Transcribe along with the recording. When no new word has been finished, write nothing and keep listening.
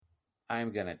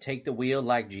I'm going to take the wheel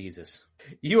like Jesus.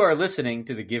 You are listening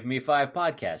to the Give Me 5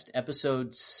 podcast,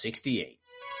 episode 68.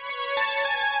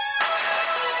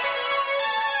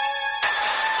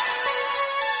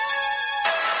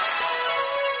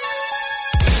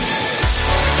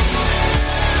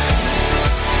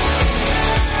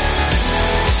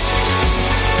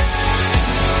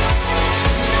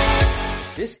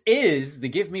 This is the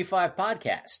Give Me 5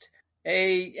 podcast,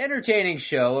 a entertaining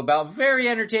show about very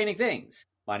entertaining things.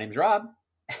 My name's Rob,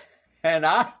 and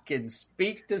I can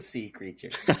speak to sea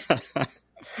creatures.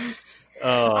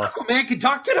 Aquaman can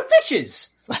talk to the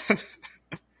fishes.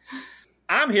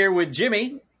 I'm here with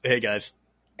Jimmy. Hey, guys.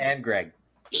 And Greg.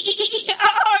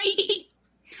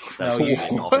 That's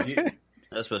No,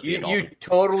 That's supposed to be a you dolphin.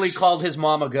 totally called his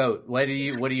mom a goat. What are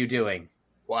you doing?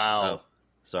 Wow. Oh,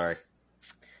 sorry.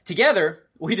 Together,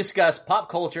 we discuss pop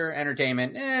culture,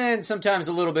 entertainment, and sometimes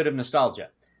a little bit of nostalgia.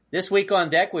 This week on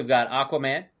deck, we've got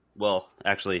Aquaman. Well,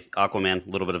 actually, Aquaman, a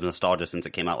little bit of nostalgia since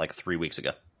it came out like 3 weeks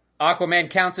ago. Aquaman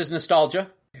counts as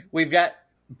nostalgia. We've got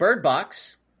Bird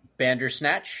Box,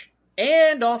 Bandersnatch,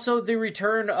 and also the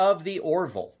return of the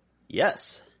Orville.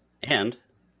 Yes. And,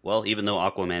 well, even though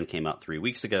Aquaman came out 3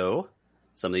 weeks ago,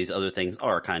 some of these other things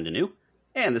are kind of new.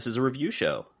 And this is a review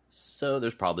show, so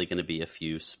there's probably going to be a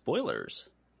few spoilers.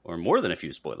 Or more than a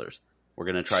few spoilers. We're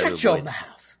going to try Shut to your avoid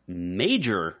mouth.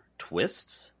 major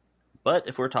twists. But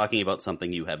if we're talking about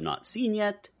something you have not seen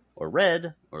yet, or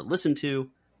read, or listened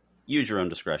to, use your own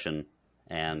discretion,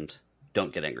 and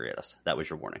don't get angry at us. That was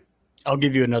your warning. I'll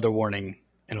give you another warning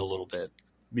in a little bit,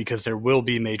 because there will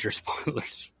be major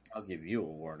spoilers. I'll give you a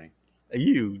warning.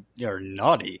 You are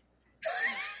naughty.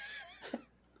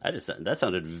 That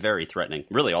sounded very threatening.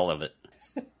 Really, all of it.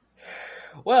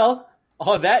 Well,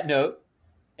 on that note,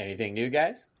 anything new,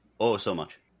 guys? Oh, so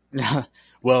much.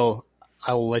 Well,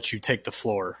 I will let you take the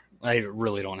floor. I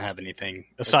really don't have anything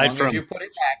As long aside from as you put it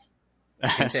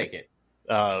back, you can take it.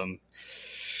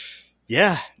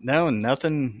 Yeah, no,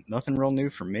 nothing real new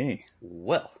for me.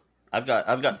 Well, I've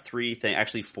got three things,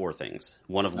 actually four things.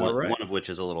 One of right. which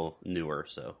is a little newer,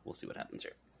 so we'll see what happens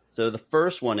here. So the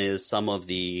first one is some of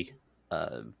the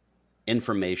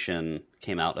information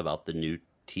came out about the new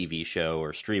TV show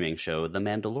or streaming show, The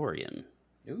Mandalorian.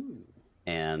 Ooh.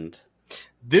 And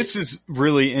This is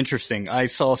really interesting. I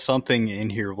saw something in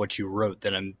here what you wrote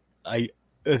that I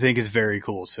think is very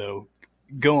cool. So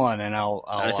go on, and I'll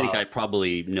I think I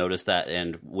probably noticed that,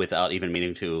 and without even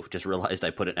meaning to, just realized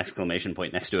I put an exclamation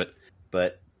point next to it.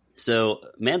 But so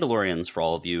Mandalorians, for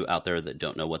all of you out there that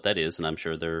don't know what that is, and I'm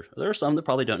sure there are some that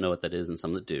probably don't know what that is, and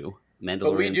some that do. Mandalorians,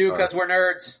 But we do because we're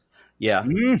nerds. yeah.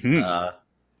 Mm-hmm.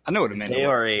 I know what a Mandalorian. They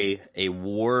are a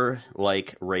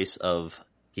war-like race of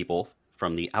people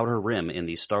from the Outer Rim in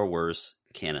the Star Wars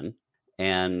canon,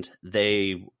 and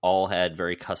they all had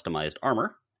very customized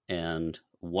armor, and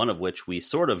one of which we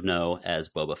sort of know as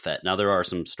Boba Fett. Now, there are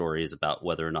some stories about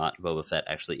whether or not Boba Fett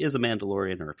actually is a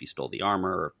Mandalorian, or if he stole the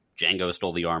armor, or if Jango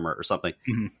stole the armor, or something.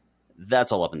 Mm-hmm.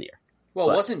 That's all up in the air. Well,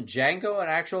 But- wasn't Jango an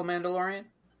actual Mandalorian?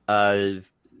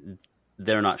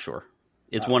 They're not sure.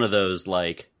 It's one of those,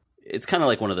 like, it's kind of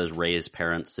like one of those raised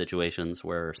parents situations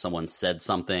where someone said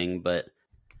something, but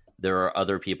there are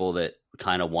other people that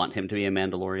kind of want him to be a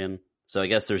Mandalorian. So I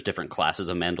guess there's different classes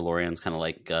of Mandalorians, kind of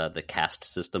like the caste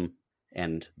system.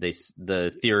 And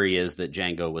the theory is that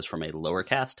Jango was from a lower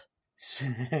caste,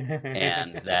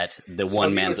 and that the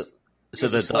one man, so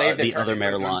that the other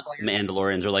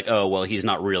Mandalorians are like, oh, well, he's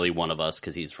not really one of us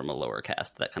because he's from a lower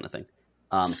caste, that kind of thing.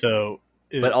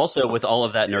 But also with all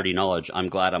of that nerdy knowledge, I'm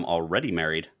glad I'm already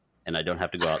married and I don't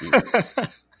have to go out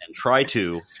and try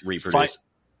to reproduce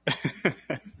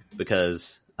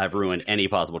because I've ruined any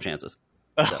possible chances.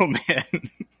 So. Oh man.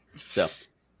 So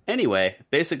anyway,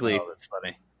 basically, that's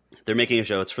funny. They're making a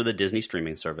show. It's for the Disney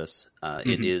streaming service.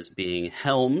 It is being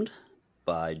helmed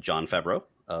by Jon Favreau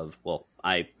of,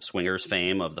 Swingers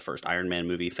fame, of the first Iron Man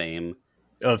movie fame.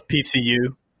 Of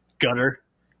PCU, Gutter.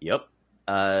 Yep.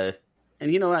 And,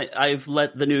 I've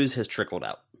let the news has trickled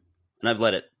out. And I've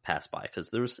let it pass by because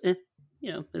there's,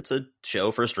 it's a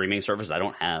show for a streaming service I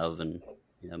don't have. And,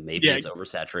 maybe it's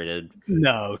oversaturated.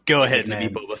 No, go ahead, man.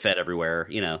 Maybe Boba Fett everywhere,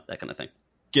 that kind of thing.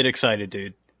 Get excited,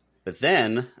 dude. But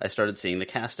then I started seeing the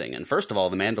casting. And first of all,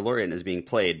 the Mandalorian is being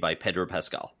played by Pedro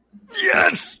Pascal.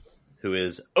 Yes! Who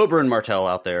is Oberyn Martell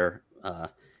out there.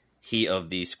 He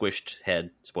of the squished head,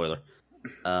 spoiler,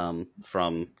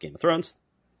 from Game of Thrones.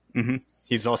 Mm-hmm.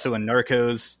 He's also in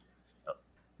Narcos.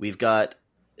 We've got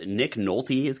Nick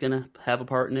Nolte is going to have a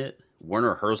part in it.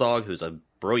 Werner Herzog, who's a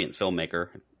brilliant filmmaker.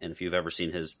 And if you've ever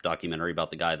seen his documentary about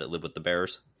the guy that lived with the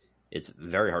bears, it's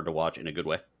very hard to watch in a good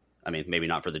way. I mean, maybe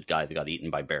not for the guy that got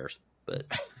eaten by bears, but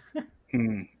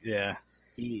Yeah.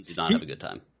 He did not have a good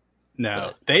time.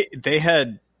 No, they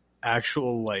had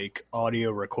actual like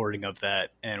audio recording of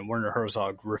that, and Werner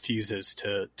Herzog refuses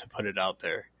to put it out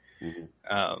there,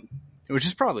 which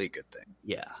is probably a good thing.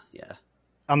 Yeah.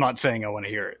 I'm not saying I want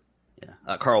to hear it.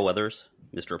 Yeah. Carl Weathers,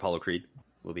 Mr. Apollo Creed,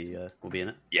 will be in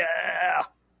it. Yeah.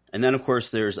 And then, of course,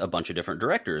 there's a bunch of different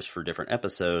directors for different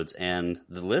episodes, and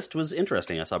the list was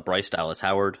interesting. I saw Bryce Dallas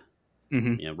Howard,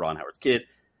 Ron Howard's kid,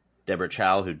 Deborah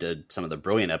Chow, who did some of the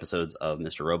brilliant episodes of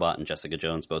Mr. Robot and Jessica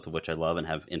Jones, both of which I love and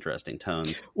have interesting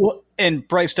tones. Well, and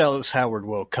Bryce Dallas Howard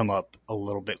will come up a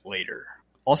little bit later.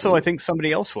 Also, I think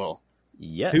somebody else will.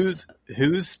 Yes.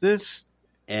 Who's this?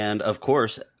 And, of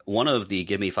course, one of the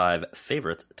Give Me Five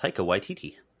favorites, Taika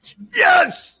Waititi.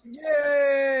 Yes!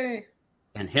 Yay!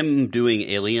 And him doing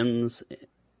aliens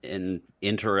in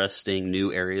interesting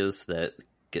new areas that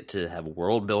get to have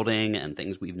world building and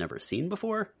things we've never seen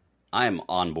before. I'm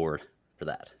on board for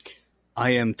that.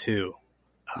 I am too.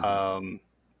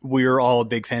 We're all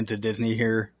big fans of Disney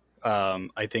here.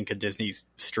 I think a Disney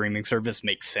streaming service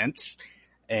makes sense.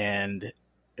 And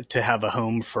to have a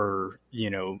home for,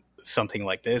 something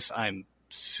like this, I'm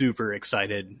super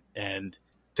excited. And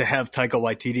to have Taika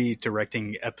Waititi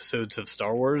directing episodes of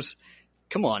Star Wars,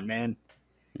 come on, man.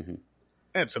 Mm-hmm.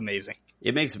 That's amazing.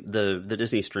 It makes the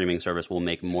Disney streaming service will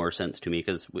make more sense to me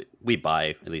because we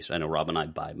buy, at least I know Rob and I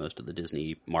buy most of the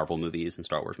Disney Marvel movies and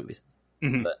Star Wars movies.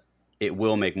 Mm-hmm. But it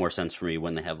will make more sense for me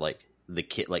when they have like the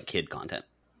kid content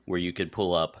where you could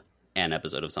pull up an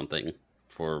episode of something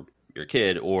for your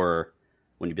kid, or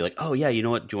when you'd be like, oh yeah, you know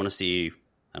what? Do you want to see,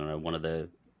 I don't know, one of the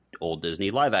old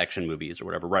Disney live action movies or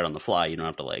whatever, right on the fly? You don't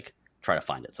have to like try to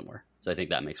find it somewhere. So I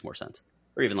think that makes more sense.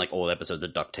 Or even like old episodes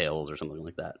of DuckTales or something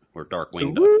like that. Or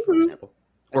Darkwing Duck, for example.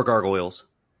 Or Gargoyles.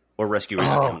 Or Rescue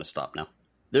Rangers. I'm going to stop now.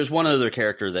 There's one other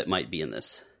character that might be in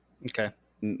this. Okay.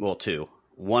 Well, two.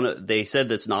 One, they said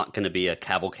that's not going to be a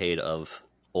cavalcade of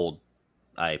old...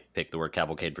 I picked the word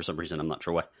cavalcade for some reason. I'm not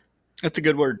sure why. That's a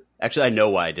good word. Actually, I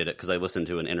know why I did it, because I listened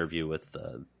to an interview with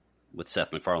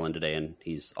Seth MacFarlane today, and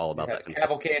he's all about that.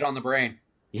 Cavalcade on the brain.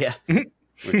 Yeah.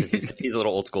 He's a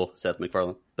little old school, Seth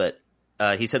MacFarlane. But...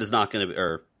 he said it's not going to be,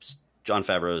 or Jon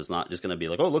Favreau is not just going to be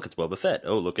like, oh, look, it's Boba Fett.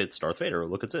 Oh, look, it's Darth Vader. Oh,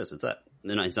 look, it's this, it's that.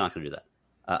 No, he's not going to do that.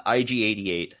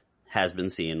 IG-88 has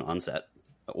been seen on set,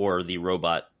 or the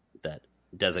robot that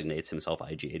designates himself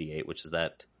IG-88, which is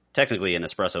that technically an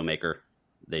espresso maker.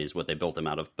 That is what they built him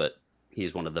out of, but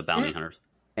he's one of the bounty hunters.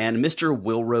 And Mr.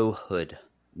 Wilro Hood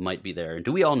might be there.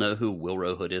 Do we all know who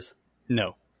Wilro Hood is?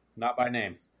 No. Not by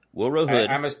name. Wilro Hood.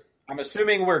 I'm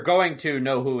assuming we're going to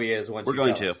know who he is once we're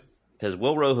going to. Because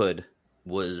Wilro Hood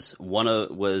was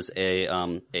a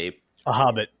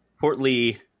hobbit,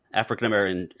 portly African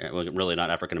American, well, really not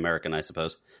African American, I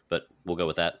suppose, but we'll go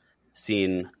with that.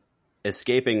 Seen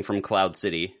escaping from Cloud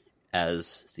City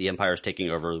as the Empire is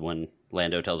taking over when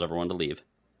Lando tells everyone to leave,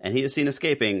 and he is seen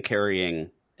escaping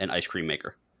carrying an ice cream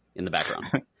maker in the background.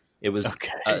 It was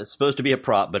supposed to be a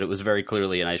prop, but it was very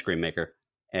clearly an ice cream maker,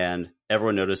 and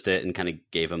everyone noticed it and kind of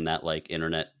gave him that like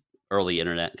early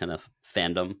internet kind of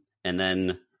fandom. And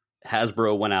then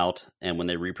Hasbro went out, and when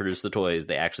they reproduced the toys,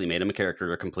 they actually made him a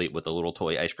character complete with a little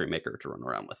toy ice cream maker to run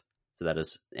around with. So that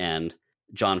is, and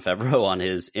Jon Favreau on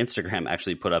his Instagram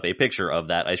actually put up a picture of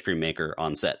that ice cream maker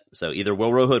on set. So either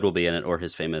Wilro Hood will be in it, or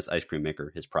his famous ice cream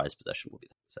maker, his prized possession, will be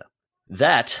there. So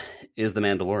that is The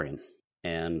Mandalorian.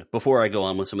 And before I go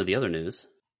on with some of the other news,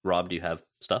 Rob, do you have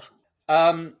stuff?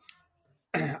 I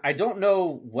don't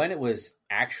know when it was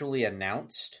actually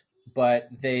announced, but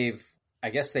I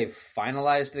guess they've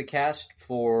finalized the cast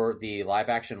for the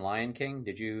live-action Lion King.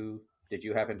 Did you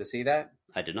happen to see that?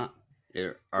 I did not.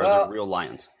 Are there real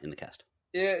lions in the cast?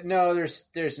 No,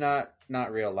 there's not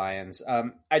real lions.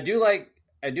 I do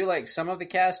like some of the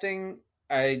casting.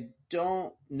 I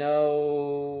don't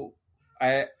know.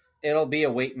 It'll be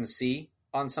a wait and see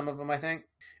on some of them. I think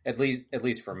at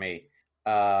least for me.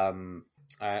 I'm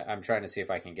trying to see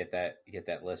if I can get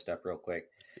that list up real quick.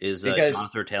 Is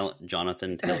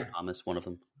Jonathan Taylor Thomas one of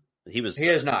them? He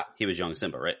is not. He was young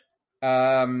Simba, right?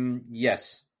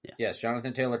 Yes. Yeah. Yes,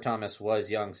 Jonathan Taylor Thomas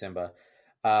was young Simba.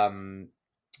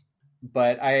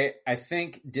 But I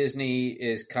think Disney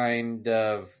is kind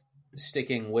of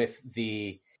sticking with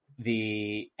the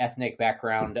ethnic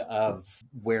background of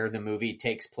where the movie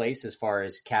takes place as far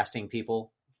as casting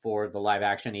people for the live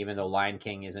action, even though Lion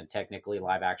King isn't technically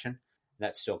live action.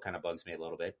 That still kind of bugs me a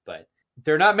little bit, but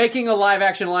they're not making a live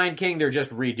action Lion King. They're just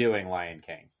redoing Lion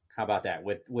King. How about that?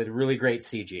 With really great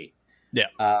CG. Yeah.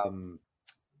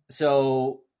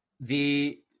 So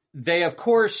they of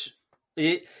course,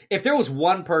 if there was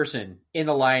one person in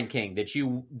the Lion King that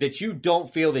you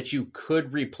don't feel that you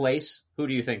could replace Who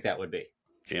do you think that would be?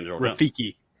 James Earl Jones.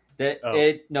 Rafiki.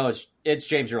 It's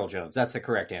James Earl Jones. That's the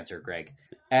correct answer, Greg.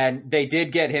 And they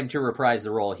did get him to reprise the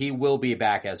role. He will be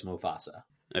back as Mufasa.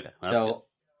 Okay, so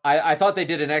I thought they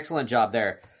did an excellent job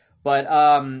there. But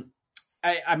I'm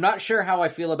not sure how I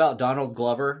feel about Donald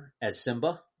Glover as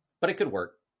Simba, but it could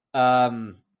work.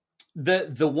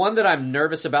 The one that I'm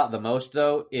nervous about the most,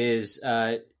 though, is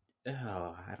I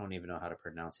don't even know how to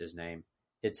pronounce his name.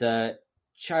 It's Chiwetel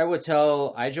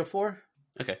Ejiofor.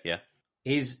 Okay, yeah.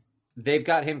 They've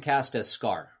got him cast as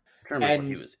Scar. I don't remember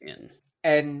what he was in.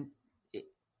 And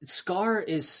Scar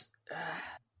is...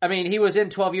 I mean, he was in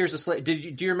 12 Years a Slave. Do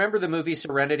you remember the movie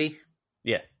Serenity?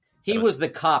 Yeah. He was the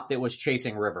cop that was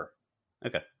chasing River.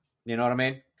 Okay. You know what I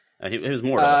mean? He was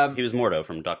Mordo. He was Mordo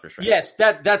from Doctor Strange. Yes,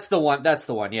 that's the one. That's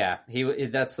the one. Yeah,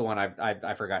 that's the one.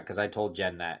 I forgot because I told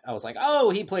Jen that. I was like, oh,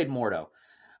 he played Mordo.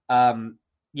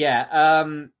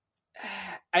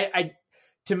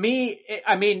 To me,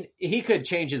 I mean, he could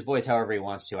change his voice however he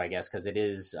wants to, I guess, because it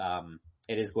is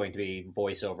going to be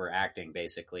voiceover acting,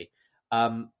 basically.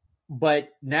 But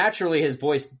naturally, his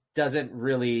voice doesn't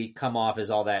really come off as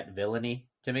all that villainy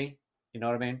to me. You know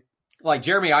what I mean? Like,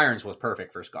 Jeremy Irons was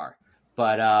perfect for Scar.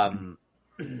 But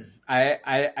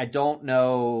I don't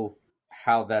know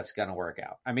how that's going to work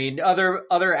out. I mean,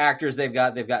 other actors they've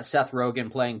got Seth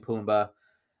Rogen playing Pumbaa.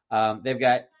 They've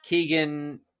got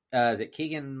Keegan... is it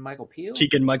Keegan-Michael Key?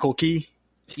 Keegan-Michael Key?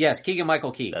 Yes,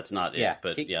 Keegan-Michael Key. That's not it, yeah,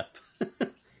 but yeah.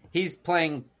 He's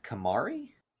playing Kamari?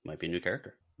 Might be a new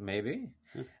character. Maybe.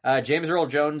 James Earl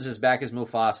Jones is back as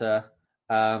Mufasa.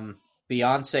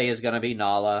 Beyonce is going to be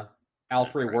Nala.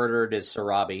 Alfre Woodard is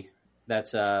Sarabi.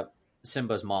 That's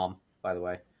Simba's mom, by the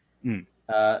way.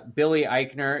 Billy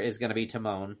Eichner is going to be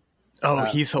Timon. Oh,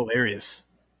 he's hilarious.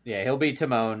 Yeah, he'll be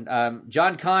Timon.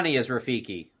 John Connie is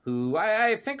Rafiki, who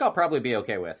I think I'll probably be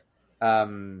okay with.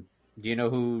 Do you know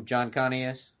who John Connie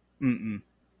is? Mm-mm.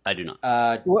 I do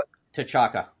not. What?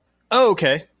 T'Chaka. Oh,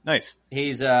 okay. Nice.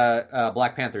 He's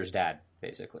Black Panther's dad,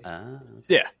 basically.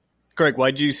 Yeah. Greg,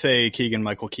 why'd you say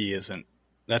Keegan-Michael Key isn't?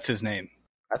 That's his name.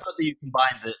 I thought that you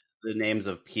combined the names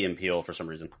of Key and Peele for some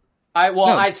reason.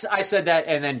 I said that,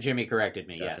 and then Jimmy corrected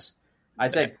me. Gotcha.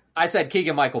 Yes, I said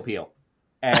Keegan-Michael Peele,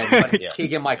 but it's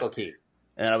Keegan-Michael Key.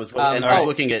 And I was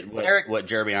looking at what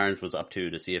Jeremy Irons was up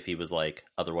to see if he was like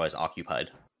otherwise occupied.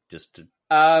 Just to,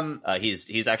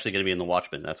 he's actually going to be in The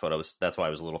Watchmen. That's why I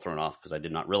was a little thrown off because I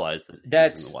did not realize that he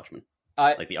was in The Watchmen.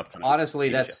 Like the upcoming.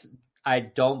 Honestly, I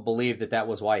don't believe that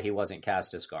was why he wasn't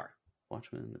cast as Scar.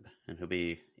 Watchmen, and he'll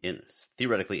be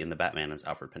theoretically in the Batman as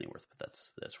Alfred Pennyworth, but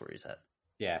that's where he's at.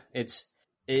 Yeah, because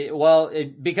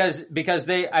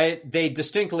they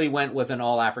distinctly went with an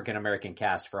all African American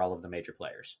cast for all of the major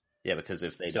players. Yeah, because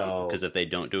if they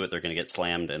don't do it, they're going to get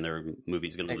slammed, and their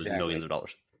movie's going to lose millions of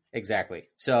dollars. Exactly.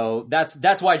 So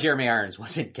that's why Jeremy Irons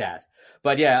wasn't cast.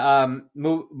 But yeah,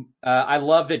 I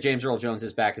love that James Earl Jones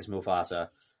is back as Mufasa.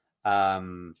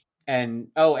 And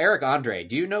Eric Andre.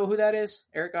 Do you know who that is?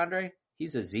 Eric Andre?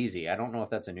 He's a ZZ. I don't know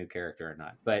if that's a new character or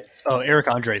not. But Eric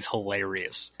Andre is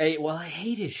hilarious. I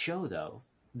hate his show though.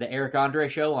 The Eric Andre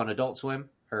show on Adult Swim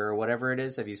or whatever it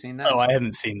is. Have you seen that? Oh, I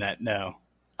haven't seen that. No,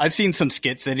 I've seen some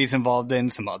skits that he's involved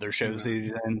in, some other shows that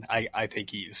he's in. I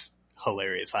think he's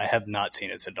hilarious. I have not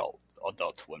seen his Adult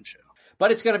Swim show,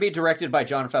 but it's going to be directed by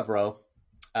Jon Favreau.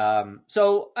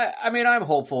 So I mean, I'm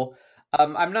hopeful.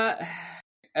 I'm not.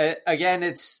 Again,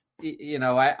 it's.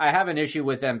 I have an issue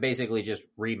with them basically just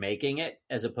remaking it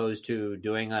as opposed to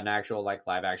doing an actual like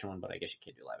live action one, but I guess you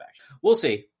can't do live action. We'll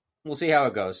see. We'll see how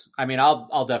it goes. I mean,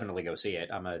 I'll definitely go see it.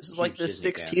 This is like the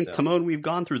 16th Timon we've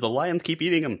gone through. The lions keep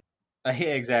eating them.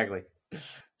 Yeah, exactly.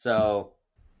 So,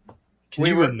 can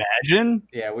you imagine?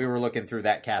 Yeah, we were looking through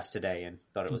that cast today and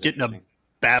thought it was getting a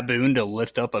baboon to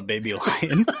lift up a baby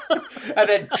lion and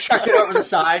then chuck it over the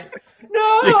side.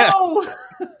 No.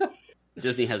 Yeah.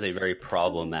 Disney has a very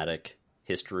problematic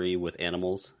history with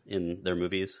animals in their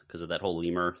movies because of that whole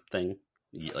lemur thing,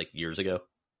 like years ago,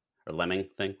 or lemming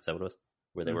thing. Is that what it was?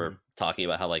 Where they were talking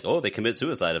about how they commit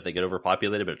suicide if they get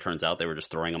overpopulated, but it turns out they were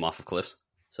just throwing them off of cliffs.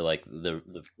 So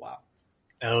wow.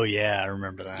 Oh yeah, I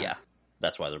remember that. Yeah,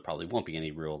 that's why there probably won't be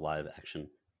any real live action.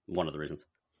 One of the reasons.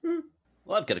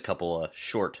 Well, I've got a couple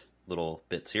short little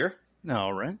bits here.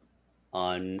 All right.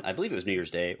 On, I believe it was New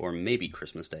Year's Day or maybe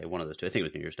Christmas Day, one of those two. I think it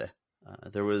was New Year's Day.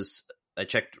 I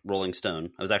checked Rolling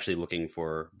Stone. I was actually looking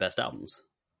for best albums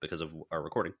because of our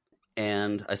recording.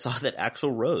 And I saw that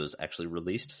Axl Rose actually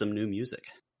released some new music.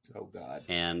 Oh, God.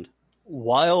 And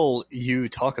while you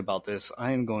talk about this,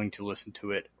 I am going to listen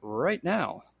to it right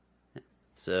now.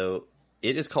 So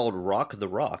it is called Rock the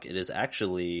Rock. It is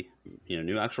actually,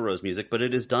 new Axl Rose music, but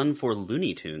it is done for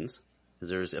Looney Tunes. because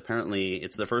there's apparently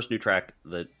it's the first new track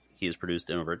that he has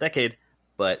produced in over a decade,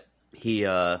 but he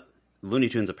Looney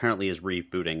Tunes apparently is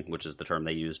rebooting, which is the term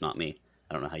they use, not me.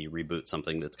 I don't know how you reboot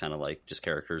something that's kind of like just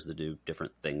characters that do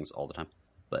different things all the time.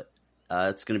 But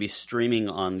it's going to be streaming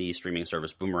on the streaming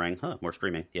service Boomerang. More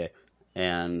streaming, yay.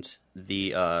 And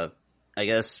the, I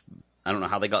guess, I don't know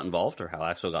how they got involved or how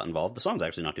Axl got involved. The song's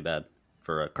actually not too bad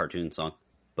for a cartoon song.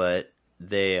 But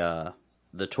they,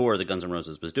 the tour that Guns N'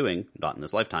 Roses was doing, not in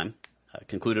this lifetime,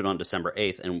 concluded on December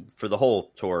 8th. And for the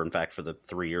whole tour, in fact, for the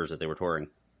 3 years that they were touring,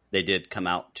 they did come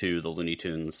out to the Looney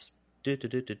Tunes that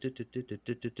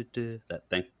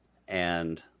thing,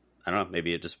 and I don't know,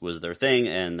 maybe it just was their thing,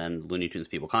 and then Looney Tunes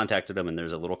people contacted them, and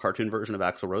there's a little cartoon version of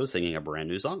Axl Rose singing a brand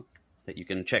new song that you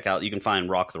can check out. You can find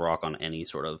Rock the Rock on any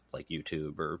sort of like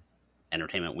YouTube or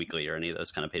Entertainment Weekly or any of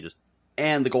those kind of pages.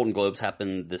 And the Golden Globes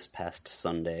happened this past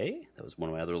Sunday. That was one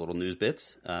of my other little news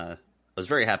bits. I was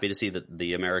very happy to see that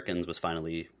The Americans was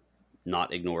finally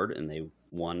not ignored, and they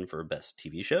won for Best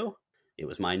TV Show. It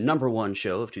was my number one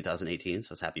show of 2018, so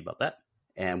I was happy about that.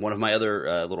 And one of my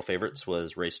other little favorites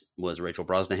was Rachel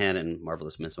Brosnahan in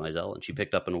Marvelous Miss Maisel, and she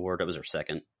picked up an award. That was her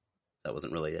second. That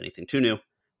wasn't really anything too new.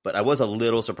 But I was a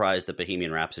little surprised that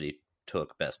Bohemian Rhapsody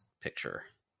took Best Picture,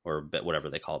 or whatever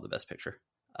they call it, the Best Picture.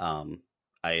 I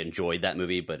enjoyed that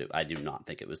movie, but I do not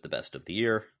think it was the best of the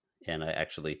year. And I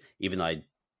actually, even though I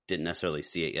didn't necessarily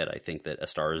see it yet, I think that A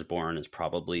Star is Born is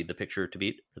probably the picture to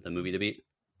beat, or the movie to beat.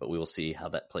 But we will see how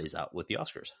that plays out with the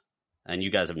Oscars. And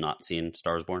you guys have not seen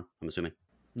Star is Born, I'm assuming?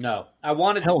 No. We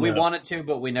wanted to,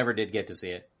 but we never did get to see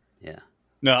it. Yeah.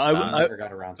 No, I never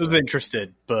got around to was it.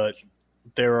 interested, but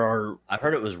there are... I've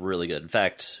heard it was really good. In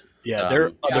fact... Yeah, there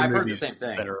are other I've heard the movies same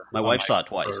thing. that are... My wife saw it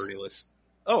twice. priority list.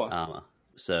 Oh.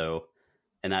 So,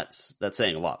 and that's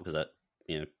saying a lot, because that,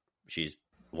 she's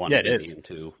one Yeah, movie it is. and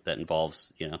two that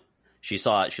involves, she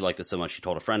saw it, she liked it so much, she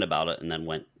told a friend about it, and then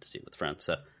went to see it with a friend.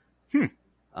 So...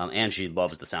 and she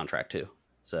loves the soundtrack too.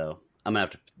 So I'm going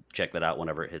to have to check that out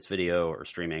whenever it hits video or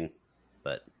streaming.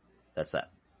 But that's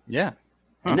that. Yeah.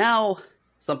 And now,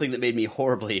 something that made me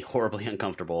horribly, horribly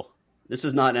uncomfortable. This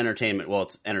is not entertainment. Well,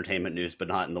 it's entertainment news, but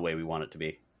not in the way we want it to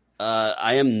be.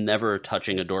 I am never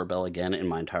touching a doorbell again in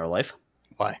my entire life.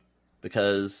 Why?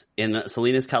 Because in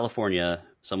Salinas, California,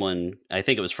 someone, I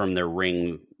think it was from their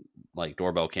Ring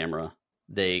doorbell camera,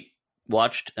 they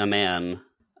watched a man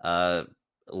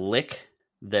lick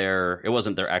it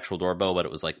wasn't their actual doorbell, but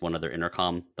it was like one of their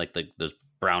intercom, like those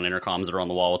brown intercoms that are on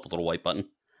the wall with the little white button.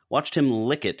 Watched him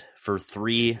lick it for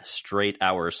 3 straight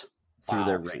hours through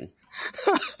their Ring.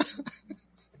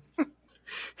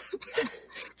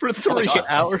 For 3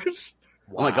 hours?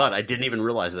 Oh my God, I didn't even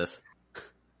realize this.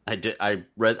 You didn't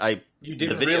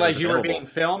realize you were being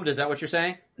filmed? Is that what you're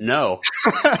saying? No.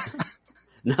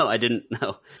 No, I didn't.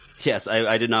 No. Yes,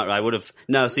 I did not. I would have.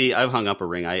 No, see, I've hung up a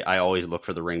Ring. I always look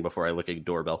for the Ring before I look at a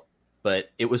doorbell. But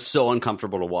it was so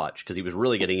uncomfortable to watch because he was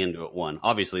really getting into it. One,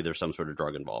 obviously there's some sort of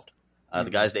drug involved. The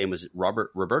guy's name was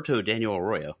Roberto Daniel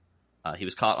Arroyo. He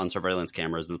was caught on surveillance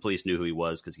cameras, and the police knew who he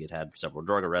was because he had several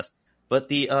drug arrests. But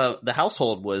the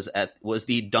household was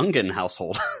the Dungan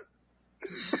household.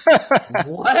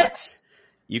 What?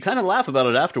 You kind of laugh about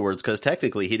it afterwards because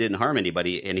technically he didn't harm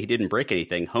anybody and he didn't break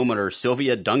anything. Homeowner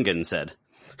Sylvia Dungan said.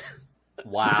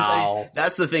 Wow.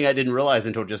 That's the thing I didn't realize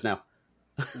until just now.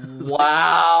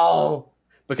 Wow.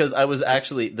 Because I was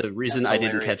actually, the reason That's I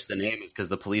didn't hilarious. catch the name is because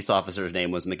the police officer's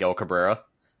name was Miguel Cabrera.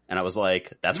 And I was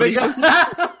like, that's what he said?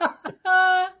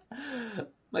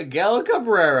 Miguel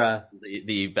Cabrera.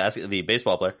 the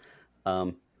baseball player.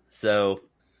 So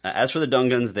as for the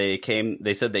Dungans,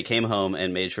 they said they came home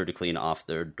and made sure to clean off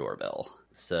their doorbell.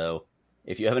 So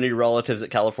if you have any relatives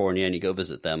at California and you go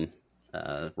visit them,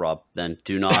 Rob, then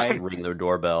do not ring their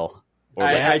doorbell.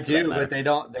 I do, but they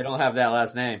don't have that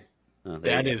last name. Oh,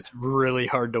 That is really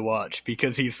hard to watch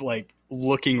because he's like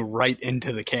looking right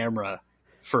into the camera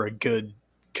for a good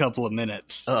couple of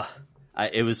minutes.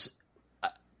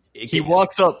 He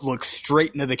walks up, looks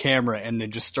straight into the camera, and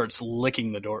then just starts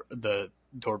licking the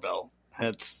doorbell.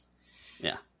 That's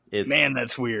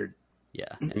that's weird.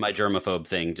 Yeah, and my germaphobe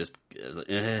thing just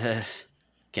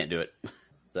can't do it.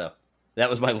 So that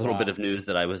was my little bit of news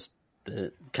that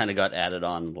kind of got added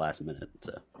on last minute.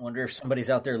 So I wonder if somebody's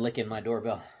out there licking my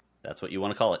doorbell. that's what you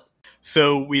want to call it.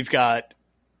 So we've got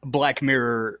Black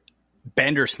Mirror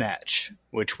Bandersnatch,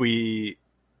 which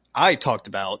I talked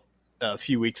about a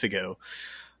few weeks ago,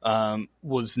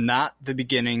 was not the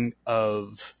beginning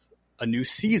of a new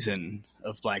season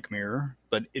of Black Mirror,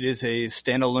 but it is a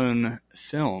standalone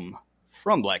film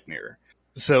from Black Mirror.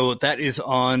 So that is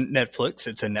on Netflix.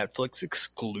 It's a Netflix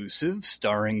exclusive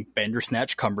starring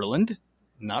Bandersnatch Cumberland.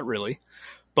 Not really.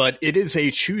 but it is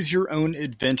a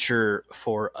choose-your-own-adventure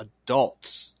for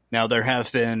adults. Now, there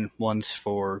have been ones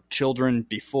for children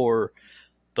before,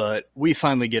 but we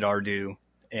finally get our due,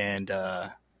 and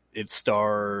it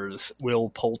stars Will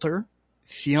Poulter,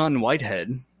 Fionn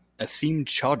Whitehead, Asim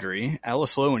Chaudhry,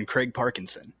 Alice Lowe, and Craig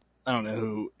Parkinson. I don't know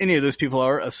who any of those people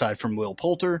are aside from Will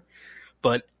Poulter,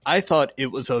 but I thought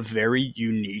it was a very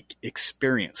unique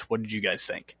experience. What did you guys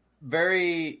think?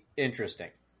 Very interesting.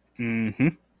 Mm-hmm.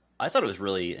 I thought it was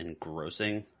really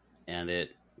engrossing, and it,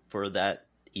 for that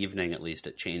evening at least,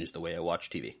 it changed the way I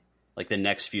watched TV. Like the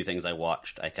next few things I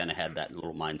watched, I kind of had that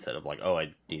little mindset of like, oh, do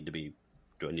I need to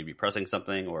be pressing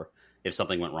something? Or if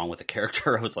something went wrong with the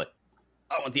character, I was like,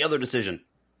 I want the other decision.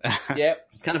 Yeah.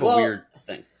 It's kind of a weird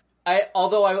thing.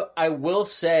 Although I will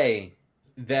say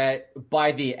that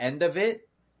by the end of it,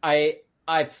 I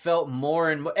felt more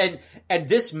and more, and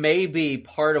this may be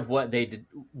part of what they did,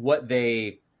 what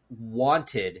they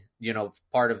wanted,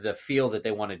 part of the feel that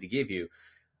they wanted to give you,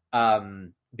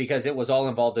 because it was all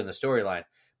involved in the storyline.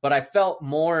 But I felt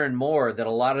more and more that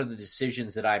a lot of the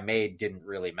decisions that I made didn't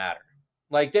really matter.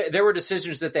 Like there were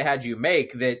decisions that they had you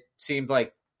make that seemed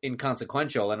like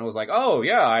inconsequential, and it was like, oh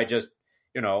yeah, I just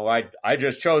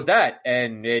chose that,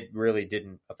 and it really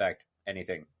didn't affect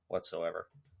anything whatsoever.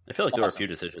 I feel like there were a few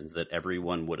decisions that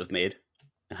everyone would have made,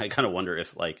 and I kind of wonder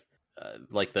if like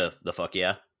the fuck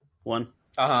yeah one.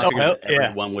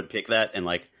 Everyone would pick that, and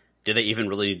like, did they even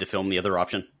really need to film the other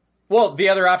option? Well, the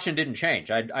other option didn't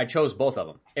change. I chose both of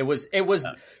them. It was.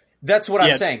 That's what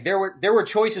I'm saying. There were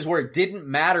choices where it didn't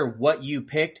matter what you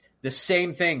picked. The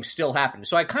same thing still happened.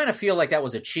 So I kind of feel like that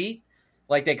was a cheat.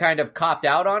 Like they kind of copped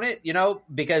out on it,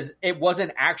 because it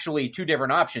wasn't actually two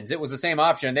different options. It was the same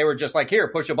option. They were just like, here,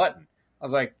 push a button. I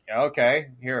was like, okay,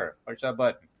 here, push that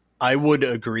button. I would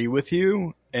agree with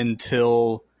you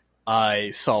until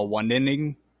I saw one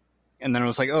ending, and then I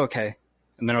was like, oh, okay.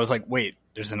 And then I was like, wait,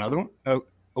 there's another one? Oh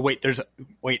wait,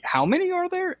 how many are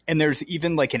there? And there's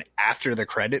even like an after the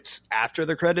credits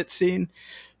scene.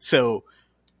 So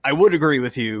I would agree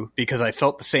with you because I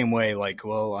felt the same way. Like,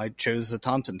 well, I chose the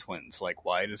Thompson twins. Like,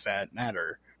 why does that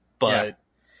matter? But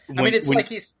when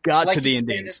he's got to the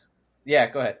endings. Yeah,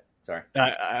 go ahead. Sorry.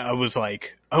 I was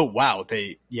like, oh, wow.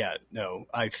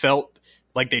 I felt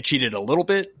like they cheated a little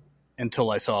bit until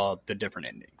I saw the different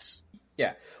endings.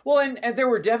 Yeah. Well, and there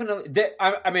were definitely,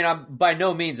 I'm by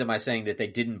no means am I saying that they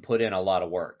didn't put in a lot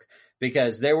of work,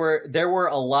 because there were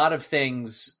a lot of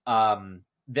things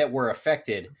that were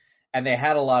affected, and they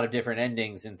had a lot of different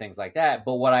endings and things like that.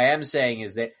 But what I am saying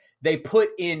is that they put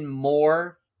in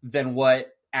more than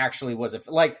what actually was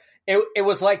like. It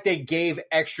was like they gave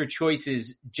extra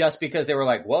choices just because they were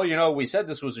like, well, we said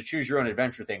this was a choose your own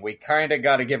adventure thing. We kind of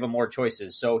got to give them more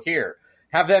choices. So here,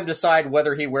 have them decide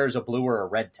whether he wears a blue or a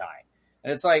red tie.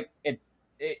 And it's like,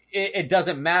 it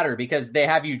doesn't matter because they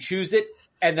have you choose it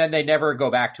and then they never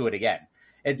go back to it again.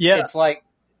 It's like,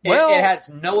 it has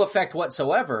no effect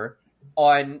whatsoever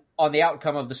on the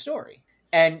outcome of the story.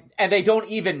 And they don't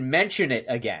even mention it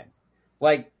again.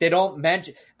 Like, they don't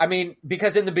mention,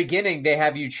 because in the beginning they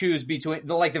have you choose between,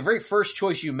 like, the very first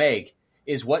choice you make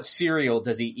is what cereal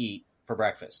does he eat for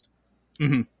breakfast.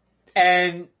 Mm-hmm.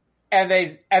 And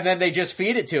then they just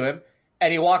feed it to him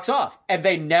and he walks off, and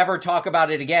they never talk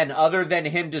about it again other than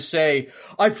him to say,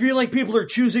 I feel like people are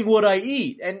choosing what I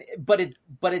eat. But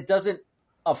it doesn't,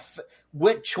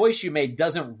 what choice you made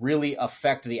doesn't really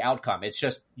affect the outcome. It's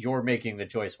just, you're making the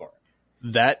choice for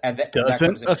it. That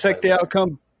doesn't affect the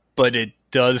outcome, but it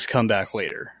does come back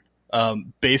later.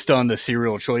 Based on the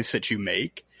serial choice that you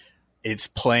make, it's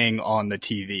playing on the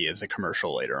TV as a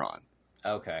commercial later on.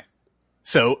 Okay.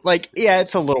 So,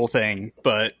 it's a little thing,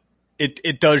 but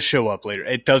it does show up later.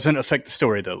 It doesn't affect the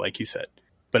story, though, like you said,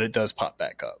 but it does pop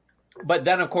back up. But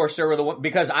then, of course, there were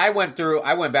because I went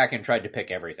back and tried to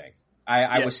pick everything.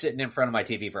 I was sitting in front of my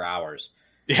TV for hours.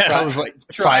 Yeah, I was like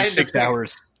 5-6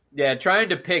 hours. Yeah, trying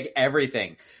to pick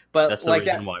everything. But that's the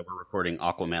reason why we're recording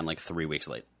Aquaman like 3 weeks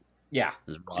late. Yeah.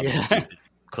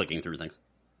 Clicking through things.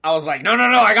 I was like, no,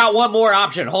 I got one more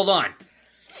option. Hold on.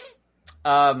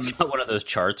 It's not one of those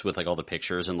charts with like all the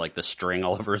pictures and like the string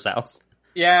all over his house.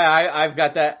 Yeah, I've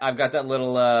got that. I've got that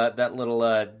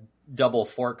little double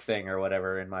fork thing or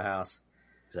whatever in my house.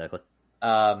 Exactly.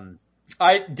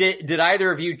 I did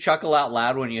either of you chuckle out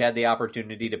loud when you had the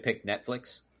opportunity to pick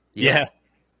Netflix? Yeah.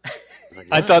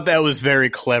 I thought that was very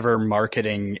clever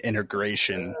marketing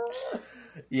integration.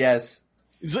 Yes.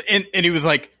 And he was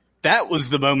like, that was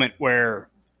the moment where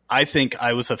I think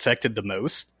I was affected the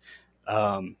most.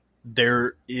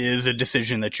 There is a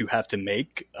decision that you have to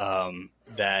make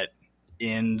that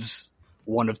ends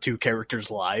one of two characters'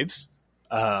 lives.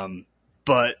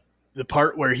 But the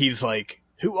part where he's like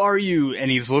who are you?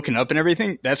 And he's looking up and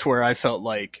everything. That's where I felt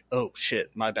like, oh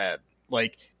shit, my bad.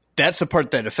 Like, that's the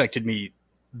part that affected me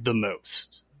the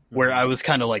most, where I was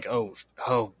kind of like,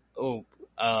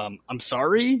 I'm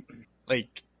sorry.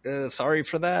 Like, sorry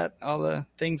for that. All the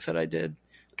things that I did.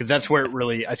 Cause that's where it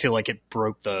really, I feel like it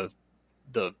broke the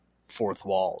fourth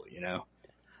wall, you know?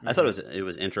 I thought it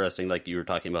was interesting. Like you were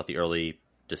talking about the early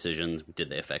decisions. Did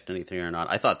they affect anything or not?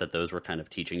 I thought that those were kind of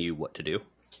teaching you what to do.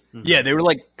 Yeah, they were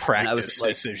like practice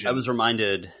decisions. I was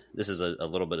reminded, this is a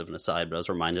little bit of an aside, but I was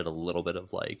reminded a little bit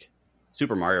of like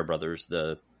Super Mario Brothers.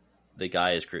 The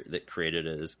guy that created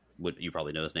it is, what you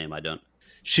probably know his name. I don't.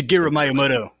 Shigeru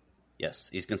Miyamoto. Yes,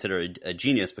 he's considered a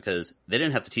genius because they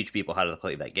didn't have to teach people how to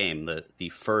play that game. The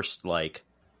first like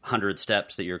 100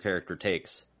 steps that your character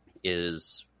takes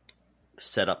is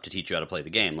set up to teach you how to play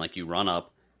the game. Like you run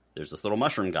up, there's this little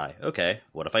mushroom guy. Okay,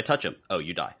 what if I touch him? Oh,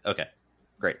 you die. Okay,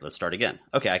 great, let's start again.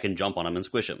 Okay, I can jump on him and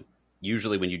squish him.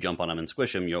 Usually when you jump on him and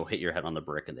squish him, you'll hit your head on the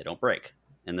brick and they don't break.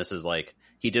 And this is like,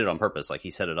 he did it on purpose. Like he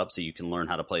set it up so you can learn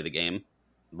how to play the game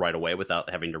right away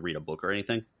without having to read a book or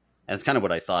anything. And it's kind of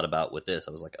what I thought about with this.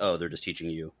 I was like, oh, they're just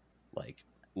teaching you like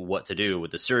what to do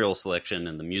with the cereal selection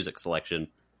and the music selection.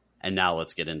 And now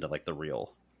let's get into like the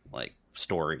real like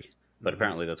story. But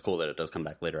apparently that's cool that it does come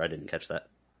back later. I didn't catch that.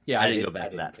 Yeah, I didn't go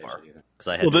back that far because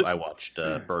I watched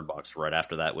Bird Box right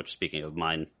after that. Which, speaking of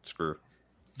mine, screw.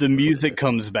 The music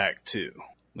comes back too.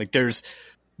 Like there's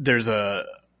a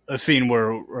scene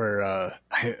where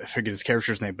I forget his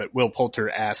character's name, but Will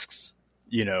Poulter asks,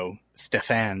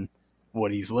 Stefan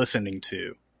what he's listening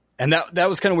to, and that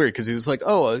was kind of weird because he was like,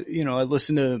 I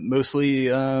listen to mostly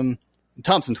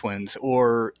Thompson Twins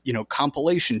or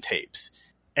compilation tapes,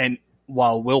 and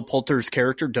while Will Poulter's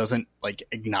character doesn't like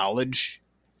acknowledge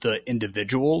the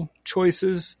individual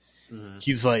choices,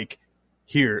 he's like,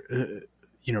 here,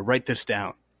 write this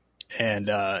down. And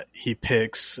he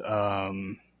picks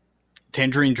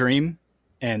Tangerine Dream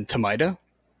and Tomita,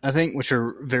 I think, which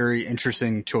are very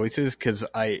interesting choices because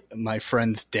my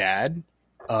friend's dad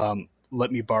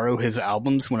let me borrow his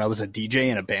albums when I was a DJ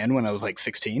in a band when I was like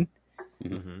 16.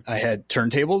 Mm-hmm. I had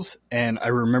turntables, and I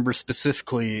remember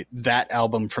specifically that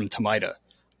album from Tomita.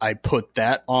 I put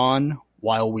that on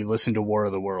while we listened to War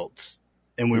of the Worlds.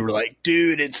 And we were like,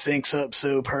 dude, it syncs up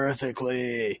so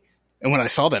perfectly. And when I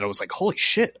saw that, I was like, holy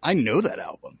shit, I know that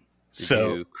album. Did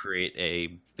you create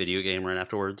a video game right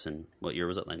afterwards? And what year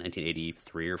was it? Like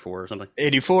 1983 or 4 or something?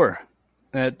 84.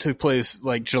 That took place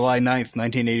like July 9th,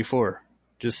 1984.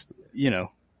 Just,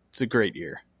 it's a great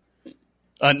year.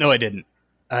 No, I didn't.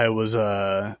 I was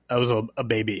a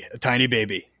baby, a tiny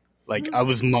baby. Like I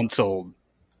was months old.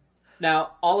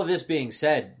 Now, all of this being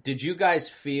said, did you guys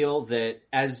feel that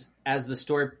as the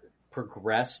story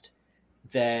progressed,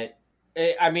 that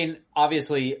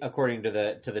obviously, according to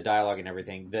the dialogue and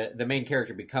everything, the main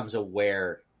character becomes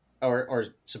aware, or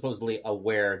supposedly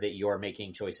aware that you're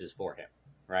making choices for him,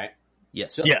 right?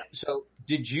 Yes. So,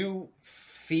 did you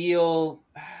feel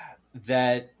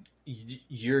that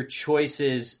your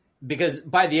choices? Because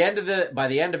by the end of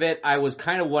it, I was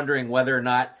kind of wondering whether or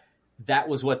not that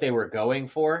was what they were going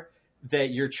for.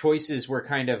 That your choices were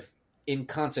kind of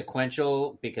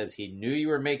inconsequential because he knew you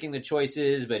were making the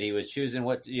choices, but he was choosing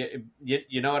what you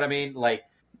know what I mean? Like,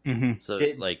 so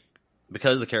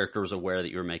because the character was aware that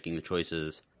you were making the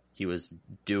choices, he was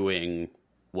doing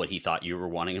what he thought you were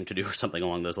wanting him to do, or something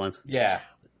along those lines. Yeah,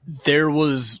 there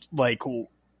was like,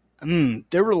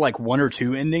 there were like 1 or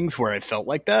 2 endings where I felt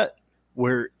like that,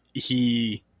 where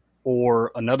he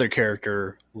or another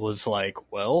character was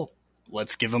like, well,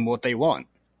 let's give them what they want.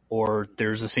 Or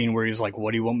there's a scene where he's like,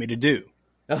 what do you want me to do?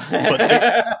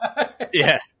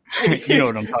 Yeah, you know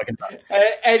what I'm talking about.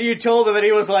 And you told him, and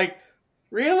he was like,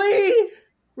 really?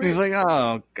 He's like,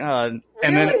 oh, God. Really?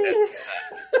 And then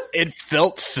it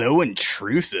felt so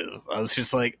intrusive. I was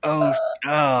just like,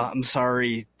 I'm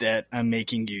sorry that I'm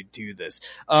making you do this.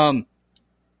 A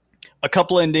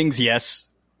couple endings, yes.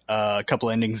 A couple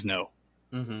endings, no.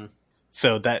 Mm-hmm.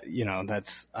 So that,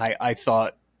 I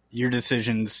thought your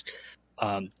decisions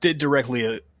did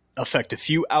directly affect a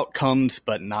few outcomes,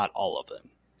 but not all of them.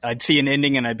 I'd see an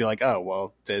ending and I'd be like, oh,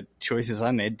 well, the choices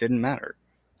I made didn't matter.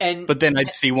 But then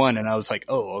I'd see one and I was like,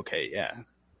 oh, okay, yeah.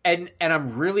 And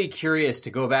I'm really curious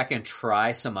to go back and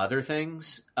try some other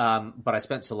things, but I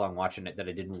spent so long watching it that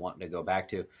I didn't want to go back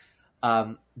to.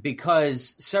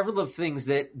 Because several of the things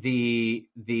that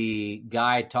the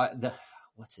guy taught,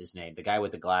 what's his name? The guy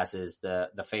with the glasses,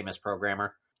 the famous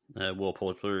programmer. Will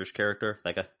Poulter's character,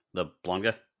 that guy, the blonde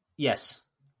guy? Yes.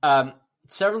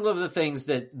 Several of the things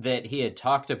that he had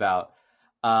talked about,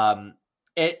 and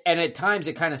at times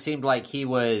it kind of seemed like he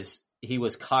was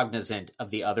cognizant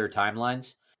of the other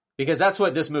timelines. because that's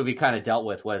what this movie kind of dealt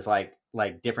with, was like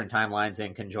different timelines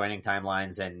and conjoining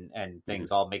timelines and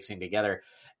things all mixing together.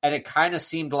 And it kind of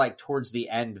seemed like towards the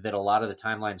end that a lot of the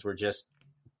timelines were just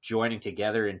joining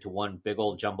together into one big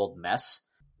old jumbled mess.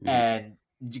 And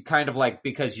kind of like,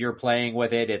 because you're playing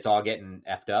with it, it's all getting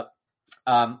effed up.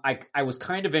 I was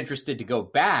kind of interested to go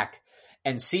back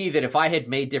and see that if I had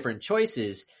made different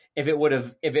choices, if it would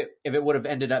have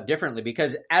ended up differently.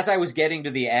 Because as I was getting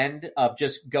to the end of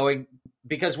just going,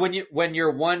 because when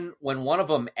one of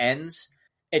them ends,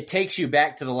 it takes you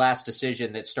back to the last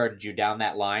decision that started you down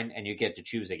that line, and you get to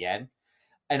choose again.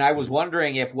 And I was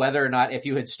wondering if whether or not, if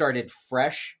you had started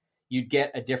fresh, you'd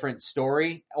get a different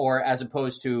story, or as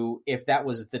opposed to if that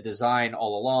was the design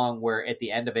all along, where at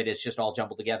the end of it, it's just all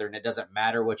jumbled together and it doesn't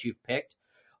matter what you've picked.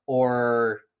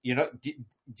 Or, do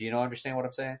you understand what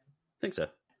I'm saying? I think so.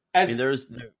 As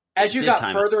you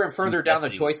got further and further down the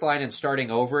choice line and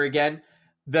starting over again,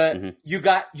 you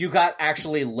got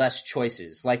actually less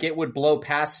choices. Like, it would blow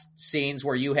past scenes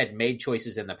where you had made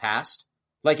choices in the past.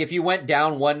 Like, if you went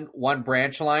down one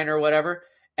branch line or whatever,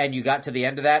 and you got to the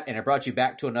end of that, and it brought you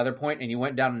back to another point, and you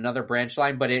went down another branch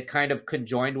line, but it kind of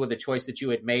conjoined with a choice that you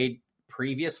had made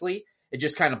previously, it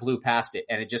just kind of blew past it,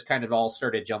 and it just kind of all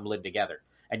started jumbling together,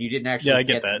 and you didn't actually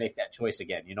get to make that choice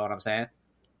again. You know what I'm saying?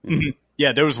 Mm-hmm.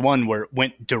 Yeah, there was one where it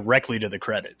went directly to the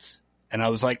credits, and I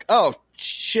was like, oh,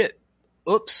 shit.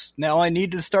 Oops, now I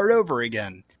need to start over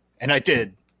again. And I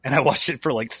did, and I watched it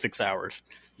for like 6 hours.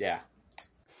 Yeah.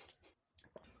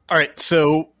 All right,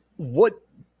 so what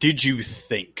did you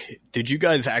think? Did you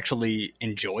guys actually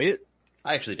enjoy it?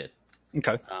 I actually did.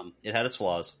 Okay. It had its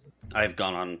flaws. I've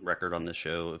gone on record on this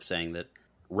show of saying that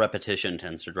repetition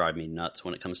tends to drive me nuts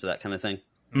when it comes to that kind of thing.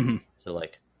 Mm-hmm. So,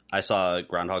 like, I saw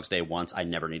Groundhog's Day once. I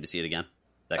never need to see it again.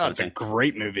 That kind of thing. It's a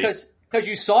great movie. Because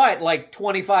you saw it like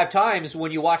 25 times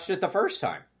when you watched it the first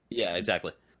time. Yeah,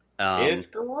 exactly. It's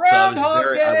Groundhog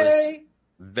Day! I was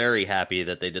very happy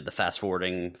that they did the fast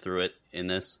forwarding through it in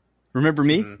this. Remember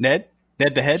me? Mm-hmm. Ned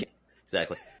the Head?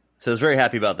 Exactly. So I was very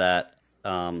happy about that.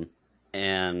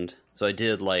 And so I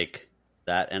did like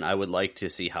that, and I would like to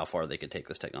see how far they could take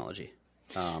this technology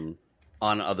on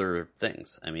other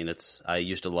things. I mean, I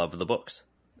used to love the books,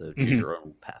 the Choose Your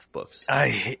Own Path books.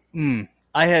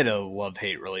 I had a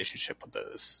love-hate relationship with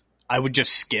those. I would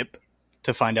just skip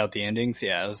to find out the endings.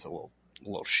 Yeah, it was a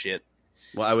little shit.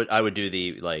 Well, I would do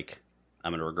the, like,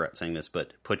 I'm going to regret saying this,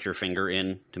 but put your finger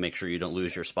in to make sure you don't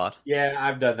lose your spot. Yeah,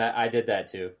 I've done that. I did that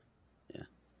too. Yeah.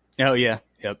 Oh yeah.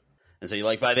 Yep. And so you,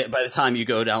 like, by the time you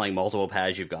go down like multiple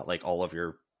pads, you've got like all of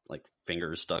your like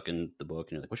fingers stuck in the book,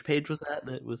 and you're like, which page was that?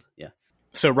 That was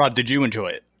So Rod, did you enjoy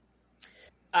it?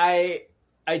 I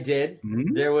did.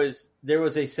 Mm-hmm. There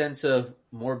was a sense of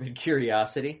morbid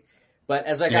curiosity, but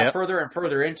as I got further and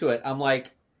further into it, I'm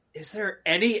like, is there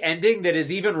any ending that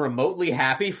is even remotely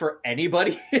happy for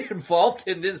anybody involved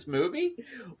in this movie?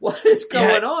 What is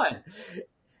going on?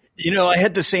 You know, I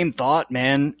had the same thought,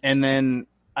 man, and then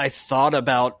I thought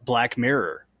about Black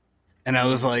Mirror, and I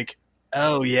was like,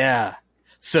 oh yeah.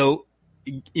 So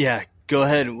yeah, go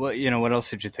ahead. What else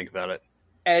did you think about it?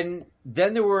 And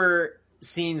then there were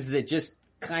scenes that just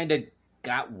kind of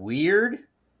got weird,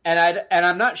 and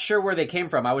I'm not sure where they came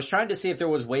from. I was trying to see if there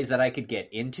was ways that I could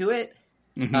get into it.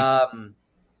 Mm-hmm.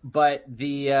 But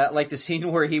the like the scene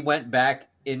where he went back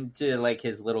into like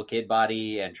his little kid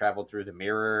body and traveled through the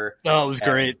mirror. Oh, it was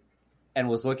great. And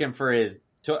was looking for his.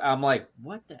 I'm like,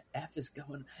 what the F is going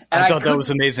on? And I thought that was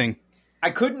amazing.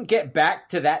 I couldn't get back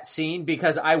to that scene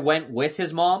because I went with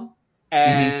his mom,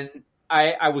 and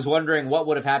I was wondering what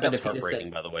would have happened if he just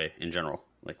said, by the way, in general,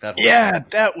 like that.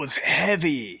 That was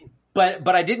heavy. But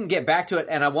I didn't get back to it,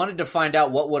 and I wanted to find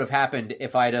out what would have happened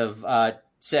if I'd have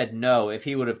said no, if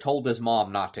he would have told his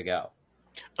mom not to go.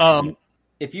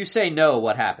 If you say no,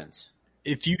 what happens?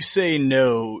 If you say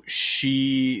no,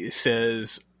 she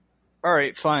says, all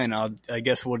right, fine. I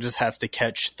guess we'll just have to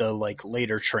catch the like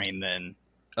later train then.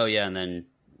 Oh yeah, and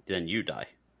then you die.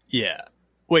 Yeah.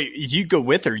 Wait, if you go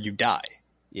with her, you die.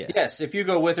 Yeah. Yes, if you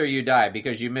go with her, you die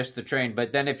because you missed the train.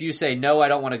 But then if you say no, I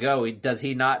don't want to go, does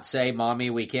he not say, "Mommy,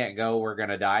 we can't go. We're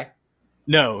gonna die"?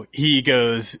 No, he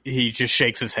goes. He just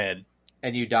shakes his head,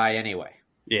 and you die anyway.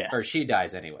 Yeah, or she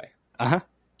dies anyway.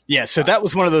 Yeah. So that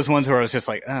was one of those ones where I was just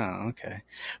like, oh, okay.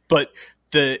 But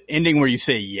the ending where you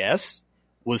say yes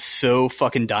was so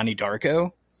fucking Donnie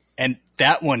Darko, and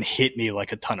that one hit me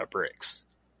like a ton of bricks.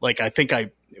 Like, I think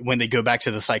when they go back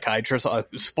to the psychiatrist,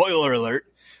 spoiler alert,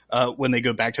 when they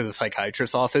go back to the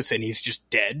psychiatrist's office and he's just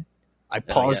dead, I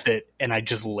paused it and I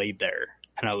just laid there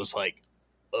and I was like,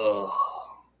 ugh.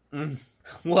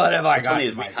 What have I got? Funny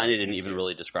is we kind of didn't even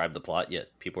really describe the plot yet.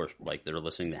 People are like, they're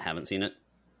listening that haven't seen it.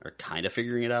 are kind of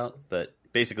figuring it out, but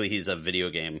basically he's a video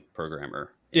game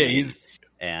programmer. Yeah,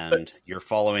 and you're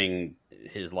following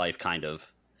his life kind of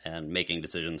and making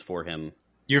decisions for him.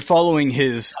 You're following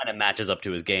his kind of matches up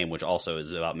to his game, which also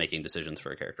is about making decisions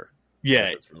for a character.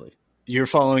 Yeah, you're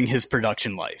following his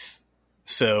production life.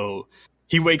 So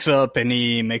he wakes up and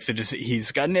he makes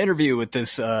he's got an interview with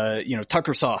this,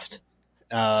 Tucker Soft,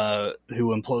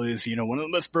 who employs, one of the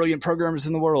most brilliant programmers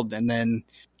in the world. And then,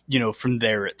 from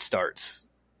there it starts,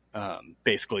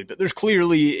 basically. But there's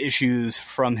clearly issues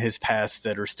from his past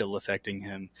that are still affecting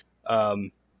him.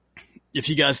 If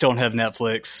you guys don't have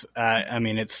Netflix,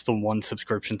 it's the one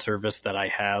subscription service that I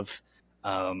have.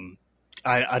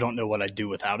 I don't know what I'd do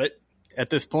without it at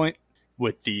this point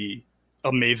with the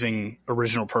amazing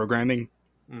original programming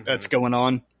that's going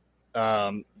on.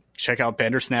 Check out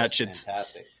Bandersnatch. It's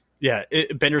fantastic. Yeah,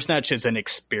 Bandersnatch is an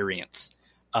experience.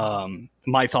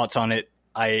 My thoughts on it,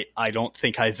 I don't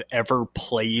think I've ever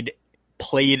played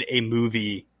a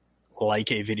movie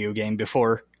like a video game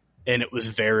before, and it was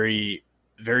very,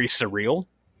 very surreal.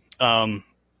 I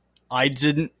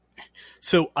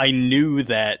knew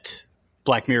that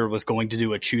Black Mirror was going to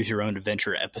do a Choose Your Own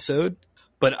Adventure episode,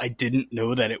 but I didn't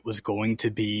know that it was going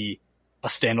to be a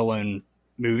standalone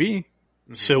movie.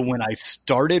 Mm-hmm. So when I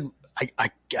started, I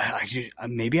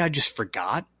maybe I just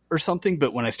forgot or something,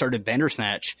 but when I started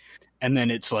Bandersnatch, and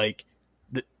then it's like,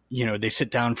 they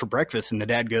sit down for breakfast and the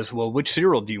dad goes, well, which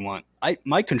cereal do you want?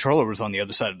 My controller was on the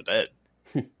other side of the bed.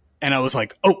 And I was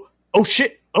like, oh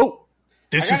shit. Oh,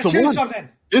 this is the one. Something.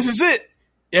 This is it.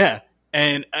 Yeah.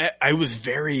 And I was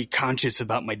very conscious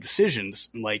about my decisions.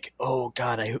 Like, oh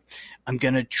God, I'm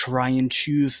going to try and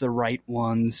choose the right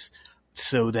ones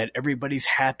so that everybody's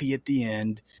happy at the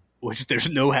end, which there's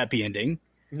no happy ending.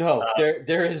 No,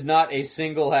 there is not a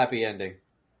single happy ending.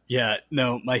 Yeah,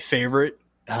 no, my favorite,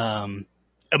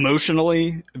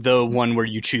 emotionally, the one where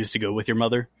you choose to go with your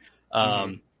mother.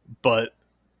 But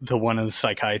the one in the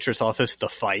psychiatrist's office, the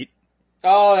fight.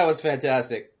 Oh, that was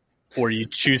fantastic. Or you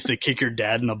choose to kick your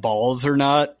dad in the balls or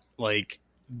not. Like,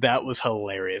 that was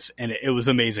hilarious. And it was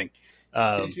amazing.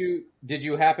 Did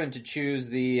you happen to choose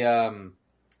the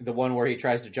one where he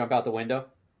tries to jump out the window?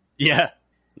 Yeah.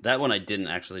 That one I didn't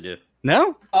actually do.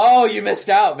 No? Oh, you missed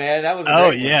out, man. That was a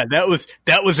great yeah, one.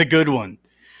 that was a good one.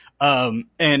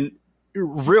 And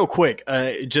real quick,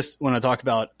 just want to talk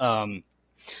about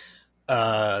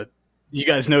you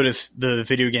guys noticed the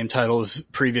video game titles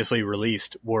previously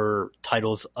released were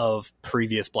titles of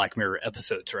previous Black Mirror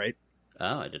episodes, right?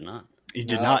 Oh, I did not. You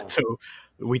did not. So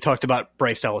we talked about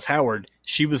Bryce Dallas Howard.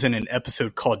 She was in an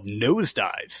episode called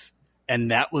Nosedive,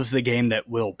 and that was the game that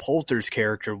Will Poulter's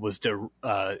character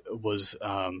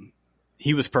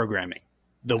he was programming.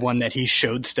 The one that he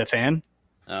showed Stefan.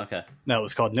 Oh, okay. That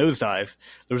was called Nosedive.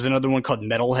 There was another one called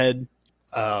Metalhead,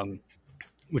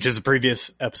 which is a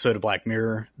previous episode of Black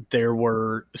Mirror. There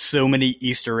were so many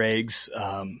Easter eggs.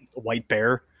 White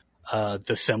Bear,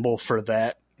 the symbol for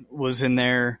that was in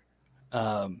there.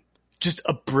 Just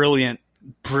a brilliant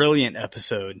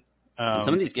episode. And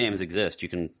some of these games exist. You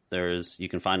can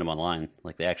find them online.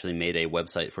 Like, they actually made a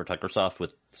website for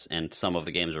Tuckersoft and some of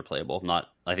the games are playable. Not,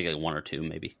 I think, like one or two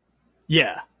maybe.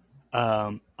 Yeah.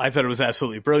 I thought it was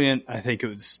absolutely brilliant. I think it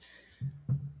was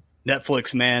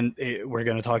Netflix, man. We're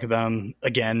going to talk about them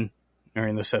again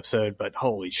during this episode, but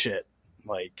holy shit.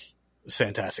 Like, it's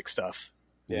fantastic stuff.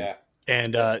 Yeah.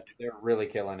 And they're really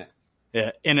killing it.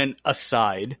 Yeah. And an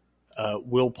aside,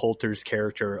 Will Poulter's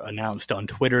character announced on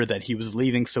Twitter that he was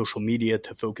leaving social media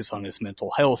to focus on his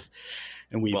mental health.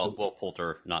 And Will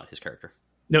Poulter, not his character.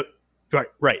 No,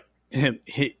 right.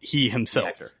 He himself. The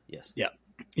actor, yes. Yeah.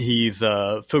 He's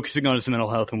focusing on his mental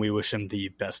health, and we wish him the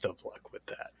best of luck with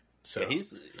that. So yeah,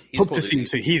 he's hope cool to see him.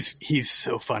 So he's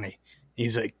so funny.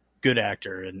 He's a good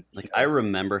actor, and I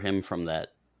remember him from that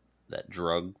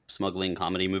drug smuggling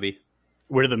comedy movie.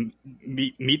 Where the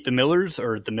Meet the Millers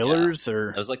or the Millers or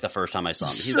it was like the first time I saw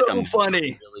him. He's so like a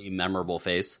funny, really memorable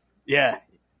face. Yeah.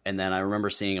 And then I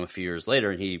remember seeing him a few years later,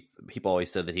 and people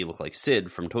always said that he looked like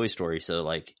Sid from Toy Story. So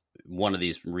like one of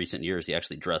these recent years, he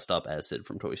actually dressed up as Sid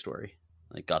from Toy Story.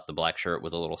 Like, got the black shirt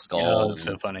with a little skull. Oh, that's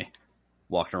so funny.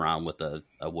 Walked around with a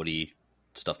Woody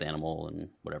stuffed animal and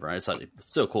whatever. I just thought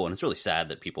it's so cool, and it's really sad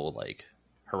that people like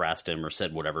harassed him or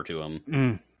said whatever to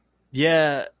him.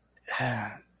 Yeah,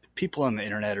 people on the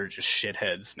internet are just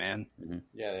shitheads, man. Mm-hmm.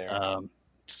 Yeah, they are.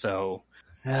 So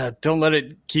don't let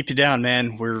it keep you down,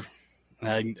 man.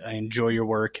 I enjoy your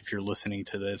work. If you're listening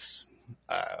to this,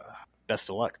 best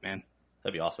of luck, man.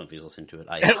 That'd be awesome if he's listening to it.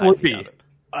 It would be.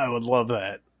 I would love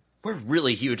that. We're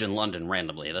really huge in London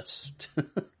randomly. That's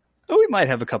we might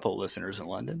have a couple of listeners in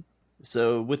London.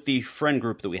 So with the friend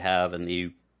group that we have and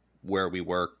the where we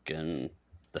work and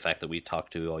the fact that we talk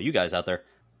to all you guys out there,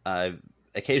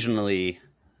 occasionally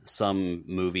some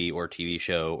movie or TV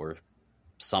show or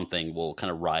something will kind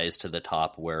of rise to the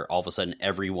top where all of a sudden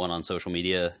everyone on social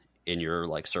media in your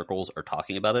like circles are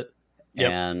talking about it.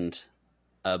 Yep. And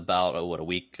about a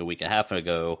week and a half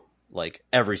ago, like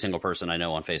every single person I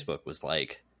know on Facebook was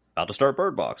like about to start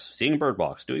Bird Box, seeing Bird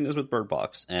Box, doing this with Bird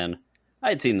Box. And I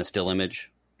had seen the still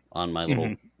image on my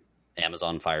little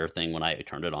Amazon Fire thing when I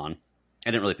turned it on.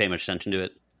 I didn't really pay much attention to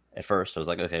it at first. I was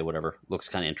like, okay, whatever. Looks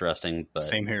kind of interesting, but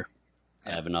same here.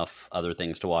 I have enough other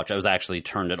things to watch. I was actually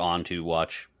turned it on to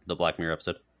watch the Black Mirror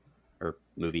episode or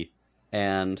movie.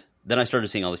 And then I started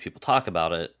seeing all these people talk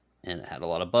about it, and it had a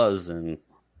lot of buzz. And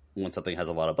when something has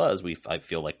a lot of buzz, I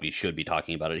feel like we should be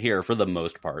talking about it here for the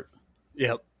most part.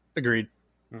 Yep. Agreed.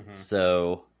 Mm-hmm.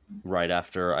 So right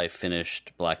after I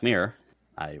finished Black Mirror,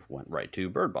 I went right to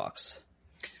Bird Box.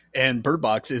 And Bird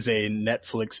Box is a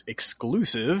Netflix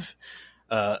exclusive.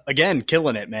 Again,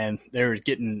 killing it, man. They're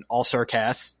getting all-star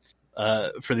casts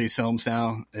for these films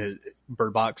now.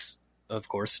 Bird Box, of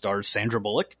course, stars Sandra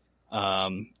Bullock.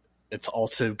 It's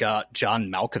also got John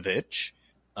Malkovich.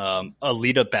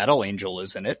 Alita Battle Angel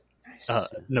is in it. Nice.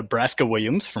 Nebraska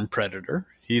Williams from Predator.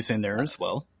 He's in there as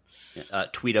well.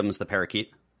 Tweedums the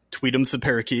Parakeet. Tweedums the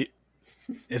Parakeet.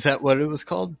 Is that what it was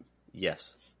called?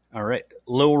 Yes. All right.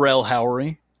 Lil Rel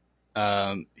Howery.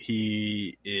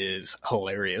 He is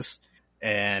hilarious.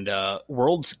 And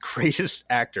world's greatest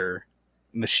actor,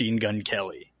 Machine Gun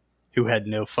Kelly, who had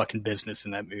no fucking business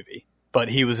in that movie. But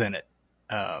he was in it.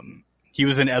 He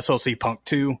was in SLC Punk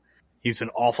 2. He's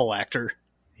an awful actor.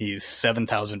 He's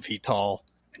 7,000 feet tall.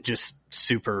 Just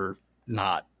super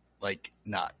not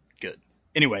good.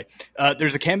 Anyway,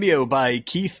 there's a cameo by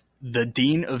Keith, the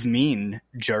Dean of Mean,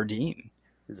 Jardine.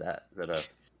 Is that a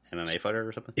MMA fighter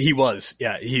or something? He was,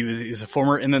 yeah. He's a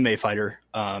former MMA fighter.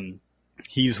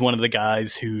 He's one of the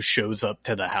guys who shows up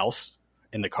to the house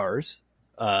in the cars.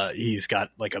 He's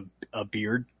got like a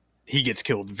beard. He gets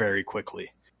killed very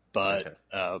quickly, but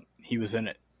he was in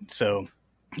it. So,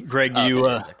 Greg,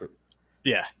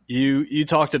 you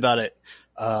talked about it.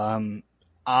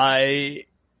 I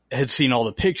had seen all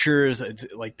the pictures. It's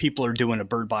like people are doing a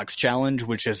Bird Box challenge,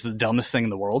 which is the dumbest thing in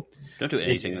the world. Don't do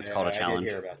anything that's called a challenge. I did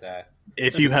hear about that.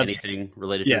 If you have anything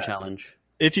related to a challenge,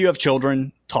 if you have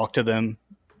children, talk to them.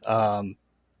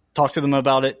 Talk to them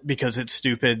about it because it's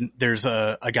stupid. There's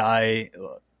a guy,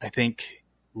 I think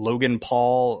Logan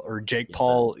Paul or Jake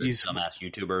Paul. He's a dumbass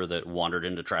YouTuber that wandered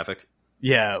into traffic.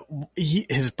 Yeah,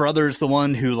 his brother's the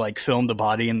one who like filmed the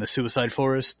body in the suicide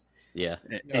forest. Yeah,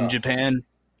 in Japan,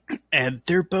 and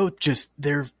they're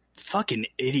they're fucking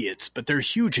idiots, but they're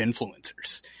huge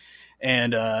influencers.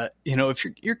 And if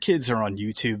your kids are on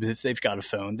YouTube, if they've got a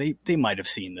phone, they might have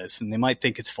seen this and they might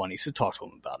think it's funny. So talk to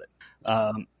them about it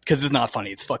because it's not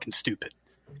funny. It's fucking stupid.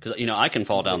 Because I can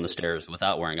fall down the stairs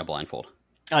without wearing a blindfold.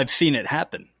 I've seen it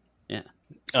happen. Yeah.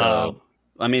 So.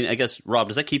 I mean, I guess, Rob,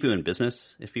 does that keep you in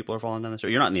business if people are falling down the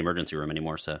stairs? You're not in the emergency room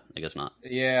anymore, so I guess not.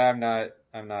 Yeah, I'm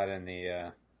not in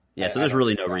the... so there's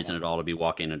really no reason at all to be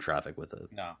walking in traffic with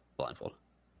a blindfold.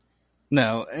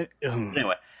 No.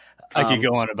 Anyway. I could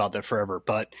go on about that forever,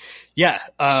 but yeah,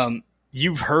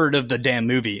 you've heard of the damn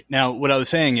movie. Now, what I was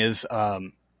saying is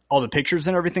all the pictures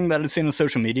and everything that I've seen on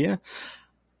social media,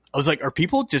 I was like, are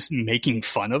people just making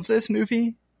fun of this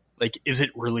movie? Like, is it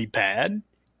really bad?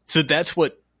 So that's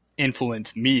what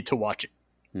influenced me to watch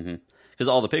it. Because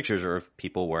all the pictures are of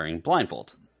people wearing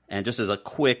blindfolds. And just as a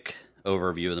quick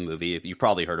overview of the movie, you've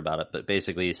probably heard about it, but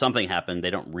basically something happened.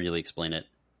 They don't really explain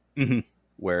it.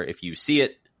 Where if you see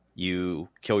it, you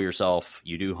kill yourself,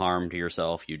 you do harm to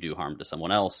yourself, you do harm to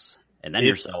someone else, and then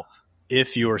yourself.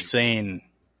 If you're sane.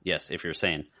 Yes, if you're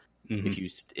sane.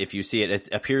 If you see it, it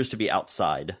appears to be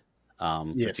outside.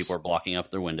 Yes. People are blocking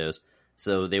up their windows.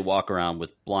 So they walk around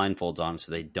with blindfolds on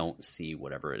so they don't see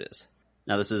whatever it is.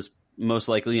 Now, this is most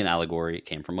likely an allegory. It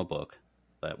came from a book,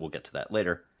 but we'll get to that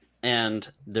later. And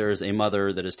there's a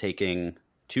mother that is taking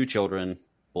two children,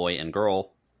 boy and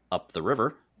girl, up the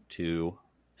river to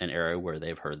an area where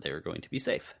they've heard they're going to be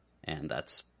safe. And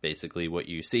that's basically what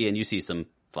you see. And you see some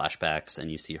flashbacks,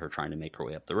 and you see her trying to make her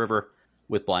way up the river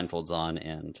with blindfolds on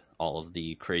and all of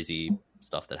the crazy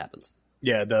stuff that happens.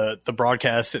 Yeah, the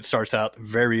broadcast, it starts out the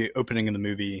very opening of the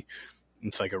movie.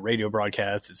 It's like a radio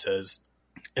broadcast. It says,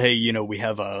 hey, we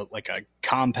have a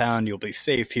compound. You'll be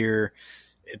safe here.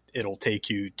 It'll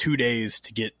take you 2 days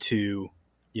to get to,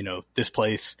 this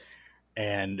place.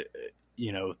 And,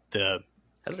 How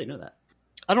do they know that?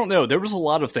 I don't know. There was a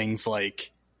lot of things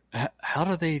like, how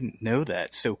do they know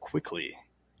that so quickly?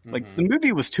 Like, the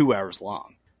movie was 2 hours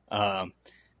long.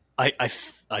 I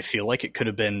feel like it could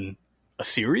have been a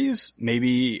series,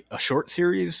 maybe a short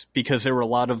series, because there were a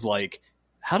lot of like,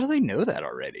 how do they know that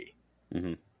already?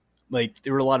 Mm-hmm. Like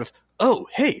there were a lot of, oh,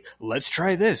 hey, let's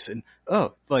try this. And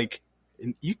oh, like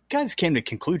you guys came to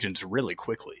conclusions really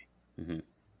quickly.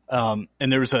 Mm-hmm.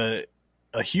 And there was a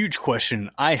huge question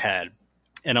I had,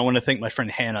 and I want to thank my friend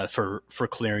Hannah for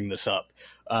clearing this up.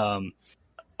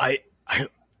 I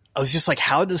was just like,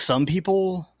 how do some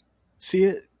people see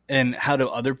it? And how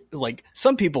do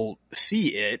some people see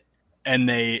it and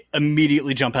they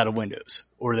immediately jump out of windows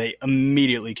or they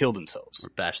immediately kill themselves Or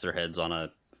bash their heads on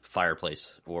a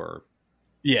fireplace or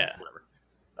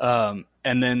whatever.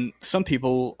 And then some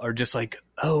people are just like,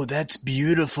 oh, that's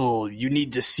beautiful. You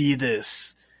need to see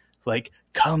this. Like,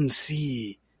 come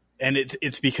see. And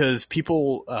it's because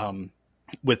people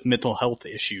with mental health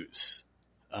issues,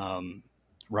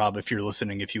 Rob, if you're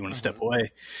listening, if you want to step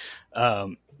away,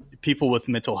 people with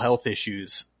mental health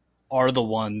issues are the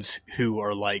ones who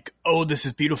are like, oh, this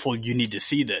is beautiful. You need to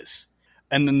see this.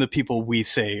 And then the people we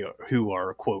say who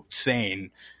are, quote,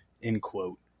 sane, end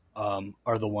quote,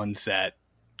 are the ones that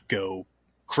go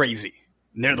crazy.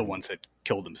 And they're the ones that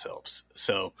kill themselves.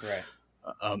 So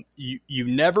you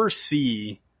never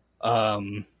see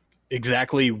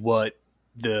exactly what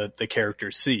the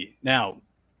characters see. Now,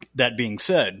 that being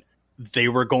said, they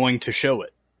were going to show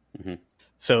it. Mm-hmm.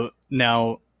 So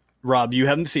now, Rob, you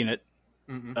haven't seen it.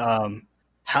 Mm-hmm.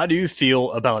 How do you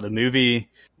feel about a movie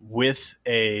with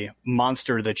a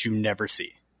monster that you never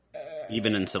see?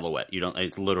 Even in silhouette, you don't.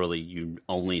 It's literally you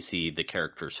only see the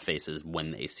characters' faces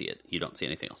when they see it. You don't see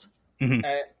anything else.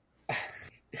 Mm-hmm.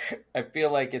 I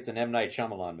feel like it's an M. Night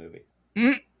Shyamalan movie.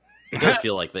 It does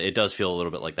feel like that. It does feel a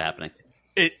little bit like The Happening.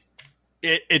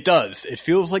 It does. It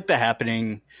feels like The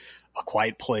Happening, A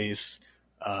Quiet Place.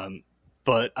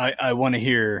 But I want to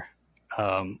hear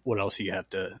what else you have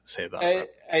to say about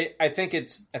it. I think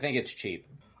it's cheap.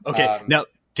 Okay. Now,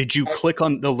 did you click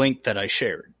on the link that I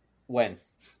shared? When?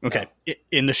 Okay. No.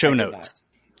 In the show notes.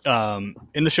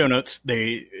 In the show notes,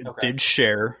 they did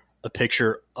share a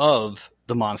picture of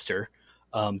the monster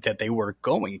that they were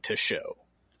going to show.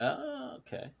 Oh,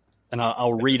 okay. And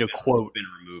I'll read a quote. Been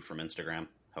removed from Instagram,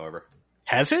 however.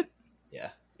 Has it? Yeah,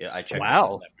 I checked.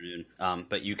 Wow. It this afternoon.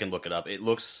 But you can look it up. It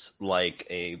looks like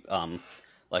a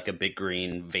big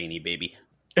green veiny baby.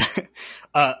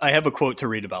 I have a quote to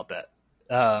read about that.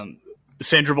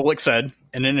 Sandra Bullock said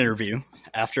in an interview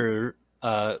after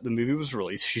the movie was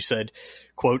released, she said,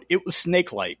 quote, "It was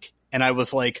snake-like. And I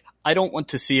was like, I don't want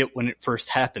to see it when it first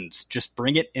happens. Just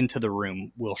bring it into the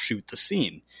room. We'll shoot the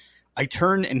scene. I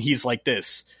turn and he's like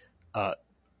this,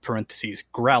 parentheses,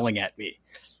 growling at me.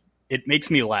 It makes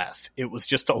me laugh. It was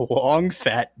just a long,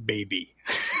 fat baby."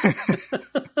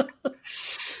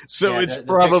 So it's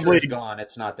probably gone.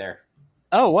 It's not there.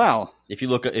 Oh, wow. If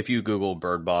you Google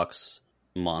Bird Box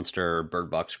monster, Bird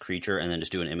Box creature, and then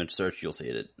just do an image search, you'll see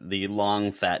it. The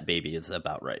long, fat baby is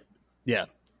about right. Yeah.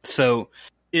 So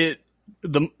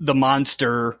the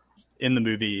monster in the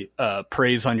movie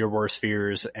preys on your worst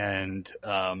fears and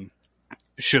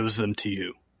shows them to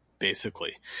you,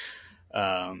 basically,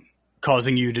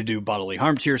 causing you to do bodily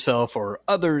harm to yourself or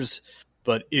others.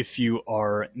 But if you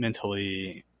are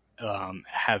mentally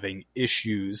having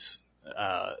issues,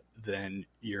 then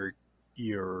you're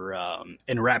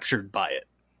enraptured by it.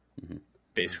 Mm-hmm.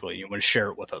 Basically, you want to share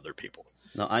it with other people.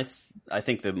 No, I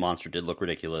think the monster did look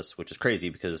ridiculous, which is crazy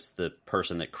because the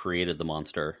person that created the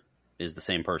monster is the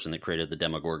same person that created the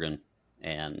Demogorgon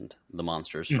and the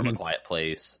monsters from A Quiet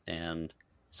Place and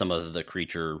some of the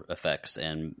creature effects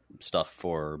and stuff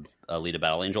for Alita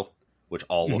Battle Angel, which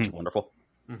all looks wonderful.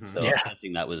 Mm-hmm. So I'm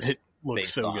guessing that was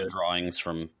based on good drawings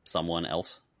from someone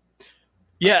else.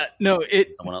 Yeah, no,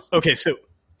 someone else. Okay, so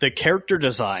the character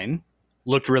design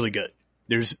looked really good.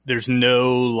 There's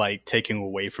no like taking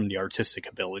away from the artistic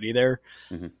ability there,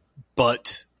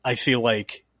 but I feel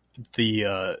like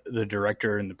the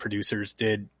director and the producers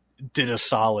did a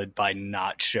solid by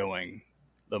not showing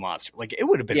the monster. Like it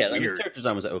would have been weird. The character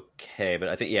design was okay, but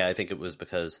I think it was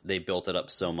because they built it up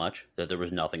so much that there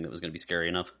was nothing that was going to be scary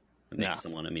enough to make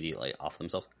someone immediately off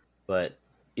themselves. But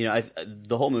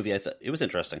the whole movie, I thought it was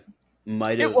interesting.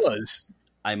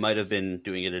 I might have been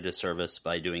doing it a disservice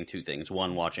by doing two things.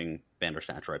 One, watching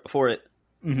Bandersnatch right before it,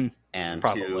 and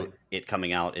two, it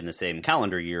coming out in the same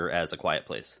calendar year as A Quiet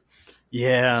Place.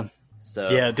 Yeah.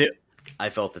 So I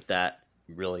felt that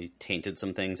really tainted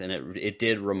some things, and it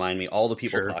did remind me, all the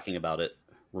people talking about it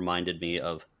reminded me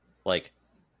of, like,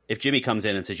 if Jimmy comes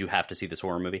in and says you have to see this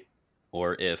horror movie,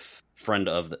 or if friend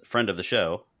of the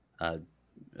show,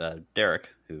 Derek,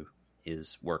 who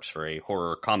works for a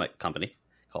horror comic company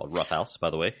called Rough House, by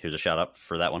the way. Here's a shout out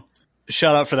for that one.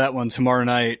 Shout out for that one. Tomorrow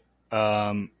night,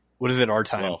 What is it, our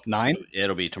time? Well, 9?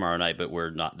 It'll be tomorrow night, but we're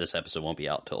not. This episode won't be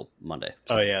out till Monday.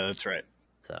 So. Oh yeah, that's right.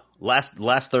 So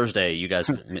last Thursday, you guys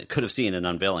could have seen an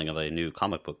unveiling of a new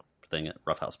comic book thing at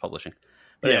Rough House Publishing.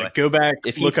 But yeah, anyway, go back,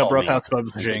 if look up Rough House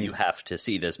and said, Publishing. you have to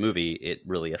see this movie. It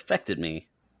really affected me.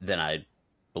 Then I'd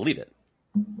believe it.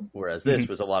 Whereas this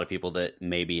was a lot of people that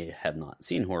maybe have not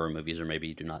seen horror movies or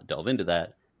maybe do not delve into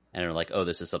that and are like, oh,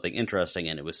 this is something interesting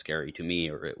and it was scary to me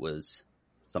or it was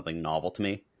something novel to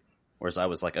me. Whereas I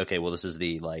was like, okay, well, this is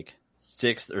the like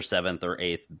 6th or 7th or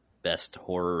 8th best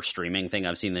horror streaming thing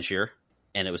I've seen this year.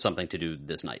 And it was something to do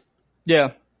this night.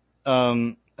 Yeah.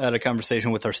 I had a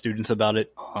conversation with our students about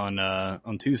it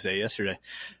on Tuesday, yesterday,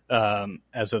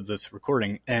 as of this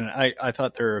recording. And I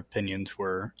thought their opinions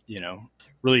were,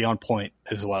 really on point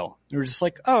as well. They were just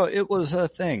like, oh, it was a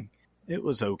thing. It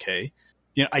was okay.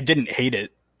 I didn't hate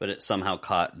it. But it somehow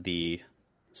caught the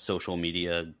social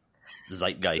media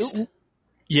zeitgeist.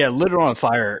 Yeah, lit it on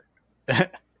fire.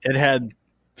 It had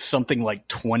something like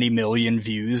 20 million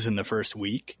views in the first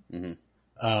week.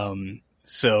 Mm-hmm.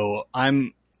 So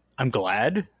I'm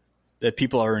glad that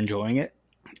people are enjoying it,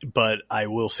 but I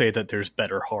will say that there's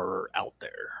better horror out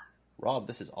there. Rob,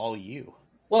 this is all you.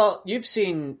 Well, you've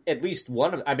seen at least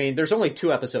one of. I mean, there's only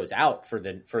 2 episodes out for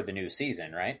the new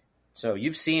season, right? So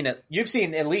you've seen it. You've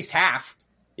seen at least half.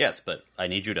 Yes, but I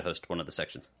need you to host one of the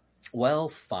sections. Well,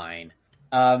 fine.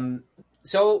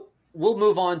 So we'll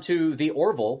move on to The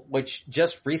Orville, which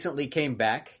just recently came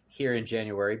back here in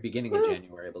January, beginning of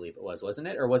January, I believe it was, wasn't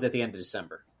it? Or was it the end of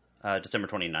December? December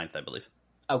 29th, I believe.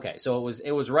 Okay, so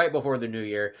it was right before the new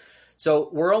year. So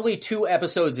we're only 2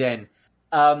 episodes in.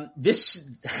 This,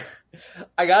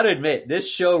 I gotta admit, this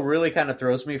show really kind of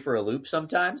throws me for a loop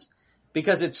sometimes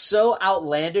because it's so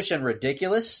outlandish and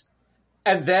ridiculous.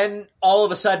 And then all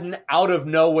of a sudden, out of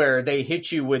nowhere, they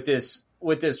hit you with this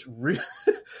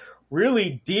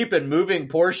really deep and moving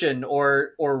portion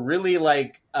or really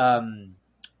like,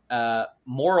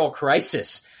 moral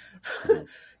crisis,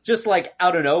 just like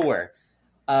out of nowhere.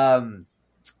 The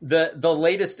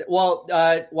latest,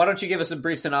 why don't you give us a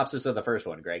brief synopsis of the first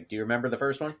one, Greg? Do you remember the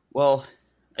first one? Well,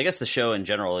 I guess the show in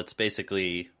general, it's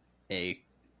basically a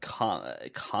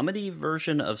comedy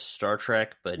version of Star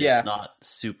Trek, but it's not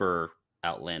super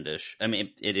outlandish. I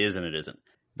mean, it is and it isn't.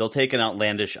 They'll take an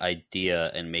outlandish idea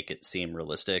and make it seem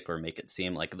realistic or make it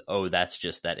seem like, oh, that's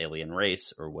just that alien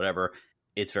race or whatever.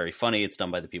 It's very funny. It's done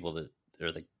by the people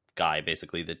or the guy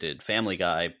basically that did Family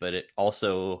Guy, but it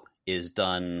also is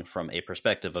done from a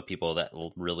perspective of people that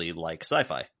really like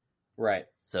sci-fi. Right.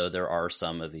 So there are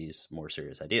some of these more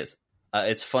serious ideas.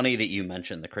 It's funny that you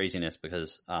mentioned the craziness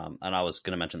because, and I was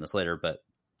going to mention this later, but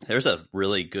there's a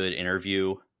really good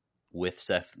interview with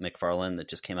Seth MacFarlane that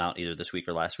just came out either this week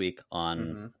or last week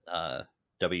on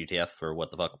WTF or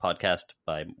What the Fuck podcast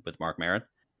with Mark Maron.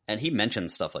 And he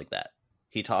mentions stuff like that.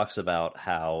 He talks about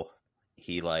how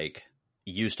he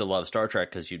used to love Star Trek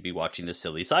because you'd be watching this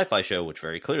silly sci-fi show, which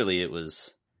very clearly it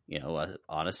was,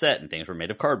 on a set and things were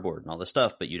made of cardboard and all this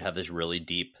stuff, but you'd have this really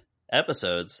deep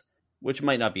episodes, which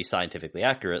might not be scientifically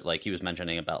accurate. Like he was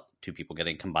mentioning about 2 people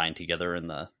getting combined together in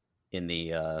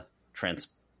the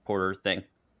transporter thing.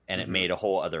 And it made a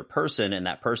whole other person, and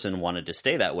that person wanted to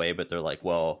stay that way, but they're like,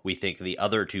 well, we think the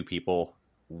other 2 people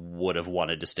would have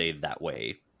wanted to stay that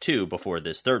way too before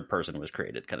this third person was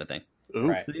created, kind of thing.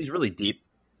 Right. So these really deep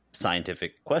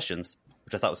scientific questions,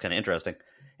 which I thought was kind of interesting.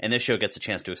 And this show gets a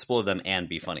chance to explore them and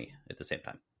be funny at the same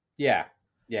time. Yeah.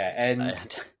 Yeah. And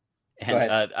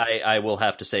I will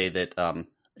have to say that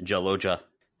Jaloja,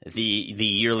 the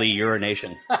yearly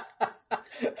urination.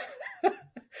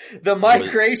 The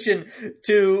migration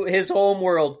to his home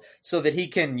world so that he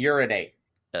can urinate.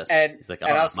 Yes. And he's like,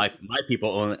 my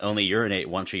people only urinate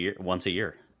once a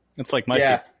year. It's like my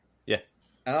people. Yeah.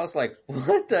 And I was like,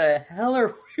 what the hell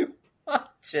are we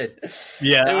watching?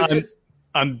 Yeah,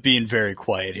 I'm being very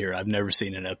quiet here. I've never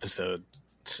seen an episode,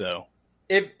 so.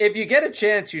 If you get a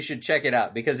chance, you should check it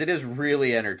out because it is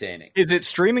really entertaining. Is it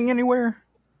streaming anywhere?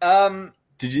 It's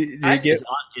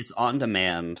on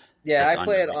demand. Yeah, I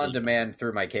play it on demand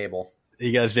through my cable.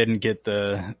 You guys didn't get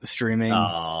the streaming?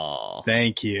 Oh.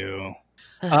 Thank you.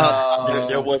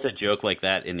 There was a joke like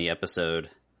that in the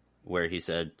episode where he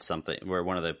said something, where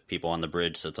one of the people on the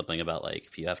bridge said something about, like,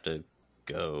 if you have to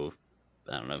go,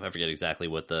 I don't know, I forget exactly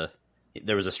what there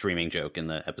was a streaming joke in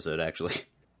the episode, actually.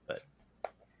 But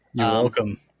you're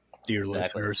welcome, dear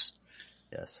exactly. listeners.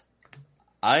 Yes.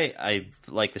 I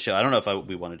like the show. I don't know if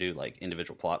we want to do like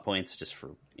individual plot points just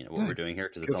for what we're doing here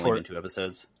because it's only been 2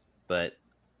 episodes. But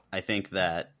I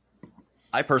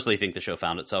personally think the show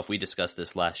found itself. We discussed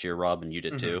this last year, Rob, and you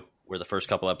did too. Where the first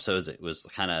couple episodes, it was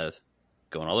kind of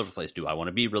going all over the place. Do I want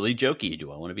to be really jokey?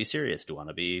 Do I want to be serious? Do I want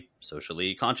to be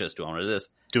socially conscious? Do I want to do this?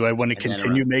 Do I want to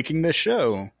continue making this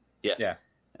show? Yeah.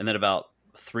 And then about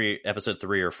episode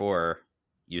 3 or 4,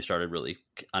 you started really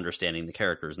understanding the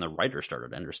characters, and the writer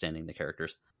started understanding the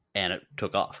characters, and it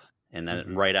took off. And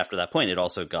then right after that point, it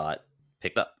also got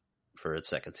picked up for its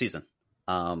second season.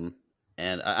 And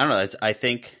I don't know. I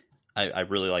think I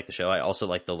really like the show. I also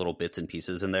like the little bits and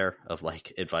pieces in there of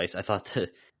like advice. I thought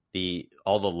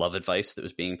all the love advice that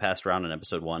was being passed around in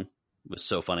episode 1 was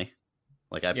so funny.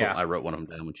 Like I wrote one of them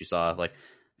down when you saw like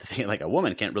the thing, like a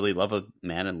woman can't really love a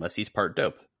man unless he's part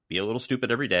dope. Be a little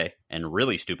stupid every day and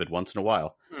really stupid once in a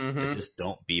while. But just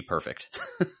don't be perfect.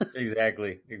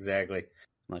 Exactly. I'm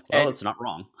like, well, it's not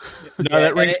wrong. No,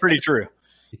 that rings pretty true.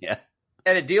 Yeah.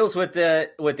 And it deals with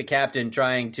the captain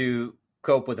trying to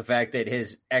cope with the fact that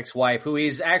his ex-wife, who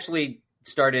he's actually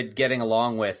started getting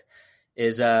along with,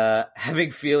 is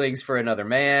having feelings for another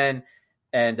man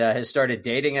and has started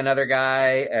dating another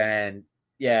guy. And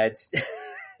yeah,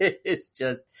 it's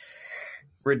just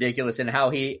ridiculous, and how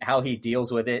he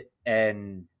deals with it.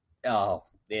 And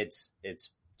it's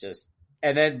just,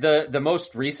 and then the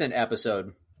most recent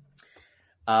episode,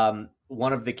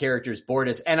 one of the characters,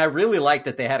 Bortus, and I really like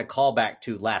that they had a callback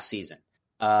to last season.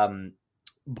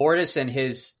 Bortus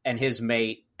and his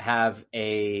mate have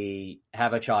a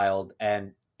child,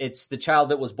 and it's the child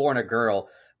that was born a girl,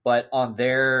 but on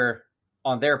their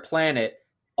planet,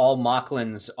 all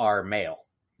Mocklins are male.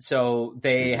 So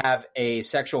they have a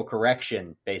sexual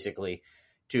correction, basically,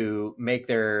 to make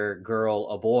their girl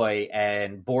a boy.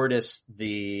 And Bortus,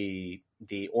 the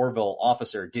Orville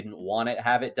officer, didn't want to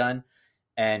have it done.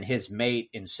 And his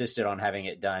mate insisted on having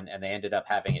it done, and they ended up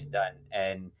having it done.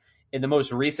 And in the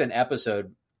most recent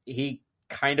episode, he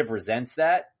kind of resents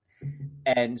that.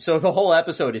 And so the whole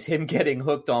episode is him getting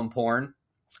hooked on porn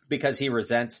because he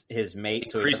resents his mate.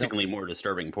 Increasingly more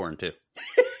disturbing porn, too.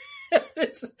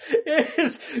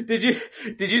 Did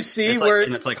you see it's where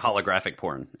and it's like holographic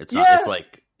porn? It's not.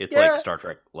 It's like Star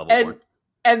Trek level porn.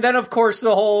 And then of course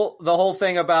the whole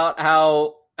thing about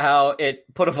how it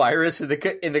put a virus in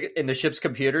the ship's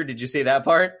computer. Did you see that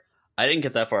part? I didn't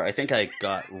get that far. I think I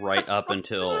got right up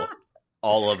until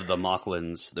all of the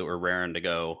Mocklins that were raring to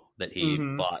go that he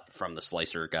bought from the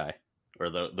slicer guy, or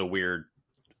the weird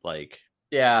like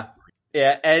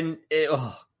and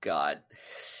oh god.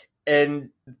 And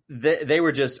they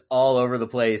were just all over the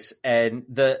place. And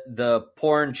the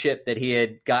porn chip that he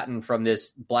had gotten from this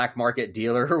black market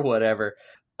dealer or whatever,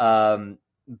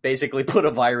 basically put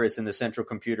a virus in the central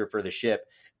computer for the ship.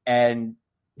 And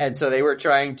so they were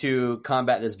trying to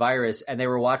combat this virus, and they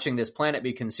were watching this planet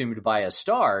be consumed by a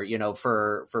star,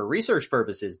 for research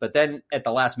purposes. But then at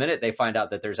the last minute, they find out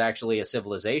that there's actually a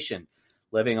civilization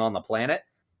living on the planet.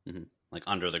 Mm-hmm. Like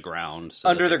under the ground.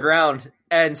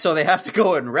 And so they have to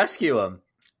go and rescue him.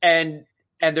 And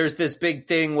there's this big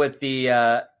thing with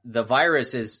the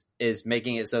virus is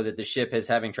making it so that the ship is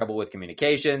having trouble with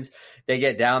communications. They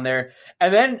get down there,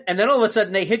 and then all of a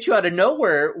sudden they hit you out of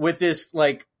nowhere with this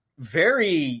like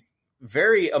very,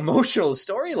 very emotional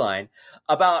storyline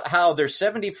about how there's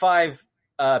 75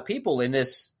 people in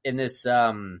this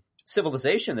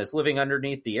civilization that's living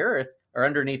underneath the earth or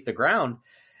underneath the ground,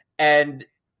 and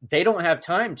they don't have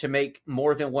time to make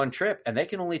more than one trip, and they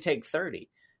can only take 30.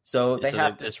 So they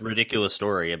have this ridiculous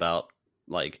story about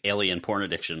like alien porn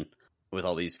addiction with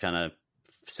all these kind of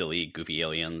silly, goofy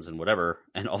aliens and whatever.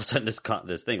 And all of a sudden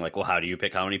this thing like, well, how do you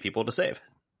pick how many people to save?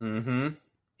 Mm-hmm.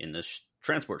 In this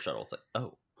transport shuttle. It's like,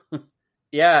 oh.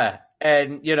 Yeah.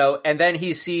 And, and then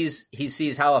he sees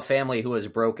how a family who is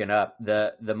broken up,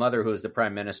 the mother, who is the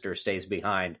prime minister, stays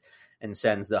behind and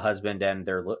sends the husband and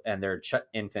their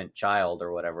infant child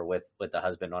or whatever with the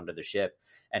husband onto the ship.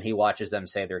 And he watches them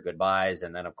say their goodbyes.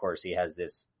 And then of course he has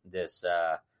this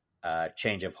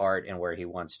change of heart, and where he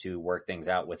wants to work things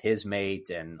out with his mate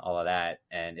and all of that.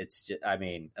 And it's just,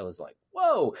 it was like,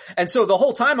 whoa. And so the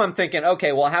whole time I'm thinking,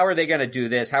 okay, well, how are they going to do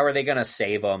this? How are they going to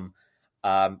save them?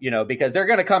 Because they're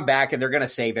going to come back and they're going to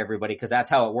save everybody, because that's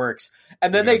how it works.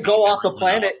 And then they go off the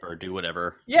planet or do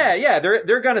whatever. Yeah.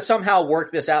 They're going to somehow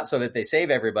work this out so that they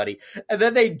save everybody. And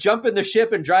then they jump in the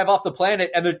ship and drive off the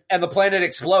planet, and the planet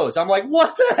explodes. I'm like,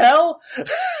 what the hell?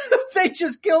 They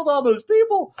just killed all those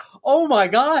people. Oh my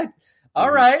God. All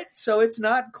right. So it's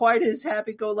not quite as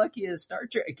happy-go-lucky as Star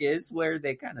Trek is, where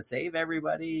they kind of save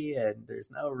everybody and there's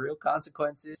no real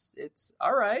consequences. It's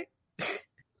all right.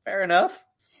 Fair enough.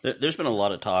 There's been a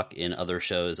lot of talk in other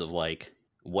shows of like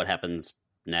what happens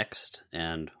next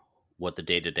and what the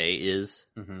day-to-day is,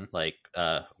 like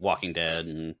Walking Dead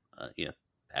and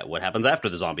what happens after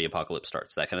the zombie apocalypse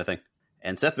starts, that kind of thing.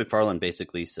 And Seth MacFarlane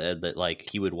basically said that like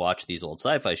he would watch these old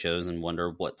sci-fi shows and wonder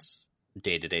what's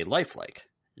day-to-day life like.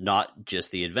 Not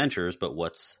just the adventures, but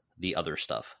what's the other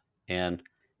stuff. And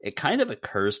it kind of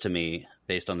occurs to me,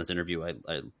 based on this interview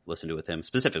I listened to with him,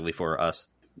 specifically for us,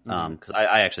 because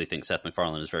I actually think Seth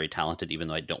MacFarlane is very talented, even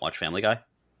though I don't watch Family Guy.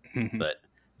 But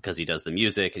because he does the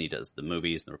music and he does the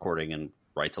movies and the recording and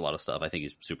writes a lot of stuff, I think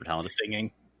he's super talented.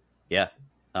 Singing. Yeah.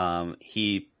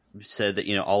 He said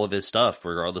that, all of his stuff,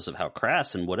 regardless of how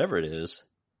crass and whatever it is,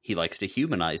 he likes to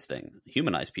humanize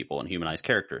people and humanize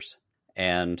characters.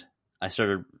 And I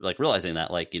started like realizing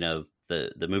that, like,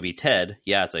 the movie Ted,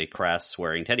 yeah, it's a crass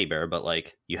swearing teddy bear, but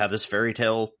like you have this fairy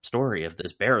tale story of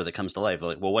this bear that comes to life.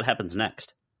 Like, well, what happens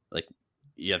next? Like,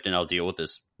 you have to now deal with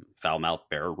this foul-mouthed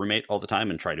bear roommate all the time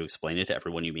and try to explain it to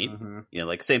everyone you meet.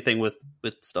 Like same thing with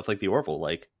stuff like the Orville.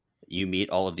 Like, you meet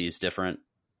all of these different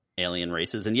alien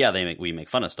races, and yeah, we make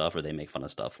fun of stuff, or they make fun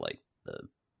of stuff like the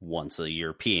once a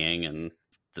year peeing and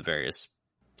the various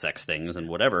sex things and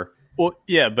whatever. Well,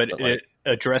 yeah, but it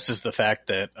addresses the fact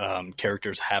that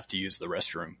characters have to use the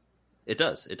restroom. It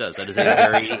does.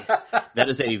 That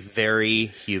is a very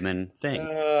human thing.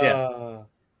 Yeah.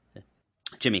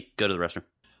 Jimmy, go to the restroom.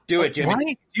 Do it, Jimmy. Why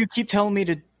do you keep telling me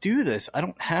to do this? I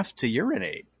don't have to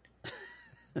urinate.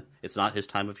 It's not his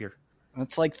time of year.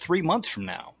 That's like 3 months from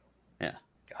now. Yeah.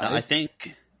 I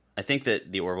think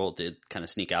that the Orville did kind of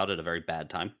sneak out at a very bad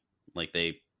time. Like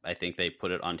I think they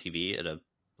put it on TV at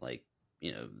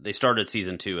they started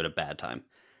season 2 at a bad time,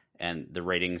 and the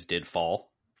ratings did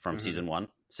fall from season 1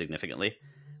 significantly,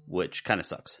 which kind of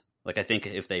sucks. Like, I think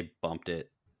if they bumped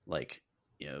it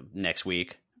next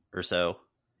week or so,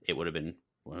 it would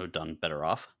have done better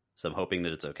off. So I'm hoping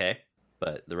that it's okay.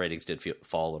 But the ratings did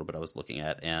fall a little bit. I was looking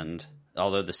at, and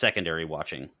although the secondary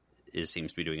watching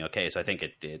seems to be doing okay, so I think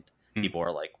it did. People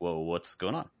are like, "Whoa, what's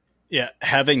going on?" Yeah,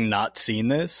 having not seen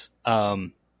this,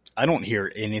 I don't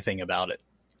hear anything about it.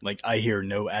 Like, I hear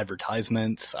no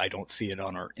advertisements. I don't see it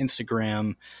on our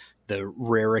Instagram. The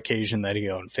rare occasion that I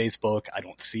go on Facebook, I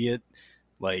don't see it.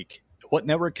 Like, what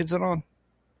network is it on?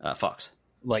 Fox.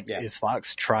 Like, is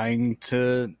Fox trying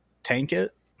to tank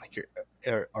it? Like,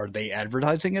 are they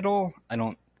advertising it all? I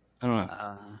don't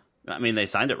know. I mean, they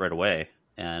signed it right away,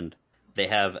 and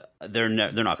they're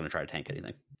not going to try to tank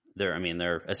anything.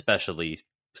 They're especially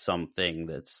something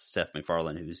that's Seth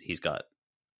MacFarlane, he's got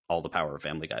all the power of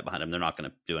Family Guy behind him. They're not going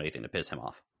to do anything to piss him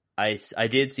off. I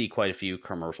did see quite a few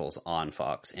commercials on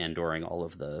Fox and during all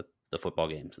of the football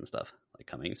games and stuff, like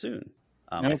coming soon.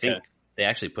 Okay. I think they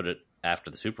actually put it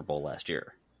after the Super Bowl last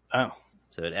year. Oh.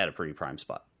 So it had a pretty prime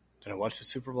spot. Did I watch the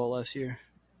Super Bowl last year?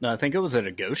 No, I think it was at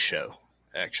a ghost show,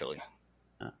 actually.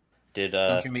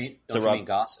 Don't you mean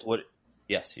Ghost? What?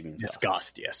 Yes, you mean It's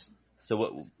Ghost, yes. So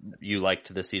what you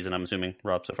liked this season, I'm assuming,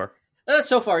 Rob, so far?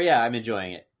 So far, yeah, I'm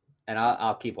enjoying it. And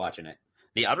I'll keep watching it.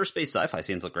 The outer space sci-fi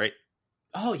scenes look great.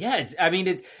 Oh yeah,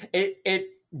 it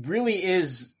really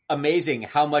is amazing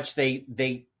how much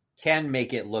they can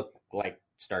make it look like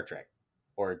Star Trek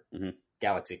or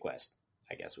Galaxy Quest,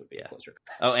 I guess would be closer.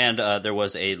 Oh, and there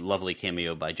was a lovely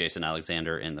cameo by Jason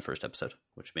Alexander in the first episode,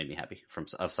 which made me happy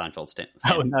of Seinfeld's fan.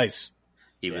 Oh, nice.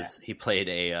 He played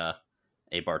a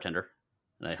bartender,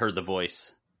 and I heard the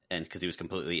voice. And because he was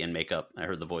completely in makeup, I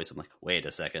heard the voice. I'm like, wait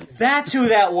a second. That's who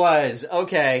that was.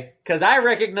 Okay. Because I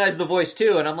recognized the voice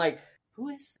too. And I'm like, who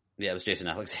is that? Yeah, it was Jason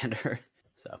Alexander.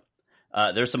 So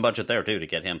there's some budget there too to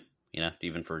get him,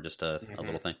 even for just a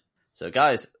little thing. So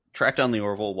guys, track down the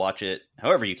Orville, watch it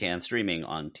however you can, streaming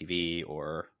on TV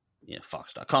or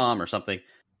Fox.com or something.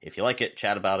 If you like it,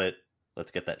 chat about it.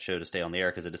 Let's get that show to stay on the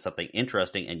air because it is something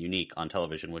interesting and unique on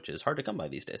television, which is hard to come by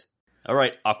these days. All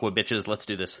right, Aqua bitches, let's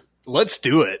do this. Let's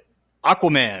do it.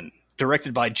 Aquaman,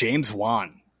 directed by James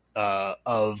Wan,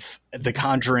 of The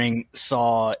Conjuring,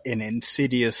 Saw, and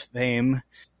Insidious fame.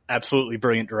 Absolutely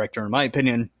brilliant director, in my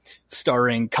opinion.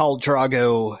 Starring Khal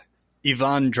Drogo,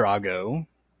 Ivan Drago,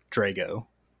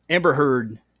 Amber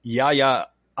Heard, Yahya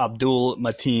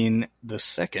Abdul-Mateen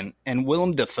II, and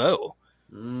Willem Dafoe,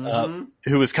 who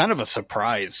was kind of a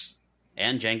surprise.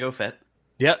 And Jango Fett.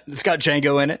 Yeah, it's got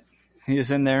Django in it. He is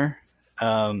in there.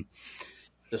 The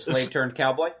slave turned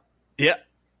cowboy? Yeah.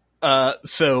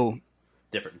 So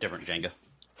different Django.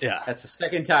 Yeah. That's the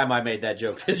second time I made that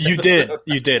joke this You episode. did.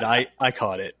 You did. I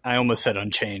caught it. I almost said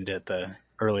Unchained at the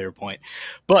earlier point.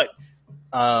 But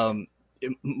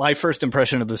my first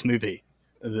impression of this movie,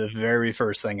 the very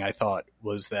first thing I thought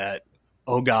was that,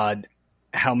 oh God,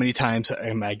 how many times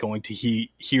am I going to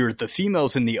hear the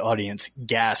females in the audience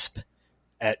gasp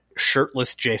at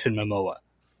shirtless Jason Momoa?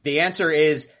 The answer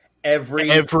is every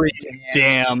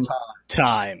damn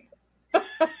time.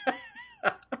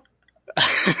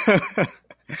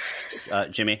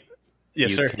 Jimmy,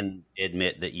 Yes, you sir. can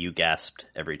admit that you gasped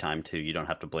every time too. You don't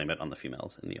have to blame it on the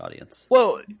females in the audience.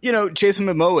 Well, Jason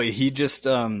Momoa, he just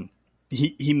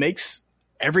he makes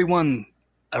everyone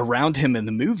around him in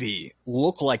the movie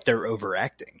look like they're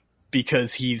overacting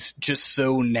because he's just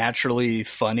so naturally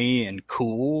funny and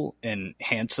cool and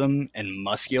handsome and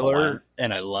muscular,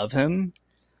 and I love him.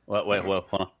 Wait, hold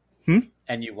on.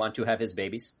 And you want to have his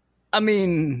babies? I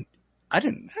mean, I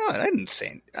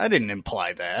didn't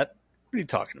imply that. What are you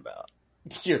talking about?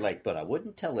 You're like, but I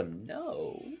wouldn't tell him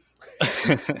no.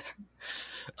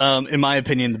 In my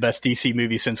opinion, the best DC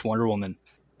movie since Wonder Woman.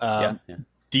 Yeah.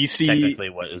 DC. Technically,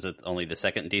 what is it? Only the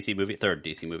second DC movie, third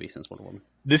DC movie since Wonder Woman.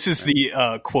 This is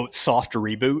the quote soft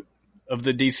reboot of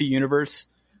the DC universe.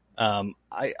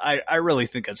 I really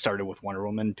think it started with Wonder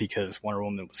Woman because Wonder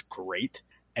Woman was great,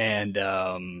 and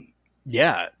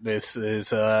this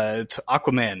is it's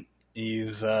Aquaman.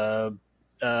 He's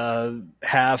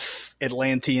half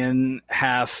Atlantean,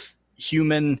 half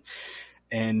human,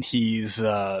 and he's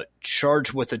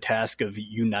charged with the task of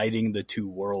uniting the two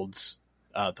worlds,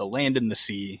 the land and the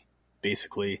sea,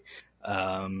 basically.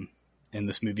 And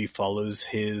this movie follows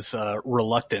his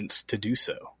reluctance to do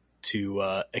so,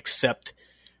 to accept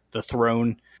the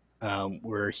throne,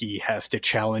 where he has to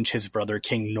challenge his brother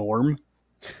King Norm.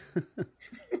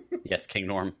 Yes, King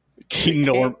Norm. King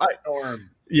Norm.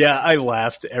 Norm. Yeah, I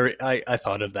laughed. I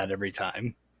thought of that every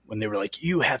time when they were like,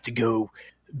 "You have to go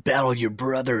battle your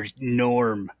brother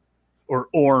Norm or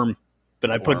Orm,"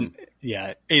 but I put,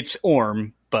 it's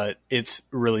Orm, but it's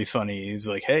really funny. He's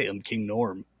like, "Hey, I'm King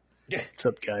Norm. What's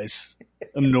up, guys?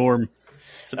 I'm Norm."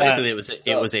 So basically,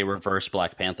 it was a reverse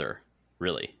Black Panther,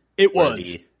 really. It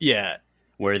was,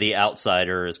 where the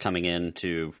outsider is coming in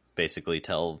to basically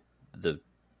tell the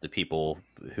people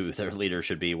who their leader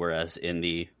should be, whereas in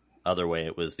the other way,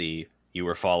 it was you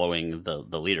were following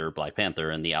the leader, Black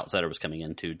Panther, and the outsider was coming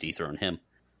in to dethrone him.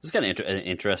 It's kind of an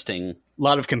interesting, a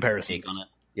lot of comparisons take on it.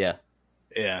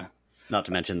 Yeah. Not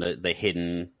to mention the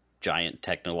hidden, giant,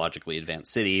 technologically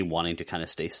advanced city wanting to kind of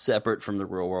stay separate from the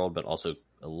real world, but also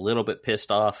a little bit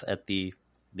pissed off at the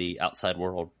outside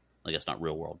world. I guess not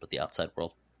real world, but the outside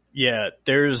world. Yeah,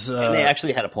 there's... and they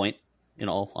actually had a point, in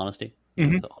all honesty.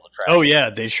 Mm-hmm. Oh, yeah,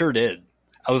 they sure did.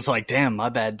 I was like, damn, my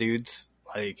bad, dudes.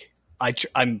 Like, I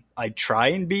try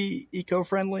and be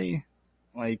eco-friendly,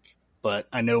 but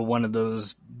I know one of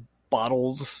those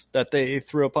bottles that they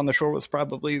threw up on the shore was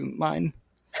probably mine.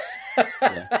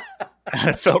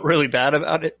 I felt really bad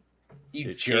about it.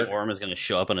 You jerk. King Norm is going to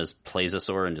show up on his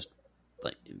plesiosaur and just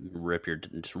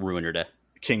just ruin your day.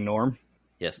 King Norm?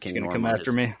 Yes, King Norm. He's going to come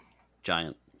after me.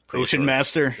 Giant Ocean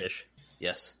Master. Fish.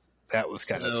 Yes. That was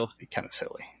kind of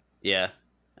silly. Yeah.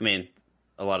 I mean,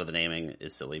 a lot of the naming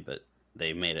is silly, but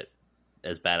they made it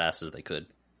as badass as they could.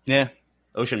 Yeah.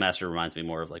 Ocean Master reminds me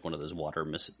more of like one of those water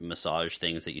massage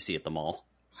things that you see at the mall.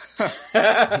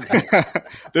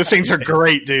 Those things are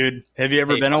great, dude. Have you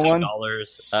ever been on one?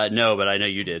 No, but I know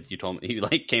you did. You told me you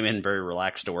came in very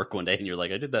relaxed to work one day, and you're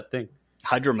like, "I did that thing."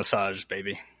 Hydro massage,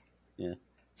 baby. Yeah.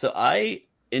 So I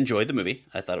enjoyed the movie.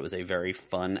 I thought it was a very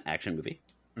fun action movie,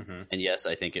 and yes,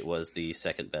 I think it was the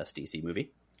second best DC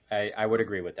movie. I would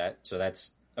agree with that. So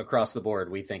that's across the board.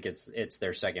 We think it's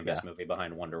their second best movie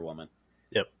behind Wonder Woman.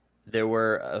 Yep. There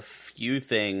were a few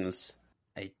things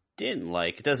I didn't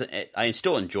like. I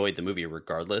still enjoyed the movie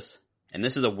regardless. And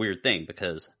this is a weird thing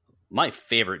because my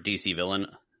favorite DC villain,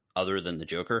 other than the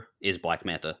Joker, is Black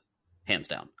Manta, hands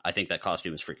down. I think that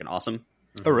costume is freaking awesome.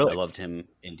 Oh, really? I loved him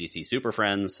in DC Super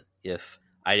Friends. If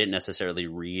I didn't necessarily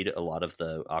read a lot of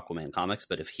the Aquaman comics,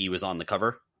 but if he was on the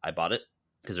cover, I bought it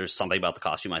because there's something about the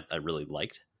costume I really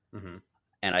liked. Mm-hmm.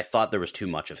 And I thought there was too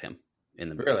much of him in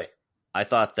the movie. Really? I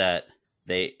thought that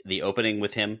the opening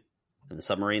with him and the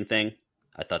submarine thing,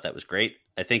 I thought that was great.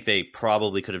 I think they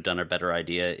probably could have done a better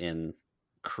idea in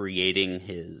creating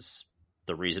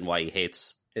the reason why he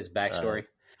hates his backstory.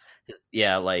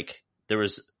 There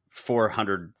was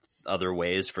 400 other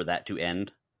ways for that to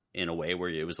end in a way where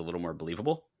it was a little more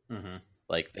believable. Mm-hmm.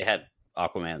 Like they had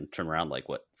Aquaman turn around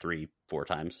 3-4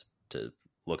 times to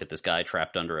look at this guy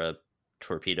trapped under a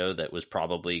torpedo that was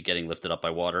probably getting lifted up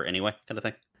by water anyway, kind of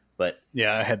thing. But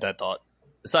yeah, I had that thought.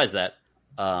 Besides that,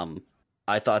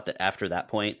 I thought that after that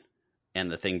point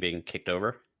and the thing being kicked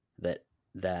over,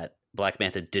 that Black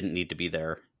Manta didn't need to be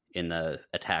there in the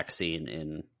attack scene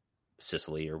in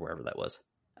Sicily or wherever that was.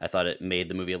 I thought it made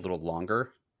the movie a little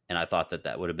longer, and I thought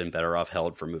that would have been better off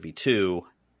held for movie 2,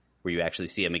 where you actually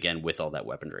see him again with all that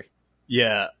weaponry.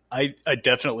 Yeah, I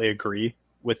definitely agree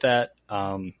with that.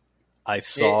 I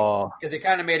saw... Because it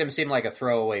kind of made him seem like a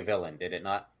throwaway villain, did it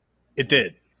not? It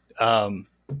did.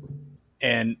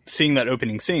 And seeing that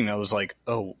opening scene, I was like,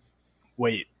 oh,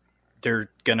 wait,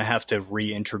 they're going to have to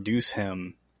reintroduce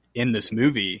him in this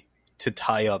movie to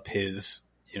tie up his,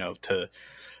 to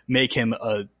make him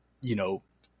a,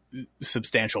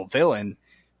 substantial villain.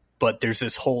 But there's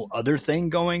this whole other thing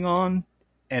going on.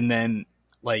 And then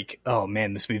like, oh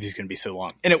man, this movie's going to be so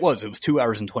long. And it was 2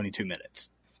 hours and 22 minutes.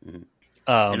 Mm-hmm.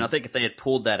 And I think if they had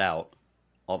pulled that out,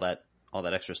 all that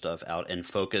extra stuff out, and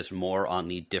focused more on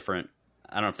the different,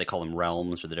 I don't know if they call them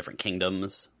realms or the different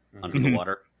kingdoms under the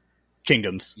water.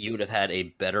 Kingdoms. You would have had a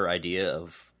better idea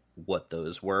of what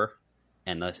those were,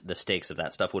 and the stakes of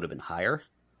that stuff would have been higher.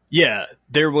 Yeah,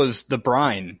 there was the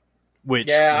brine, which...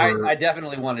 Yeah, I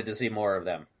definitely wanted to see more of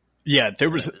them. Yeah, there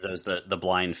was... Those the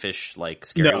blind fish, like,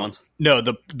 scary ones? No,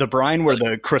 the brine were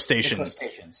the crustaceans. The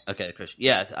crustaceans. Okay,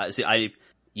 yeah,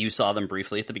 you saw them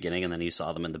briefly at the beginning, and then you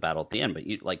saw them in the battle at the end, but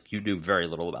you knew very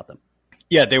little about them.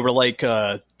 Yeah, they were like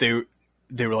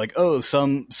they were like, oh,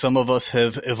 some of us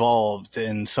have evolved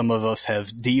and some of us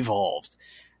have devolved,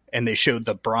 and they showed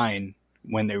the brine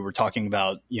when they were talking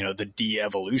about the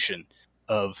de-evolution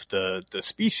of the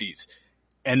species,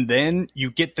 and then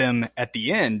you get them at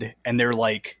the end, and they're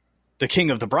like, the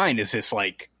king of the brine is this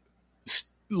like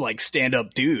stand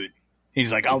up dude.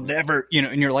 He's like, I'll never,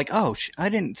 and you're like, oh, I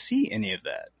didn't see any of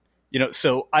that.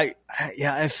 So I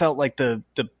felt like the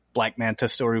Black Manta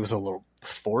story was a little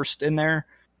forced in there.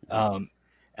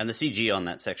 And the CG on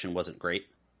that section wasn't great.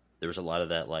 There was a lot of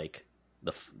that, like,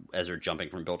 as they're jumping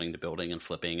from building to building and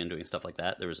flipping and doing stuff like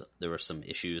that. There were some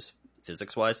issues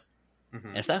physics wise. Mm-hmm.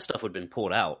 And if that stuff would have been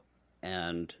pulled out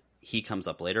and he comes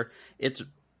up later, it's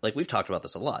like, we've talked about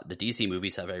this a lot. The DC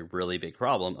movies have a really big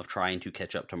problem of trying to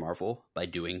catch up to Marvel by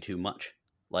doing too much.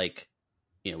 Like,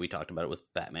 we talked about it with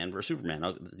Batman vs.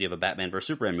 Superman. You have a Batman vs.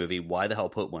 Superman movie. Why the hell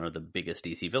put one of the biggest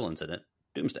DC villains in it?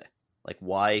 Doomsday. Like,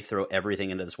 why throw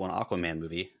everything into this one Aquaman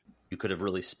movie? You could have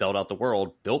really spelled out the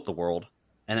world, built the world,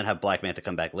 and then have Black Manta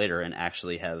come back later and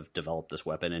actually have developed this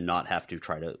weapon and not have to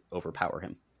try to overpower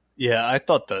him. Yeah, I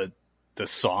thought the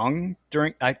song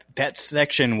during that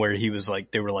section where he was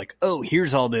like, they were like, oh,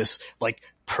 here's all this like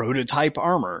prototype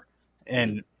armor,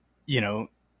 and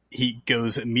he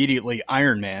goes immediately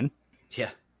Iron Man. Yeah,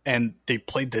 and they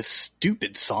played this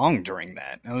stupid song during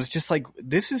that. And I was just like,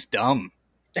 this is dumb.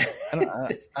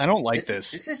 I don't like this.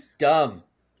 This is dumb.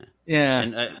 Yeah,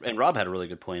 and Rob had a really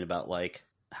good point about like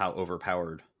how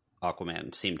overpowered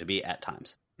Aquaman seemed to be at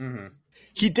times. Mm-hmm.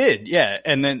 He did, yeah,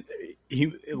 and then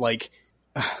he like.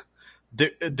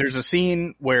 There's a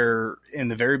scene where in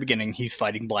the very beginning he's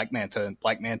fighting Black Manta, and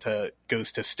Black Manta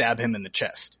goes to stab him in the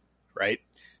chest, right?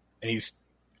 And he's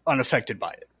unaffected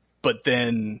by it. But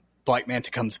then Black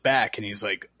Manta comes back and he's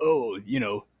like, oh,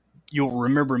 you'll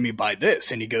remember me by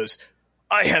this. And he goes,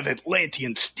 I have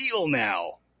Atlantean steel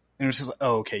now. And it's just like,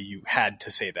 oh, okay, you had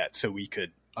to say that so we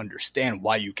could understand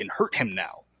why you can hurt him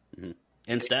now. Mm-hmm.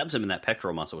 And stabs him in that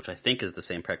pectoral muscle, which I think is the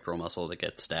same pectoral muscle that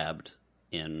gets stabbed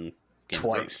in Game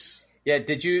twice. Yeah,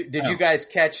 did you guys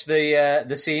catch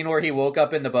the scene where he woke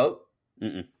up in the boat?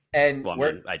 Mm-mm. And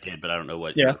I did, but I don't know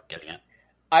what you're getting at.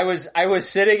 I was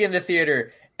sitting in the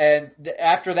theater, and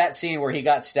after that scene where he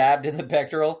got stabbed in the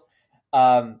pectoral,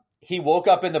 he woke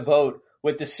up in the boat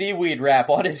with the seaweed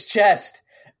wrap on his chest,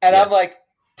 and I'm like,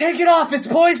 "Take it off! It's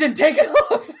poison! Take it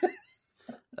off!"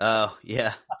 Oh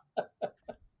yeah,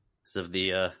 so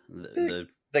the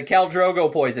Khal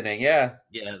Drogo poisoning, yeah,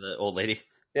 the old lady,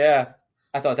 yeah.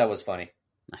 I thought that was funny.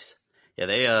 Nice. Yeah,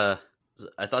 they,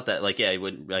 I thought that, like, yeah,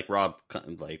 when, like, Rob,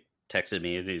 like, texted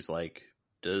me, and he's like,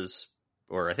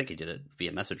 or I think he did it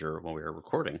via Messenger when we were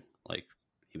recording, like,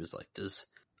 he was like, does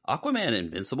Aquaman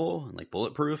invincible and, like,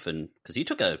 bulletproof? And, because he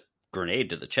took a grenade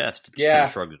to the chest and just kind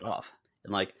of shrugged it off.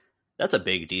 And, like, that's a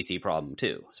big DC problem,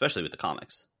 too, especially with the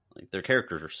comics. Like, their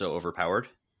characters are so overpowered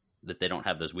that they don't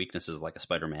have those weaknesses like a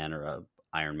Spider-Man or a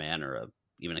Iron Man or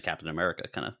even a Captain America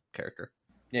kind of character.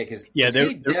 Yeah, because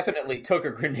he definitely took a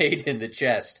grenade in the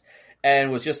chest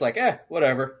and was just like,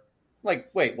 whatever. Like,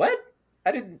 wait, what?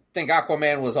 I didn't think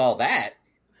Aquaman was all that.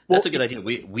 That's a good idea.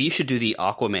 We should do the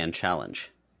Aquaman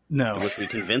challenge. No. In which we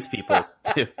convince people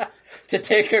to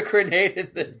take a grenade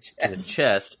in the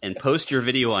chest and post your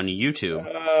video on YouTube.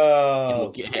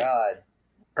 Oh, God.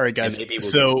 All right, guys. Maybe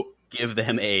we'll give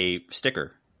them a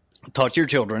sticker. Talk to your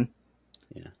children.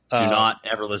 Yeah. Do not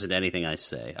ever listen to anything I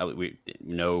say.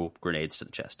 No grenades to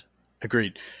the chest.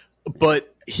 Agreed.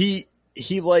 But he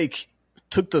like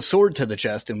took the sword to the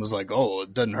chest and was like, oh,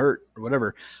 it doesn't hurt or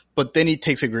whatever. But then he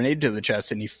takes a grenade to the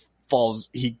chest and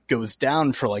he goes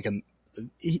down for like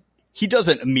he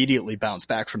doesn't immediately bounce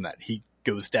back from that. He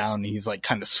goes down and he's like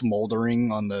kind of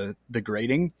smoldering on the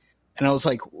grating. And I was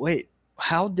like, wait,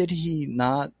 how did he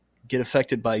not get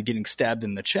affected by getting stabbed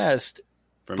in the chest?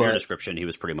 From your description, he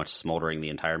was pretty much smoldering the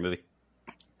entire movie.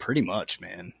 Pretty much,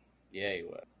 man. Yeah, he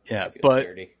was. Yeah, but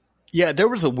yeah, there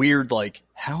was a weird like,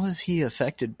 how is he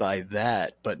affected by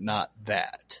that, but not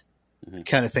that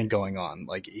kind of thing going on?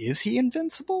 Like, is he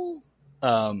invincible?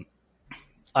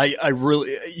 I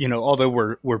really, although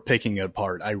we're picking it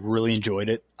apart, I really enjoyed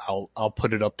it. I'll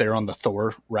put it up there on the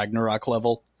Thor Ragnarok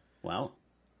level. Wow.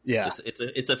 Yeah,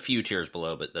 it's a few tiers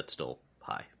below, but that's still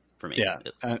high for me. Yeah.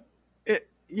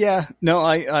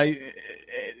 I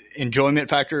enjoyment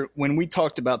factor. When we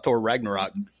talked about Thor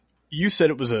Ragnarok, you said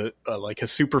it was a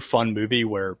super fun movie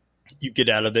where you get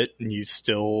out of it and you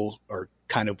still are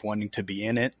kind of wanting to be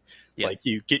in it. Yeah. Like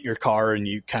you get in your car and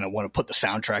you kind of want to put the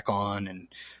soundtrack on and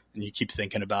you keep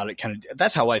thinking about it.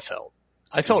 That's how I felt.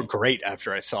 I felt great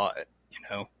after I saw it.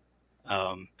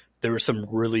 There were some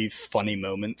really funny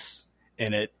moments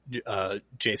in it.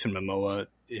 Jason Momoa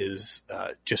is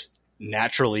just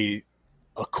naturally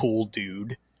a cool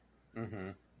dude,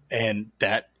 and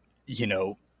that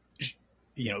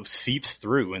seeps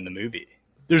through in the movie.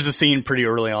 There's a scene pretty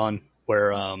early on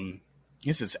where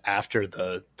this is after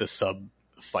the sub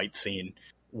fight scene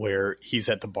where he's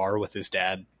at the bar with his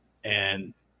dad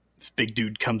and this big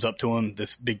dude comes up to him.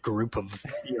 This big group of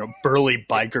burly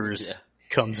bikers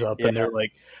comes up and they're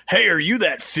like, "Hey, are you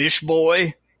that fish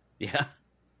boy?" Yeah.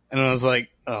 And I was like,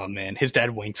 "Oh man!" His dad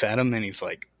winks at him and he's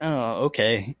like, "Oh,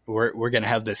 okay. We're gonna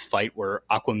have this fight where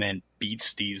Aquaman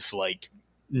beats these like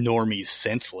normies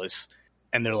senseless."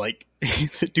 And they're like,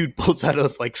 the dude pulls out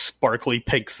a like sparkly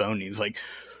pink phone. He's like,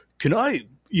 "Can I,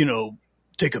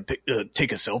 take a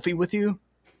selfie with you?"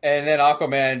 And then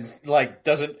Aquaman's like,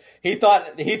 he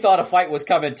thought a fight was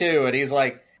coming too, and he's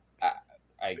like,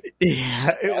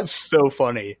 yeah, it was so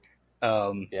funny.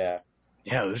 Yeah,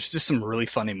 there's just some really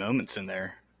funny moments in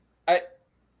there.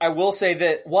 I will say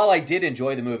that while I did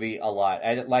enjoy the movie a lot,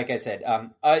 like I said,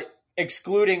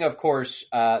 excluding, of course,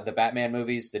 the Batman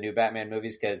movies, the new Batman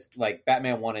movies, because like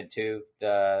Batman 1 and 2,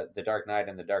 the Dark Knight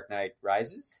and the Dark Knight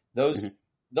Rises,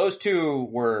 those two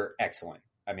were excellent.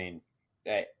 I mean,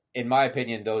 in my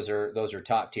opinion, those are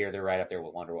top tier. They're right up there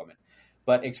with Wonder Woman.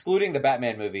 But excluding the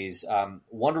Batman movies,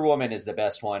 Wonder Woman is the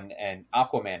best one, and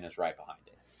Aquaman is right behind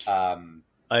it.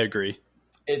 I agree.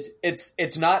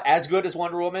 It's not as good as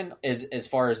Wonder Woman as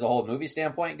far as the whole movie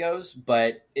standpoint goes,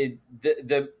 but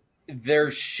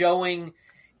they're showing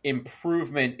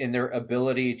improvement in their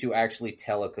ability to actually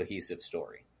tell a cohesive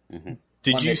story.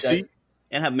 Did you see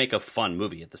and make a fun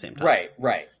movie at the same time?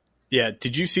 Right. Yeah.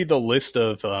 Did you see the list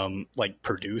of like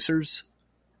producers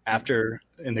after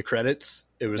in the credits?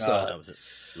 It was that was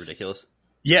ridiculous.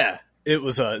 Yeah, it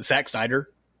was Zack Snyder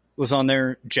was on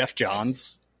there. Jeff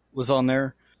Johns was on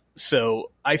there.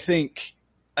 So I think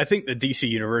the DC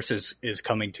universe is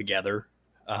coming together.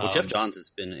 Well, Jeff Johns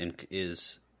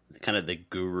is kind of the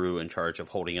guru in charge of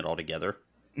holding it all together.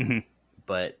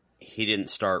 But he didn't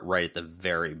start right at the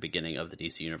very beginning of the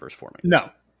DC universe forming. No,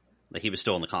 like he was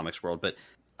still in the comics world, but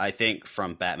I think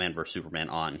from Batman vs Superman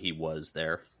on, he was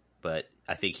there. But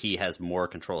I think he has more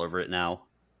control over it now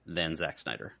than Zack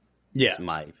Snyder. Yeah, that's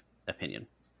my opinion.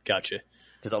 Gotcha.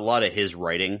 Because a lot of his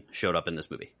writing showed up in this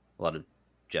movie. A lot of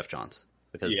Jeff Johns,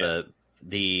 because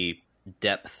the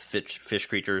depth fish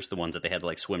creatures, the ones that they had to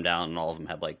like swim down, and all of them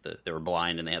had like they were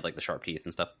blind and they had like the sharp teeth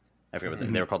and stuff. I forget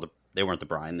what they were called. They weren't the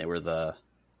brine. They were the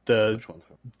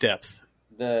depth.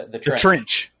 The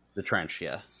trench. The trench,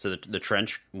 yeah. So the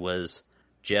trench was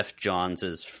Jeff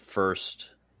Johns' first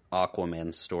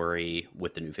Aquaman story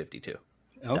with the New 52.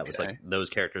 Okay. That was like those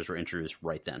characters were introduced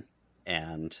right then,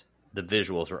 and the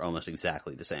visuals were almost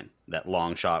exactly the same. That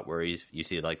long shot where you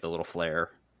see like the little flare,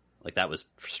 like that was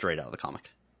straight out of the comic.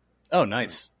 Oh,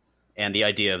 nice. And the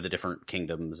idea of the different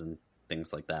kingdoms and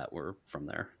things like that were from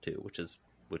there too,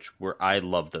 I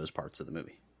love those parts of the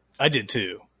movie. I did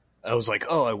too. I was like,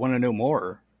 oh, I want to know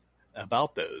more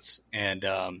about those. And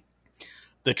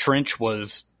the trench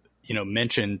was,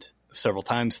 mentioned several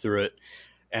times through it.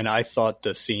 And I thought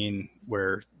the scene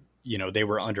where, they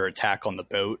were under attack on the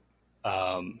boat,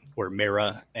 where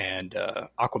Mera and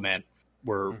Aquaman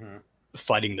were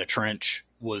fighting the trench,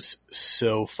 was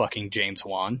so fucking James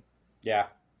Wan. Yeah.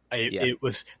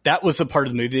 That was the part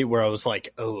of the movie where I was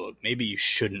like, oh, maybe you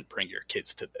shouldn't bring your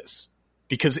kids to this,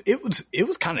 because it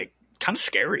was kind of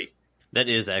scary. That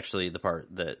is actually the part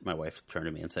that my wife turned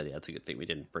to me and said, yeah, it's a good thing we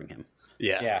didn't bring him.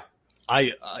 Yeah.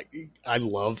 I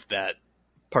love that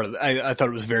part of I thought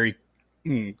it was very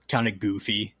kind of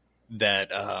goofy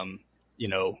that,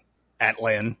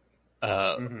 Atlan,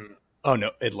 oh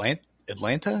no, Atlanta?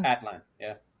 Atlan,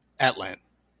 yeah. Atlan.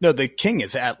 No, the king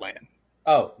is Atlan.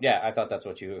 Oh, yeah, I thought that's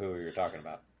who you were talking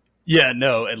about. Yeah,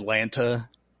 no, Atlanta,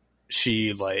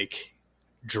 she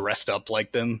dressed up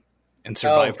like them and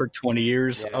survived for 20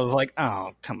 years. Yeah. I was like,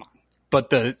 oh, come on.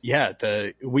 But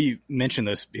we mentioned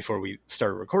this before we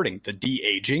started recording, the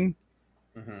de-aging.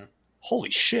 Mm-hmm.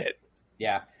 Holy shit.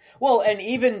 Yeah. Well, and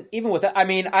even with that, I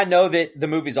mean, I know that the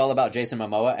movie's all about Jason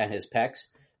Momoa and his pecs,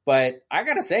 but I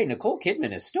gotta say, Nicole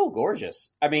Kidman is still gorgeous.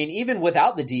 I mean, even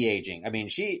without the de-aging, I mean,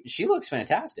 she looks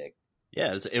fantastic.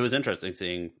 Yeah, it was interesting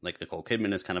seeing like Nicole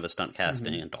Kidman as kind of a stunt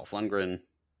casting and Dolph Lundgren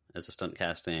as a stunt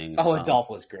casting. Oh, and Dolph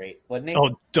was great, wasn't he?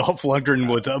 Oh, Dolph Lundgren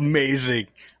was amazing.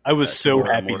 I was so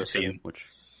Timora happy Morrison, to see him.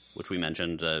 which we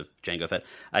mentioned, Django Fett.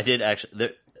 I did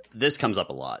actually. This comes up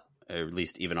a lot, or at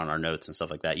least even on our notes and stuff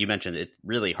like that. You mentioned it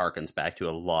really harkens back to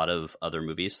a lot of other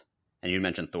movies, and you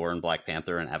mentioned Thor and Black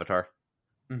Panther and Avatar.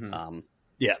 Mm-hmm.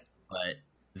 Yeah, but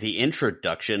the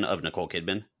introduction of Nicole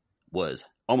Kidman was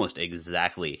almost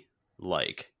exactly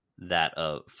like that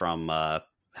from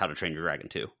How to Train Your Dragon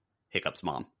 2, Hiccup's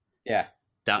mom. Yeah,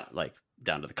 down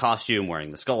to the costume, wearing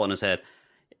the skull on his head.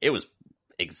 It was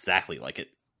exactly like it.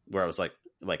 Where I was like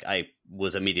I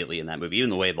was immediately in that movie, even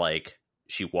the way like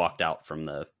she walked out from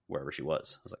the wherever she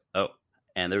was. I was like, oh,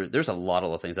 and there's a lot of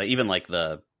little things. Like even like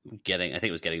I think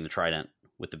it was getting the trident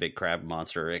with the big crab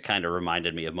monster. It kind of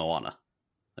reminded me of Moana.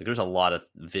 Like there's a lot of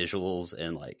visuals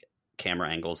and like camera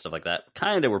angles, stuff like that,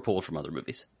 kind of were pulled from other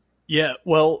movies. Yeah,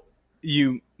 well,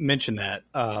 you mentioned that.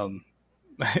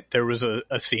 There was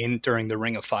a scene during The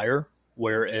Ring of Fire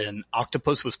where an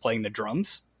octopus was playing the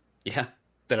drums. Yeah.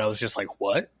 That I was just like,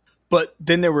 what? But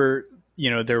then there were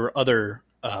other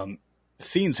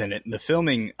scenes in it. And the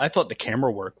filming, I thought the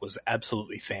camera work was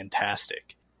absolutely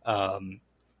fantastic.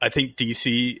 I think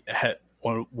DC had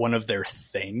one of their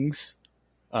things,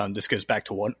 this goes back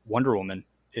to Wonder Woman,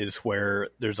 is where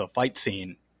there's a fight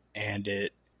scene and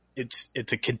it's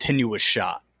a continuous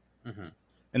shot. Mm-hmm.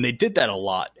 And they did that a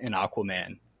lot in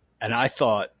Aquaman. And I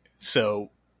thought,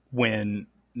 so when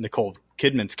Nicole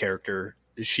Kidman's character,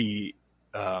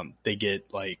 they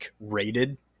get like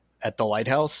raided at the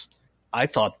lighthouse, I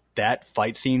thought that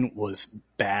fight scene was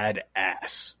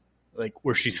badass. Like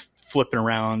where she's flipping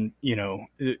around,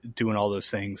 doing all those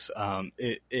things.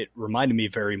 It reminded me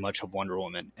very much of Wonder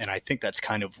Woman. And I think that's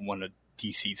kind of one of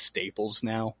DC's staples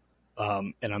now.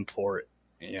 And I'm for it.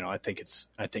 I think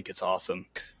it's awesome.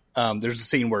 There's a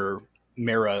scene where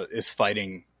Mera is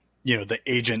fighting, the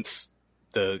agents,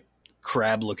 the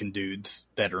crab-looking dudes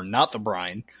that are not the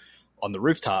brine on the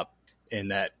rooftop in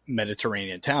that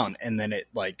Mediterranean town. And then it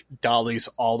like dollies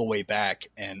all the way back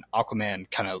and Aquaman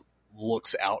kind of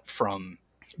looks out from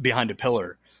behind a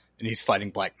pillar and he's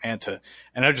fighting Black Manta.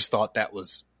 And I just thought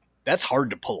that's hard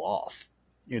to pull off,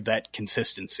 that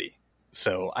consistency.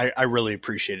 So I really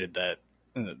appreciated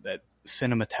that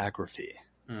cinematography.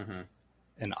 Mm-hmm.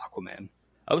 In Aquaman.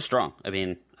 I was strong. I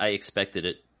mean, I expected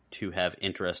it to have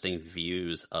interesting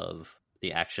views of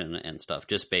the action and stuff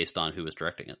just based on who was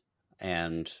directing it.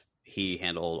 And he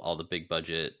handled all the big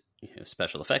budget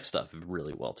special effects stuff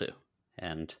really well too.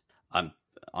 And I'm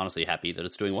honestly happy that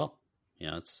it's doing well.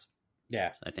 I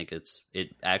think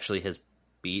it actually has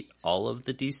beat all of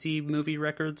the DC movie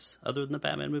records other than the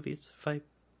Batman movies fight.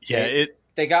 Yeah,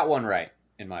 they got one right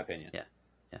in my opinion. Yeah.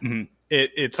 Mm-hmm.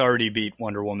 It's already beat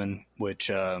Wonder Woman, which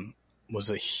was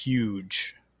a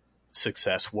huge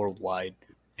success worldwide.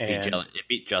 And it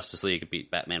beat Justice League. It beat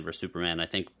Batman vs Superman. I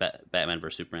think Batman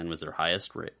vs Superman was their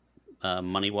highest rate,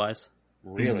 money wise.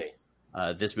 Really?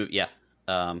 This movie, yeah.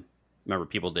 Remember,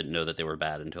 people didn't know that they were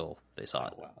bad until they saw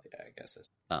it. Oh, wow, yeah, I guess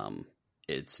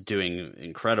it's doing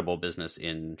incredible business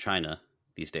in China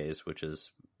these days, which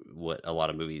is what a lot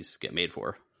of movies get made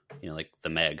for. Like The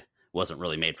Meg wasn't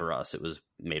really made for us. It was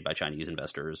made by Chinese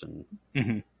investors and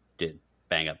did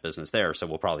bang up business there. So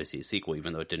we'll probably see a sequel,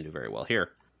 even though it didn't do very well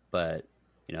here. But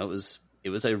it was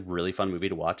a really fun movie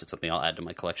to watch. It's something I'll add to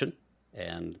my collection,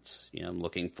 and I'm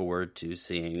looking forward to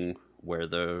seeing where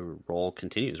the role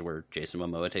continues, where Jason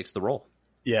Momoa takes the role.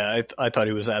 Yeah, I thought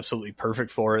he was absolutely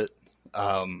perfect for it.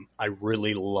 I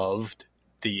really loved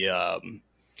the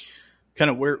kind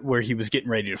of where he was getting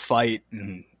ready to fight,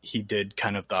 and he did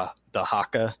kind of the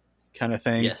haka kind of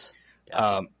thing. Yes.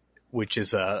 Yeah. Which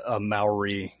is a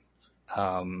Maori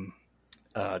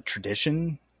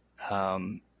tradition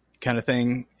kind of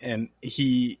thing. And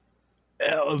it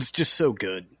was just so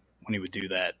good when he would do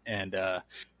that. And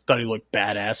thought he looked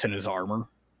badass in his armor.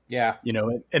 Yeah.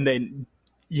 And then,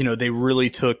 they really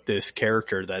took this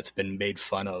character that's been made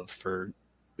fun of for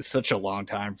such a long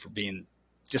time for being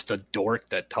just a dork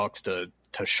that talks to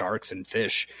sharks and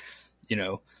fish,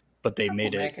 but they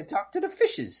made it. I can talk to the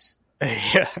fishes.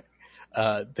 Yeah.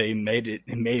 They made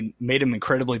him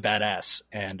incredibly badass,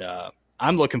 and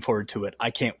I'm looking forward to it.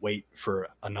 I can't wait for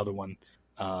another one.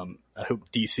 I hope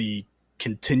DC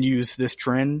continues this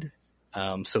trend.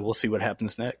 So we'll see what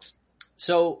happens next.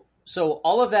 So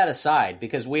all of that aside,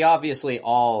 because we obviously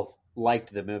all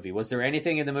liked the movie, was there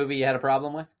anything in the movie you had a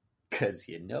problem with? Because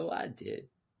I did.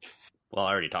 Well,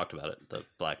 I already talked about it. The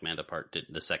Black Manta part,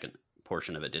 the second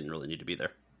portion of it didn't really need to be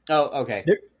there. Oh, okay.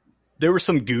 There were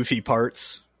some goofy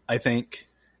parts, I think,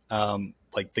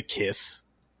 like the kiss,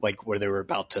 like where they were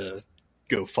about to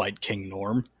go fight King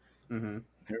Norm. Mm-hmm.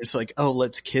 It was like, oh,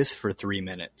 let's kiss for 3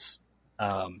 minutes.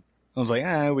 I was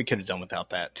like, we could have done without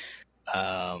that.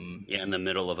 In the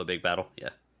middle of a big battle. Yeah.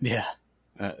 Yeah.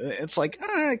 It's like,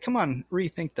 come on,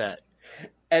 rethink that.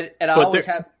 And I always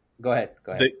have... Go ahead.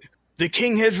 The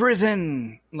king has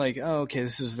risen. Like, okay,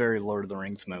 this is a very Lord of the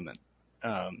Rings moment.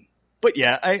 But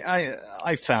yeah,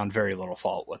 I found very little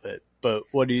fault with it. But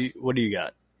what do you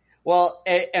got? Well,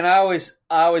 and I always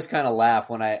kind of laugh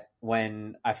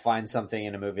when I find something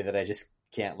in a movie that I just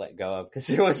can't let go of, because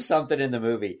there was something in the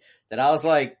movie that I was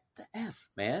like, the F,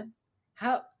 man.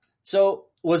 How? So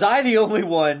was I the only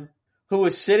one who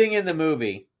was sitting in the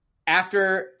movie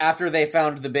after they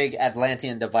found the big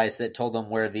Atlantean device that told them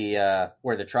where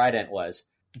the trident was,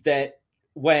 that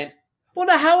went, well,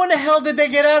 now how in the hell did they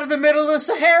get out of the middle of the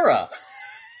Sahara?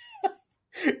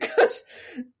 Because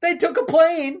they took a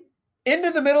plane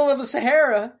into the middle of the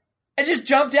Sahara and just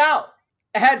jumped out.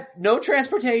 It had no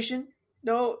transportation,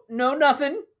 no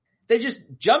nothing. They just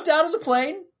jumped out of the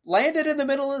plane, landed in the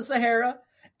middle of the Sahara,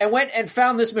 and went and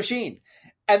found this machine.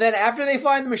 And then after they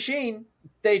find the machine,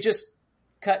 they just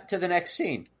cut to the next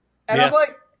scene. And yeah.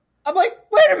 I'm like,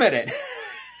 wait a minute.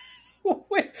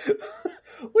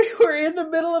 we were in the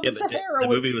middle of the Sahara. The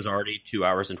movie was already 2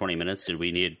 hours and 20 minutes. Did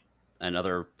we need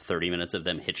another 30 minutes of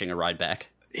them hitching a ride back?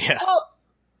 Yeah.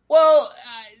 Well,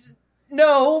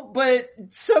 no, but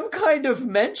some kind of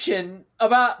mention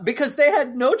about, because they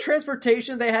had no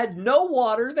transportation, they had no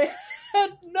water, they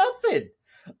had nothing.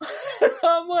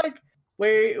 I'm like,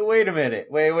 wait a minute.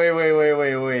 Wait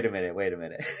a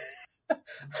minute.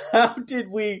 How did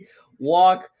we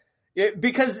walk?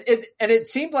 Because it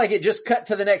seemed like it just cut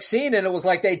to the next scene, and it was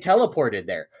like they teleported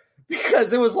there,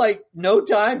 because it was like no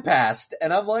time passed.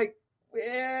 And I'm like,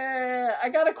 yeah, I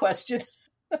got a question.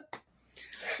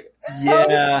 Yeah.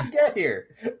 How did we get here?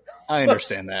 I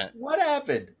understand that. What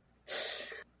happened?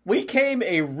 We came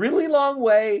a really long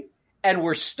way, and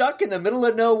we're stuck in the middle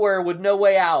of nowhere with no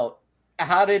way out.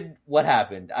 What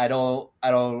happened? I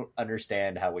don't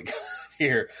understand how we got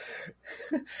here.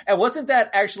 And wasn't that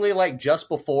actually like just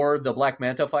before the Black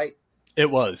Manta fight?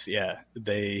 It was, yeah.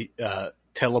 They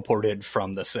teleported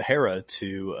from the Sahara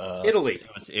to Italy.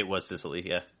 It was Sicily,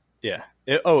 yeah. Yeah.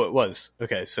 It was.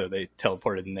 Okay, so they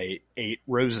teleported and they ate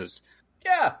roses.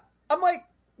 Yeah. I'm like,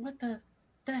 what the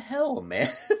hell,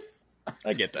 man?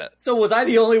 I get that. So was I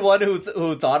the only one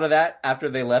who thought of that after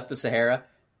they left the Sahara?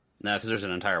 No, because there's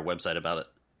an entire website about it.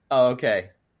 Oh, okay.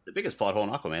 The biggest plot hole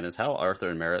in Aquaman is how Arthur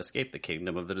and Mera escaped the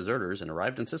kingdom of the deserters and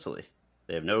arrived in Sicily.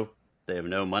 They have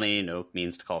no money, no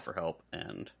means to call for help,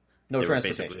 and no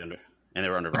transportation. They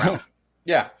were underground.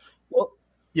 Yeah. Well,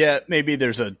 yeah, maybe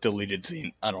there's a deleted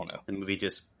scene. I don't know. The movie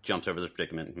just jumps over this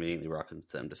predicament and immediately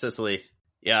rockets them to Sicily.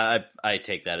 Yeah, I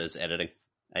take that as editing,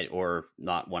 or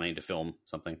not wanting to film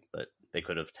something, but they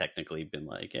could have technically been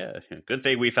like, yeah, good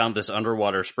thing we found this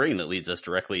underwater spring that leads us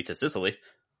directly to Sicily.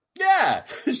 Yeah,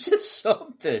 it's just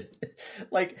something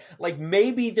like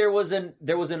maybe there was an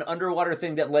underwater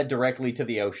thing that led directly to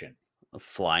the ocean. A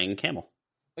flying camel.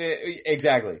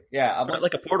 Exactly. Yeah,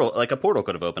 like a portal. Like a portal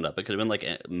could have opened up. It could have been like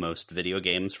most video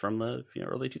games from the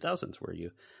early 2000s, where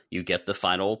you get the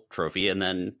final trophy and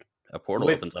then a portal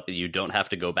opens up and you don't have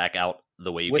to go back out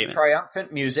the way you came in. With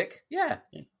triumphant music. Yeah.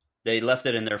 They left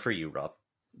it in there for you, Rob.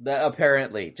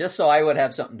 Apparently, just so I would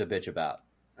have something to bitch about.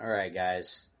 All right,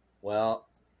 guys. Well.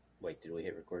 Wait, did we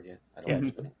hit record yet? I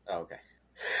don't know. Oh, okay.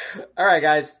 All right,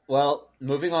 guys. Well,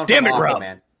 moving on from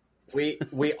Aquaman.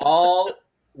 We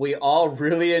all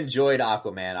really enjoyed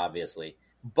Aquaman, obviously.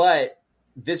 But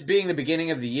this being the beginning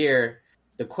of the year,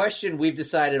 the question we've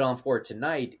decided on for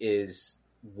tonight is,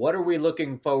 what are we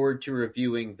looking forward to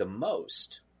reviewing the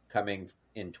most coming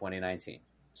in 2019?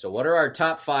 So what are our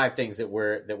top 5 things that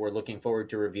we're looking forward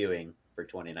to reviewing for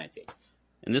 2019?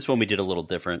 And this one we did a little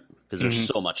different because there's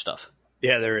so much stuff.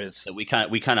 Yeah, there is. So we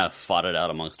kind of fought it out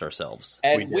amongst ourselves.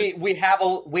 And we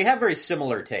have very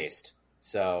similar taste.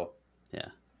 So yeah,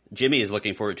 Jimmy is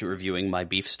looking forward to reviewing my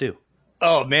beef stew.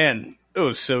 Oh man, it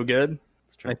was so good.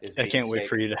 I can't wait steak.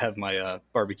 for you to have my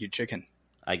barbecue chicken.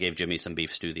 I gave Jimmy some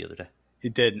beef stew the other day. He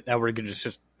did. Now we're going to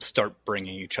just start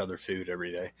bringing each other food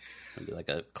every day. It'll be like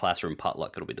a classroom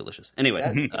potluck. It'll be delicious. Anyway.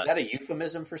 Is that a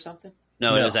euphemism for something?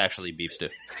 No, it is actually beef stew.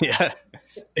 Yeah.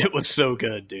 It was so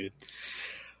good, dude.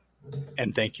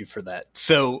 And thank you for that.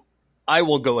 So I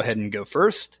will go ahead and go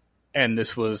first. And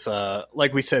this was,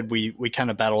 like we said, we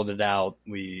kind of battled it out.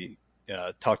 We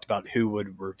talked about who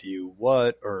would review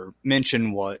what or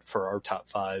mention what for our top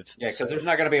 5. Yeah, because there's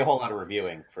not going to be a whole lot of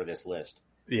reviewing for this list.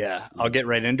 Yeah, I'll get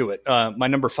right into it. My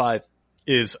number 5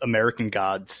 is American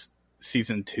Gods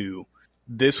Season 2.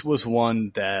 This was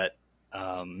one that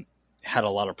had a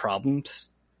lot of problems.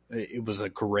 It was a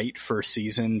great first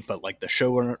season, but like the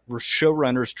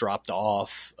showrunners dropped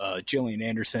off. Gillian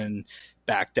Anderson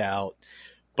backed out,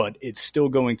 but it's still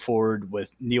going forward with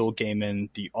Neil Gaiman,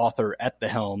 the author, at the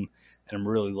helm, and I'm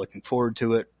really looking forward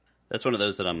to it. That's one of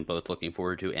those that I'm both looking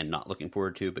forward to and not looking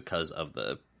forward to because of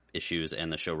the issues and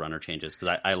the showrunner changes.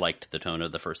 Because I liked the tone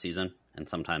of the first season, and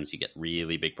sometimes you get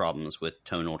really big problems with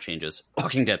tonal changes.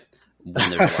 Walking Dead, when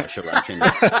there's a lot of showrunner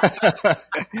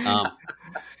changes.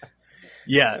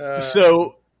 Yeah,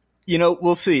 so,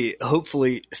 we'll see.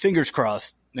 Hopefully, fingers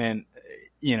crossed, and,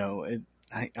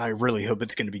 I really hope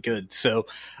it's going to be good. So,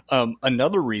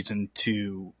 another reason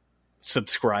to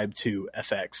subscribe to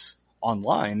FX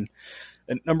Online,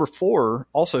 and number 4,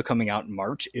 also coming out in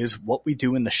March, is What We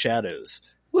Do in the Shadows.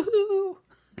 Woohoo!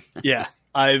 Yeah,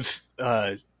 I've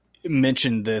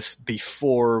mentioned this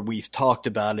before. We've talked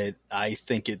about it. I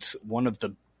think it's one of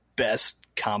the best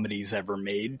comedies ever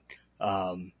made.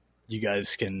 You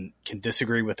guys can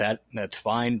disagree with that. That's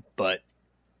fine, but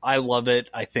I love it.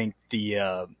 I think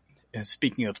and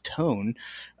speaking of tone,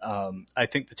 I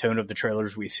think the tone of the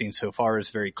trailers we've seen so far is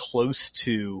very close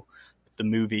to the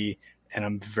movie, and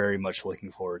I'm very much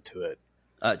looking forward to it.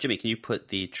 Jimmy, can you put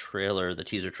the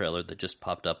teaser trailer that just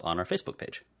popped up on our Facebook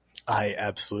page? I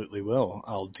absolutely will.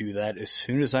 I'll do that as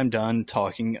soon as I'm done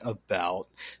talking about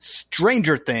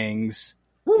Stranger Things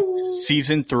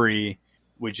Season 3,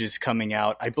 which is coming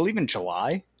out, I believe, in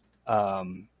July.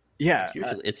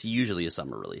 It's usually a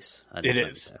summer release. It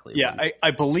is. Exactly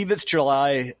I believe it's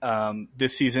July.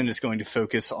 This season is going to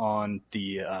focus on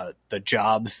the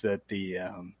jobs that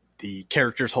the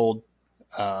characters hold.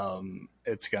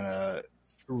 It's going to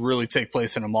really take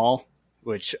place in a mall,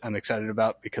 which I'm excited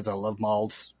about because I love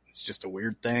malls. It's just a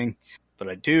weird thing, but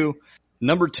I do.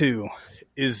 Number 2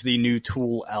 is the new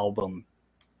Tool album,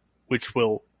 which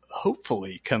will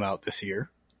hopefully come out this year,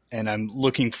 and I'm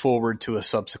looking forward to a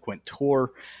subsequent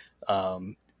tour.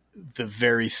 The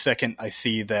very second I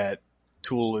see that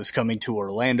Tool is coming to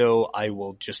Orlando, I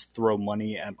will just throw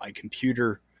money at my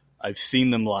computer. I've seen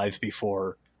them live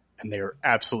before, and they are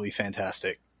absolutely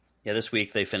fantastic. Yeah, this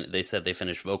week they said they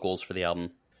finished vocals for the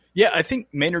album. Yeah, I think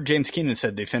Maynard James Keenan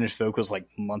said they finished vocals like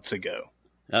months ago.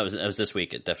 That was this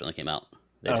week. It definitely came out.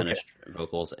 They finished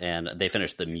vocals, and they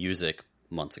finished the music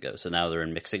months ago. So now they're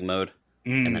in mixing mode,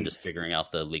 and then just figuring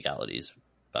out the legalities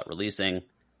about releasing.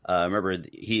 Remember,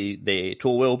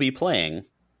 Tool will be playing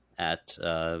at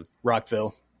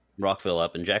Rockville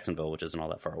up in Jacksonville, which isn't all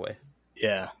that far away.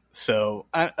 Yeah, so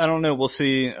I don't know. We'll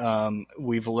see.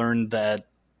 We've learned that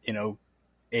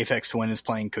Aphex Twin is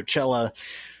playing Coachella.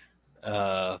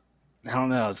 I don't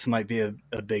know. This might be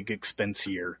a big expense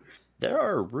year. There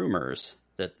are rumors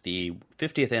that the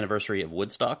 50th anniversary of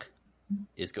Woodstock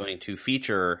is going to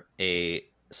feature a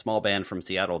small band from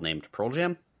Seattle named Pearl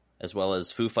Jam, as well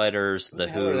as Foo Fighters, The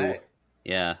Who.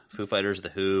 Yeah, Foo Fighters, The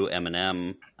Who,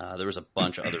 Eminem. There was a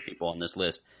bunch of other people on this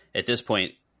list. At this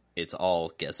point, it's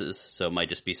all guesses, so it might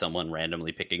just be someone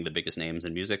randomly picking the biggest names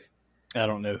in music. I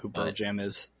don't know who Pearl Jam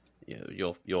is.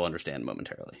 You'll understand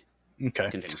momentarily. Okay.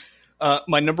 Continue.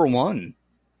 My number 1,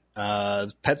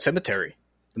 Pet Sematary,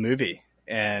 the movie.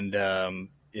 And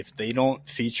if they don't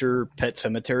feature Pet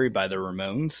Sematary by the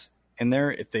Ramones in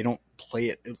there, if they don't play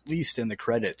it at least in the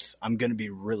credits, I'm going to be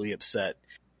really upset.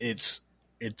 It's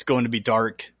going to be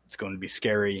dark, it's going to be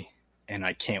scary, and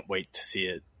I can't wait to see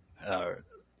it,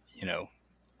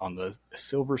 on the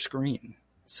silver screen.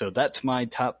 So that's my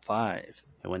top 5.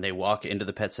 And when they walk into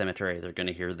the Pet Cemetery, they're going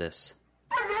to hear this.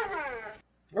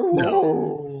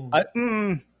 No, I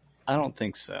don't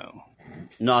think so.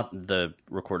 Not the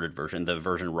recorded version. The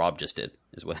version Rob just did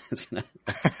is what it's going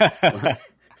to...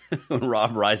 When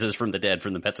Rob rises from the dead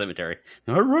from the Pet Cemetery.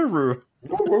 He's going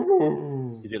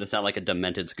to sound like a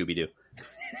demented Scooby-Doo.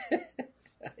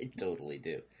 I totally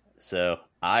do. So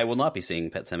I will not be seeing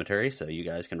Pet Cemetery, so you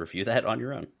guys can review that on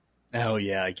your own. Oh,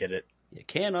 yeah, I get it. You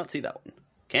cannot see that one.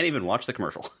 Can't even watch the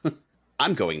commercial.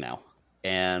 I'm going now.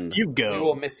 And you go. We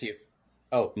will miss you.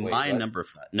 Oh, wait, my what? number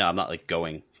 5. No, I'm not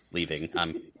leaving.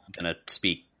 I'm going to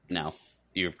speak now.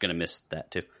 You're going to miss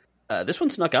that too. This one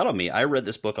snuck out on me. I read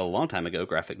this book a long time ago,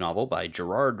 graphic novel by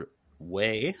Gerard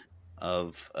Way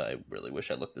of, I really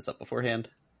wish I looked this up beforehand.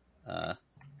 I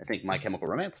think My Chemical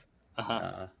Romance.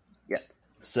 Uh-huh. Yeah.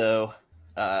 So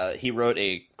He wrote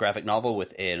a graphic novel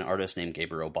with an artist named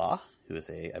Gabriel Ba, who is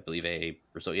I believe, a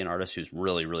Brazilian artist who's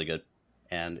really, really good.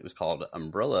 And it was called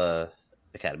Umbrella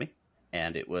Academy.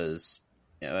 And it was,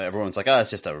 everyone's like, oh, it's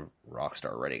just a rock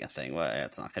star writing a thing. Well,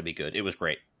 it's not going to be good. It was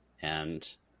great. And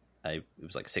it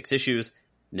was like 6 issues.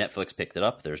 Netflix picked it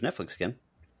up. There's Netflix again.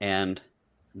 And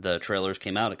the trailers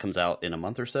came out. It comes out in a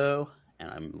month or so. And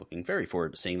I'm looking very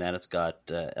forward to seeing that. It's got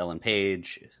Ellen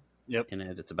Page in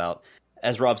it. It's about,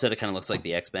 as Rob said, it kind of looks like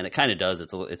the X-Men. It kind of does.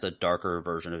 It's a darker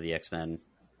version of the X-Men.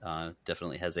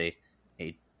 Definitely has a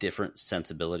different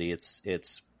sensibility.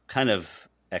 It's kind of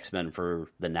X-Men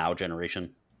for the now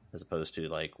generation, as opposed to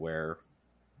like where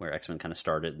X-Men kind of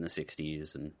started in the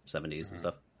 60s and 70s and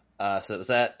stuff. So it was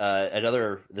that.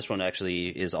 This one actually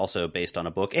is also based on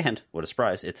a book, and what a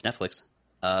surprise, it's Netflix.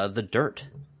 The Dirt.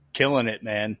 Killing it,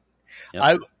 man.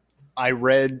 Yep. I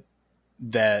read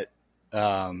that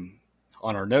on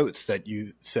our notes that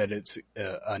you said it's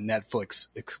a Netflix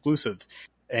exclusive,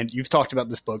 and you've talked about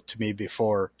this book to me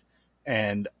before,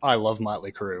 and I love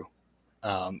Motley Crue,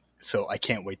 so I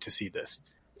can't wait to see this.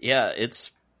 Yeah,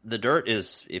 The Dirt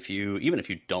is, even if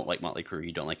you don't like Motley Crue,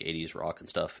 you don't like 80s rock and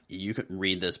stuff, you can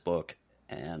read this book,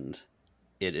 and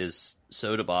it is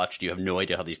so debauched, you have no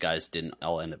idea how these guys didn't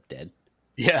all end up dead.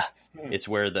 Yeah. It's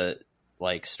where the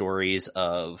stories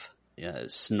of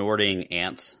snorting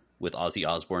ants with Ozzy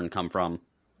Osbourne come from,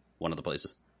 one of the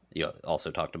places. You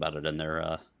also talked about it in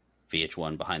their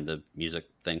VH1 Behind the Music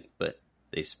thing, but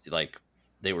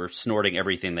they were snorting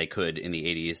everything they could in the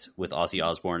 80s with Ozzy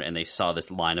Osbourne, and they saw this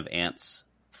line of ants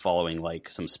following like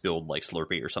some spilled like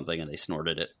Slurpee or something, and they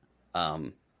snorted it.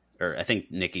 Or I think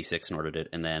Nikki Sixx snorted it,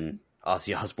 and then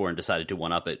Ozzy Osbourne decided to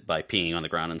one-up it by peeing on the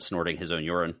ground and snorting his own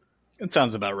urine. It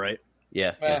sounds about right.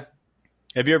 Yeah. Yeah.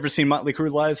 Have you ever seen Motley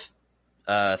Crue live?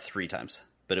 3 times,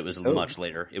 but it was much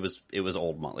later. It was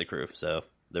old Motley Crue, so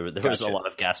there was a lot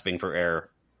of gasping for air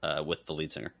with the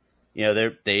lead singer.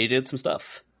 They did some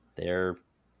stuff.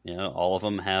 All of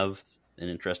them have an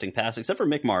interesting past, except for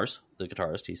Mick Mars, the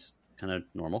guitarist. He's kind of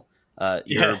normal.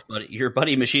 Your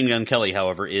buddy Machine Gun Kelly,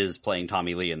 however, is playing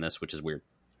Tommy Lee in this, which is weird.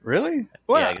 Really?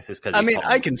 Well, yeah, I guess it's because tall.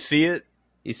 I can see it.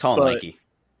 He's tall and lanky.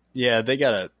 Yeah, they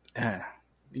gotta.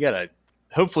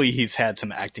 Hopefully, he's had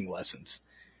some acting lessons.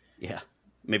 Yeah,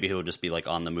 maybe he'll just be like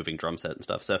on the moving drum set and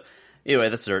stuff. So, anyway,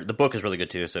 the book is really good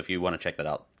too. So if you want to check that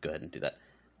out, go ahead and do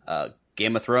that.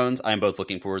 Game of Thrones. I'm both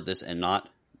looking forward to this and not.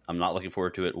 I'm not looking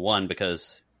forward to it. 1,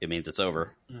 because it means it's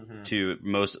over. Mm-hmm. 2,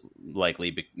 most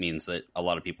likely means that a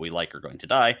lot of people we like are going to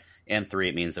die. And 3,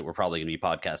 it means that we're probably going to be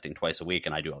podcasting twice a week,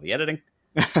 and I do all the editing.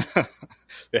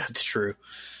 That's true.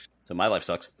 So my life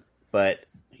sucks. But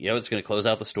it's going to close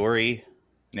out the story.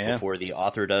 Yeah. Before the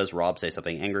author does, Rob say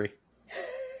something angry.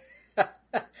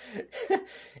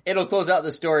 It'll close out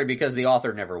the story because the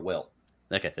author never will.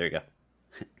 Okay, there you go.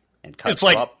 And it's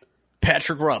like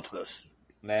Patrick Rothfuss.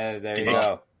 There you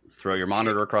go. Throw your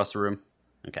monitor across the room.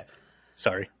 Okay.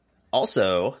 Sorry.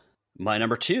 Also, my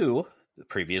number 2,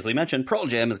 previously mentioned, Pearl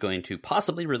Jam is going to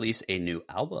possibly release a new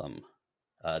album.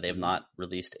 They have not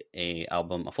released a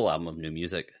full album of new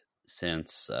music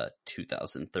since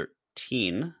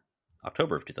 2013.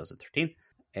 October of 2013,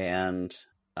 and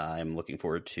I'm looking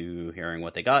forward to hearing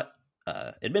what they got.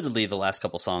 Admittedly, the last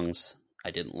couple songs I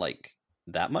didn't like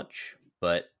that much,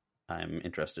 but I'm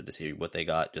interested to see what they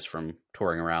got just from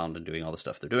touring around and doing all the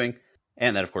stuff they're doing.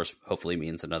 And that, of course, hopefully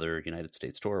means another United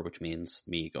States tour, which means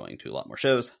me going to a lot more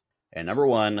shows. And number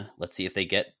 1, let's see if they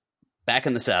get back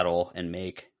in the saddle and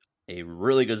make a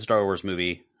really good Star Wars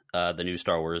movie. The new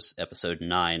Star Wars Episode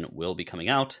 9 will be coming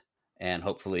out, and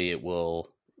hopefully it will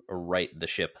right the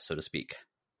ship, so to speak.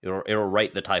 It'll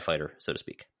right the TIE fighter, so to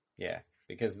speak. Yeah,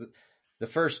 because the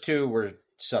first 2 were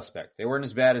suspect. They weren't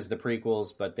as bad as the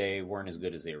prequels, but they weren't as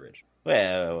good as the original.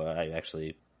 Well, I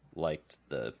actually liked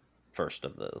the first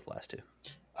of the last 2.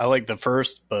 I liked the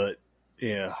first, but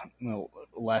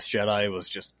Last Jedi was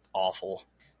just awful.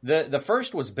 The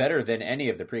first was better than any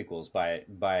of the prequels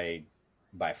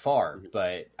by far,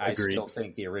 but I still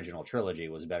think the original trilogy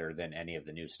was better than any of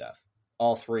the new stuff.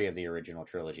 All 3 of the original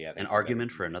trilogy, I think. An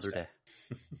argument for another day.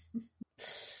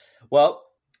 Well,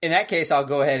 in that case, I'll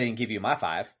go ahead and give you my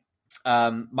 5.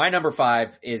 My number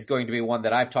 5 is going to be one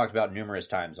that I've talked about numerous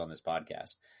times on this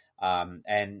podcast.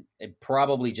 And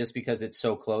probably just because it's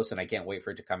so close and I can't wait for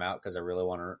it to come out because I really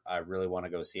want to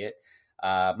go see it.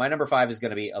 My number 5 is going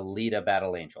to be Alita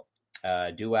Battle Angel.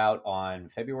 Due out on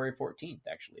February 14th,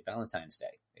 actually, Valentine's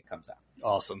Day. It comes out.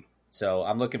 Awesome. So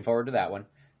I'm looking forward to that one.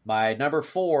 My number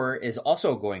 4 is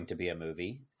also going to be a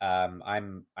movie.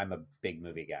 I'm a big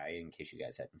movie guy, in case you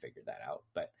guys hadn't figured that out.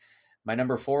 But My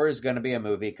number 4 is going to be a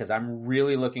movie because I'm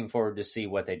really looking forward to see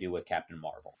what they do with Captain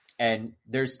Marvel. And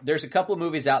there's a couple of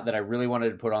movies out that I really wanted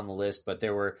to put on the list, but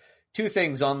there were 2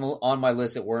 things on my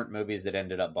list that weren't movies that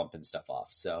ended up bumping stuff off.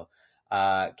 So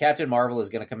Captain Marvel is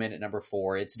going to come in at number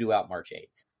 4. It's due out March 8th.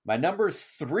 My number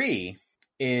 3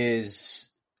 is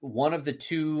one of the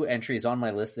 2 entries on my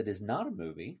list that is not a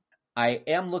movie. I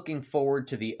am looking forward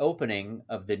to the opening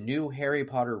of the new Harry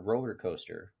Potter roller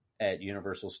coaster at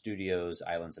Universal Studios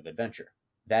Islands of Adventure.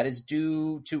 That is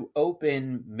due to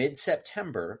open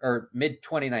mid-September, or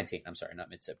mid-2019. I'm sorry, not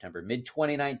mid-September,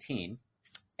 mid-2019.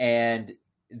 And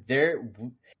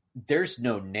there's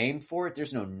no name for it.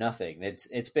 There's no nothing.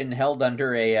 It's been held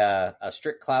under a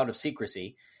strict cloud of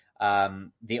secrecy.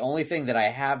 The only thing that I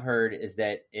have heard is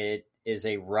that it is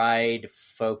a ride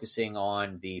focusing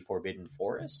on the Forbidden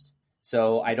Forest.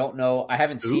 So I don't know. I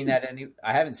haven't seen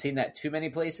that too many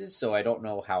places, so I don't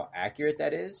know how accurate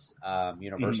that is.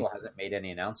 Universal hasn't made any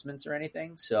announcements or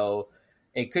anything, so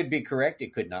it could be correct.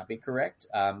 It could not be correct.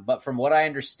 But from what I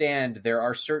understand, there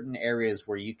are certain areas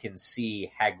where you can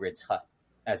see Hagrid's hut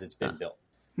as it's been built.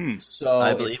 So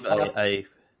I believe I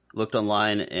looked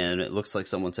online, and it looks like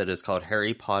someone said it's called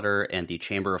Harry Potter and the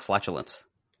Chamber of Flatulence.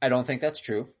 I don't think that's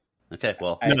true. Okay,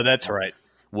 well, no, that's right.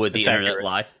 Would the internet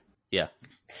lie? Yeah.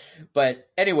 But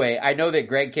anyway, I know that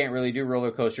Greg can't really do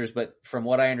roller coasters, but from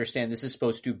what I understand, this is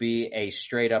supposed to be a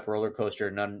straight up roller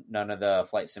coaster. None of the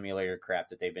flight simulator crap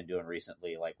that they've been doing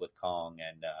recently, like with Kong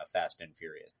and Fast and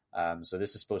Furious. So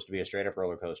this is supposed to be a straight up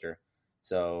roller coaster.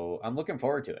 So I'm looking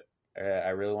forward to it. I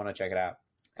really want to check it out.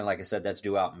 And like I said, that's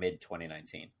due out mid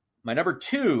 2019. My number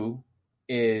 2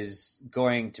 is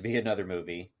going to be another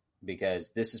movie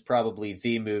because this is probably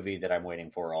the movie that I'm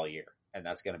waiting for all year. And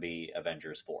that's going to be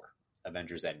Avengers 4.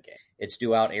 Avengers Endgame. It's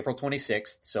due out April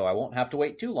 26th, so I won't have to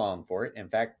wait too long for it. In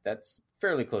fact, that's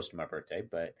fairly close to my birthday,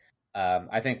 but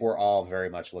I think we're all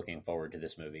very much looking forward to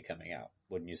this movie coming out.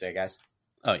 Wouldn't you say, guys?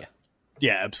 Oh, yeah.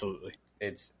 Yeah, absolutely.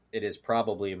 It is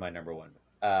probably my number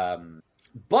 1.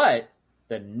 But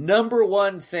the number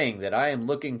 1 thing that I am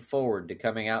looking forward to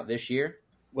coming out this year...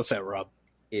 What's that, Rob?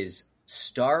 ...is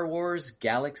Star Wars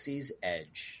Galaxy's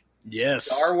Edge. Yes.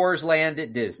 Star Wars Land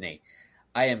at Disney.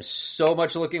 I am so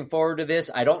much looking forward to this.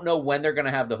 I don't know when they're going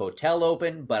to have the hotel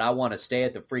open, but I want to stay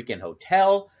at the freaking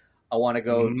hotel. I want to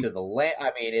go to the land. I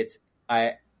mean,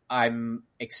 I'm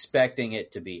expecting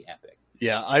it to be epic.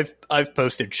 Yeah, I've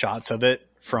posted shots of it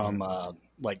from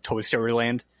like Toy Story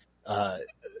Land.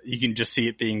 You can just see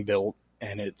it being built,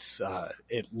 and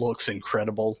it looks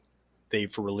incredible.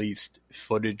 They've released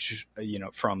footage,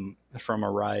 from a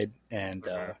ride, and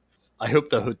I hope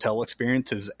the hotel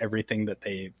experience is everything that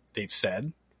they've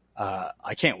said.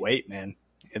 I can't wait, man.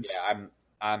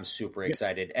 I'm super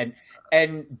excited.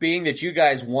 And being that you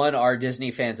guys, one, are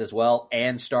Disney fans as well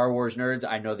and Star Wars nerds,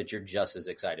 I know that you're just as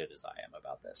excited as I am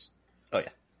about this.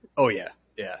 Oh yeah.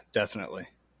 Yeah, definitely.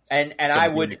 And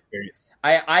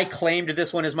I claimed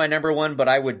this one as my number 1, but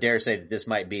I would dare say that this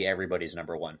might be everybody's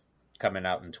number 1 coming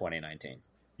out in 2019.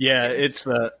 Yeah, it's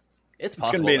possible. It's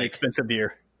going to be an expensive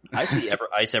year. I see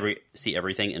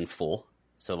everything in full.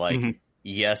 So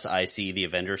yes, I see the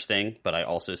Avengers thing, but I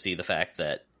also see the fact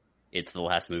that it's the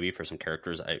last movie for some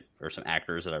characters or some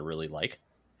actors that I really like.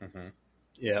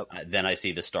 Yeah. Then I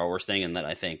see the Star Wars thing, and then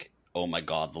I think, oh my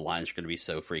god, the lines are going to be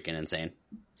so freaking insane.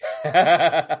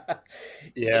 Yeah,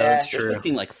 that's true. They're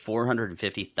expecting like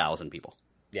 450,000 people.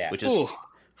 Yeah, which is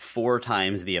 4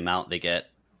 times the amount they get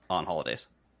on holidays.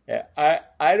 Yeah,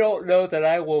 I don't know that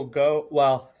I will go.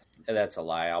 Well, that's a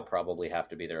lie. I'll probably have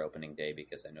to be there opening day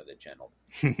because I know that Jen will.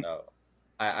 So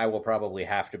I will probably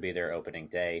have to be there opening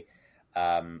day.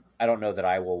 I don't know that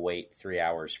I will wait 3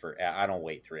 hours for. I don't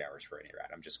wait 3 hours for any ride.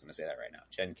 I'm just going to say that right now.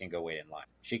 Jen can go wait in line.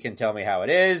 She can tell me how it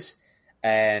is,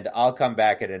 and I'll come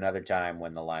back at another time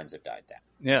when the lines have died down.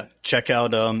 Yeah, check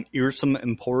out Earsome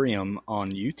Emporium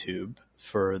on YouTube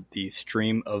for the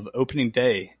stream of opening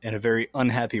day and a very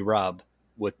unhappy Rob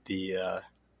with the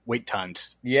wait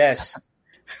times. Yes.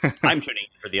 I'm tuning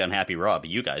in for the unhappy Rob.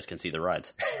 You guys can see the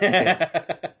rides.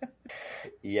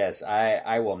 Yes,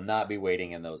 I will not be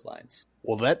waiting in those lines.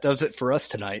 Well, that does it for us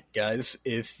tonight, guys.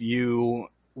 If you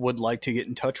would like to get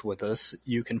in touch with us,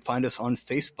 you can find us on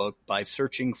Facebook by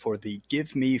searching for the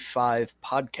Give Me 5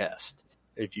 podcast.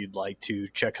 If you'd like to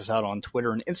check us out on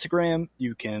Twitter and Instagram,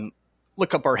 you can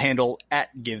look up our handle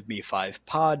at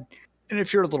GiveMe5Pod. And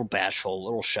if you're a little bashful, a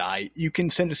little shy, you can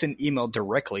send us an email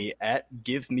directly at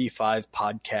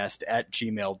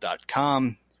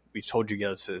giveme5podcast@gmail.com. We've told you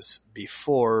guys this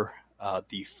before.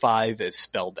 The 5 is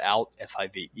spelled out,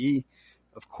 F-I-V-E,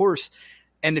 of course.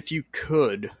 And if you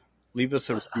could, leave us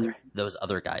Those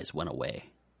other guys went away.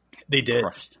 They did.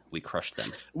 We crushed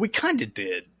them. We kind of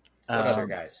did. What other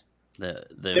guys?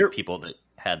 The people that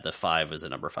had the 5 as a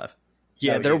number 5.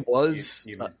 Yeah, there was.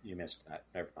 You missed that.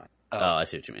 Never mind. Oh, I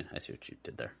see what you mean. I see what you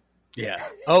did there. Yeah.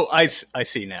 Oh, I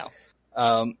see now.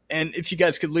 And if you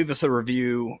guys could leave us a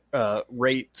review,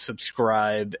 rate,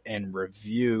 subscribe, and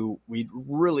review, we'd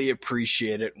really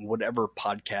appreciate it. In whatever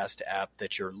podcast app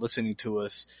that you're listening to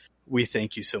us, we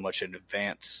thank you so much in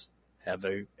advance. Have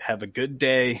a good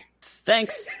day.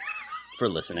 Thanks for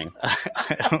listening.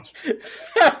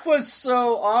 That was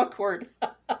so awkward.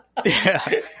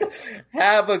 Yeah.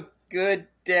 Have a good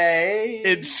day.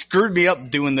 It screwed me up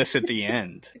doing this at the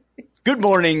end. Good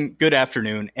morning, good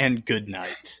afternoon, and good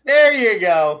night. There you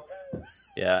go.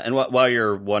 Yeah, and while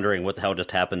you're wondering what the hell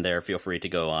just happened there, feel free to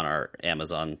go on our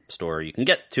Amazon store. You can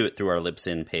get to it through our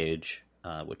Libsyn page,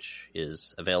 which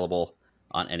is available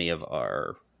on any of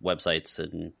our websites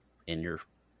and in your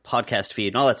podcast feed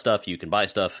and all that stuff. You can buy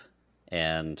stuff,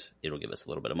 and it'll give us a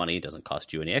little bit of money. It doesn't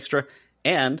cost you any extra.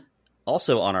 And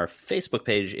also on our Facebook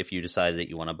page, if you decide that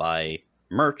you want to buy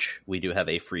merch, we do have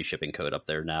a free shipping code up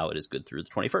there now. It is good through the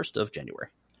 21st of January.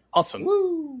 Awesome.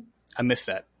 Woo. I missed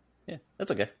that. Yeah,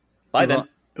 that's okay. Bye then.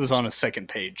 It was on a second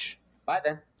page. Bye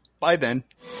then. Bye then.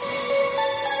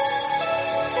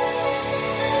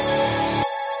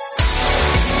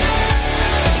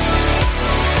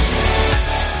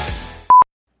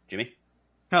 Jimmy?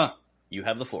 Huh. You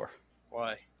have the floor.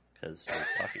 Why? Because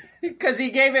we're talking. Because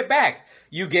he gave it back.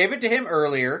 You gave it to him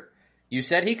earlier. You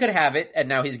said he could have it, and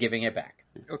now he's giving it back.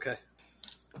 Okay.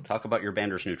 Talk about your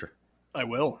Bandersnoocher. I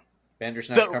will.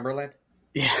 Bandersnatch Cumberland?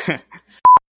 Yeah.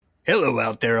 Hello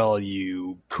out there, all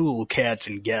you cool cats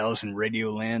and gals in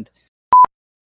Radio Land.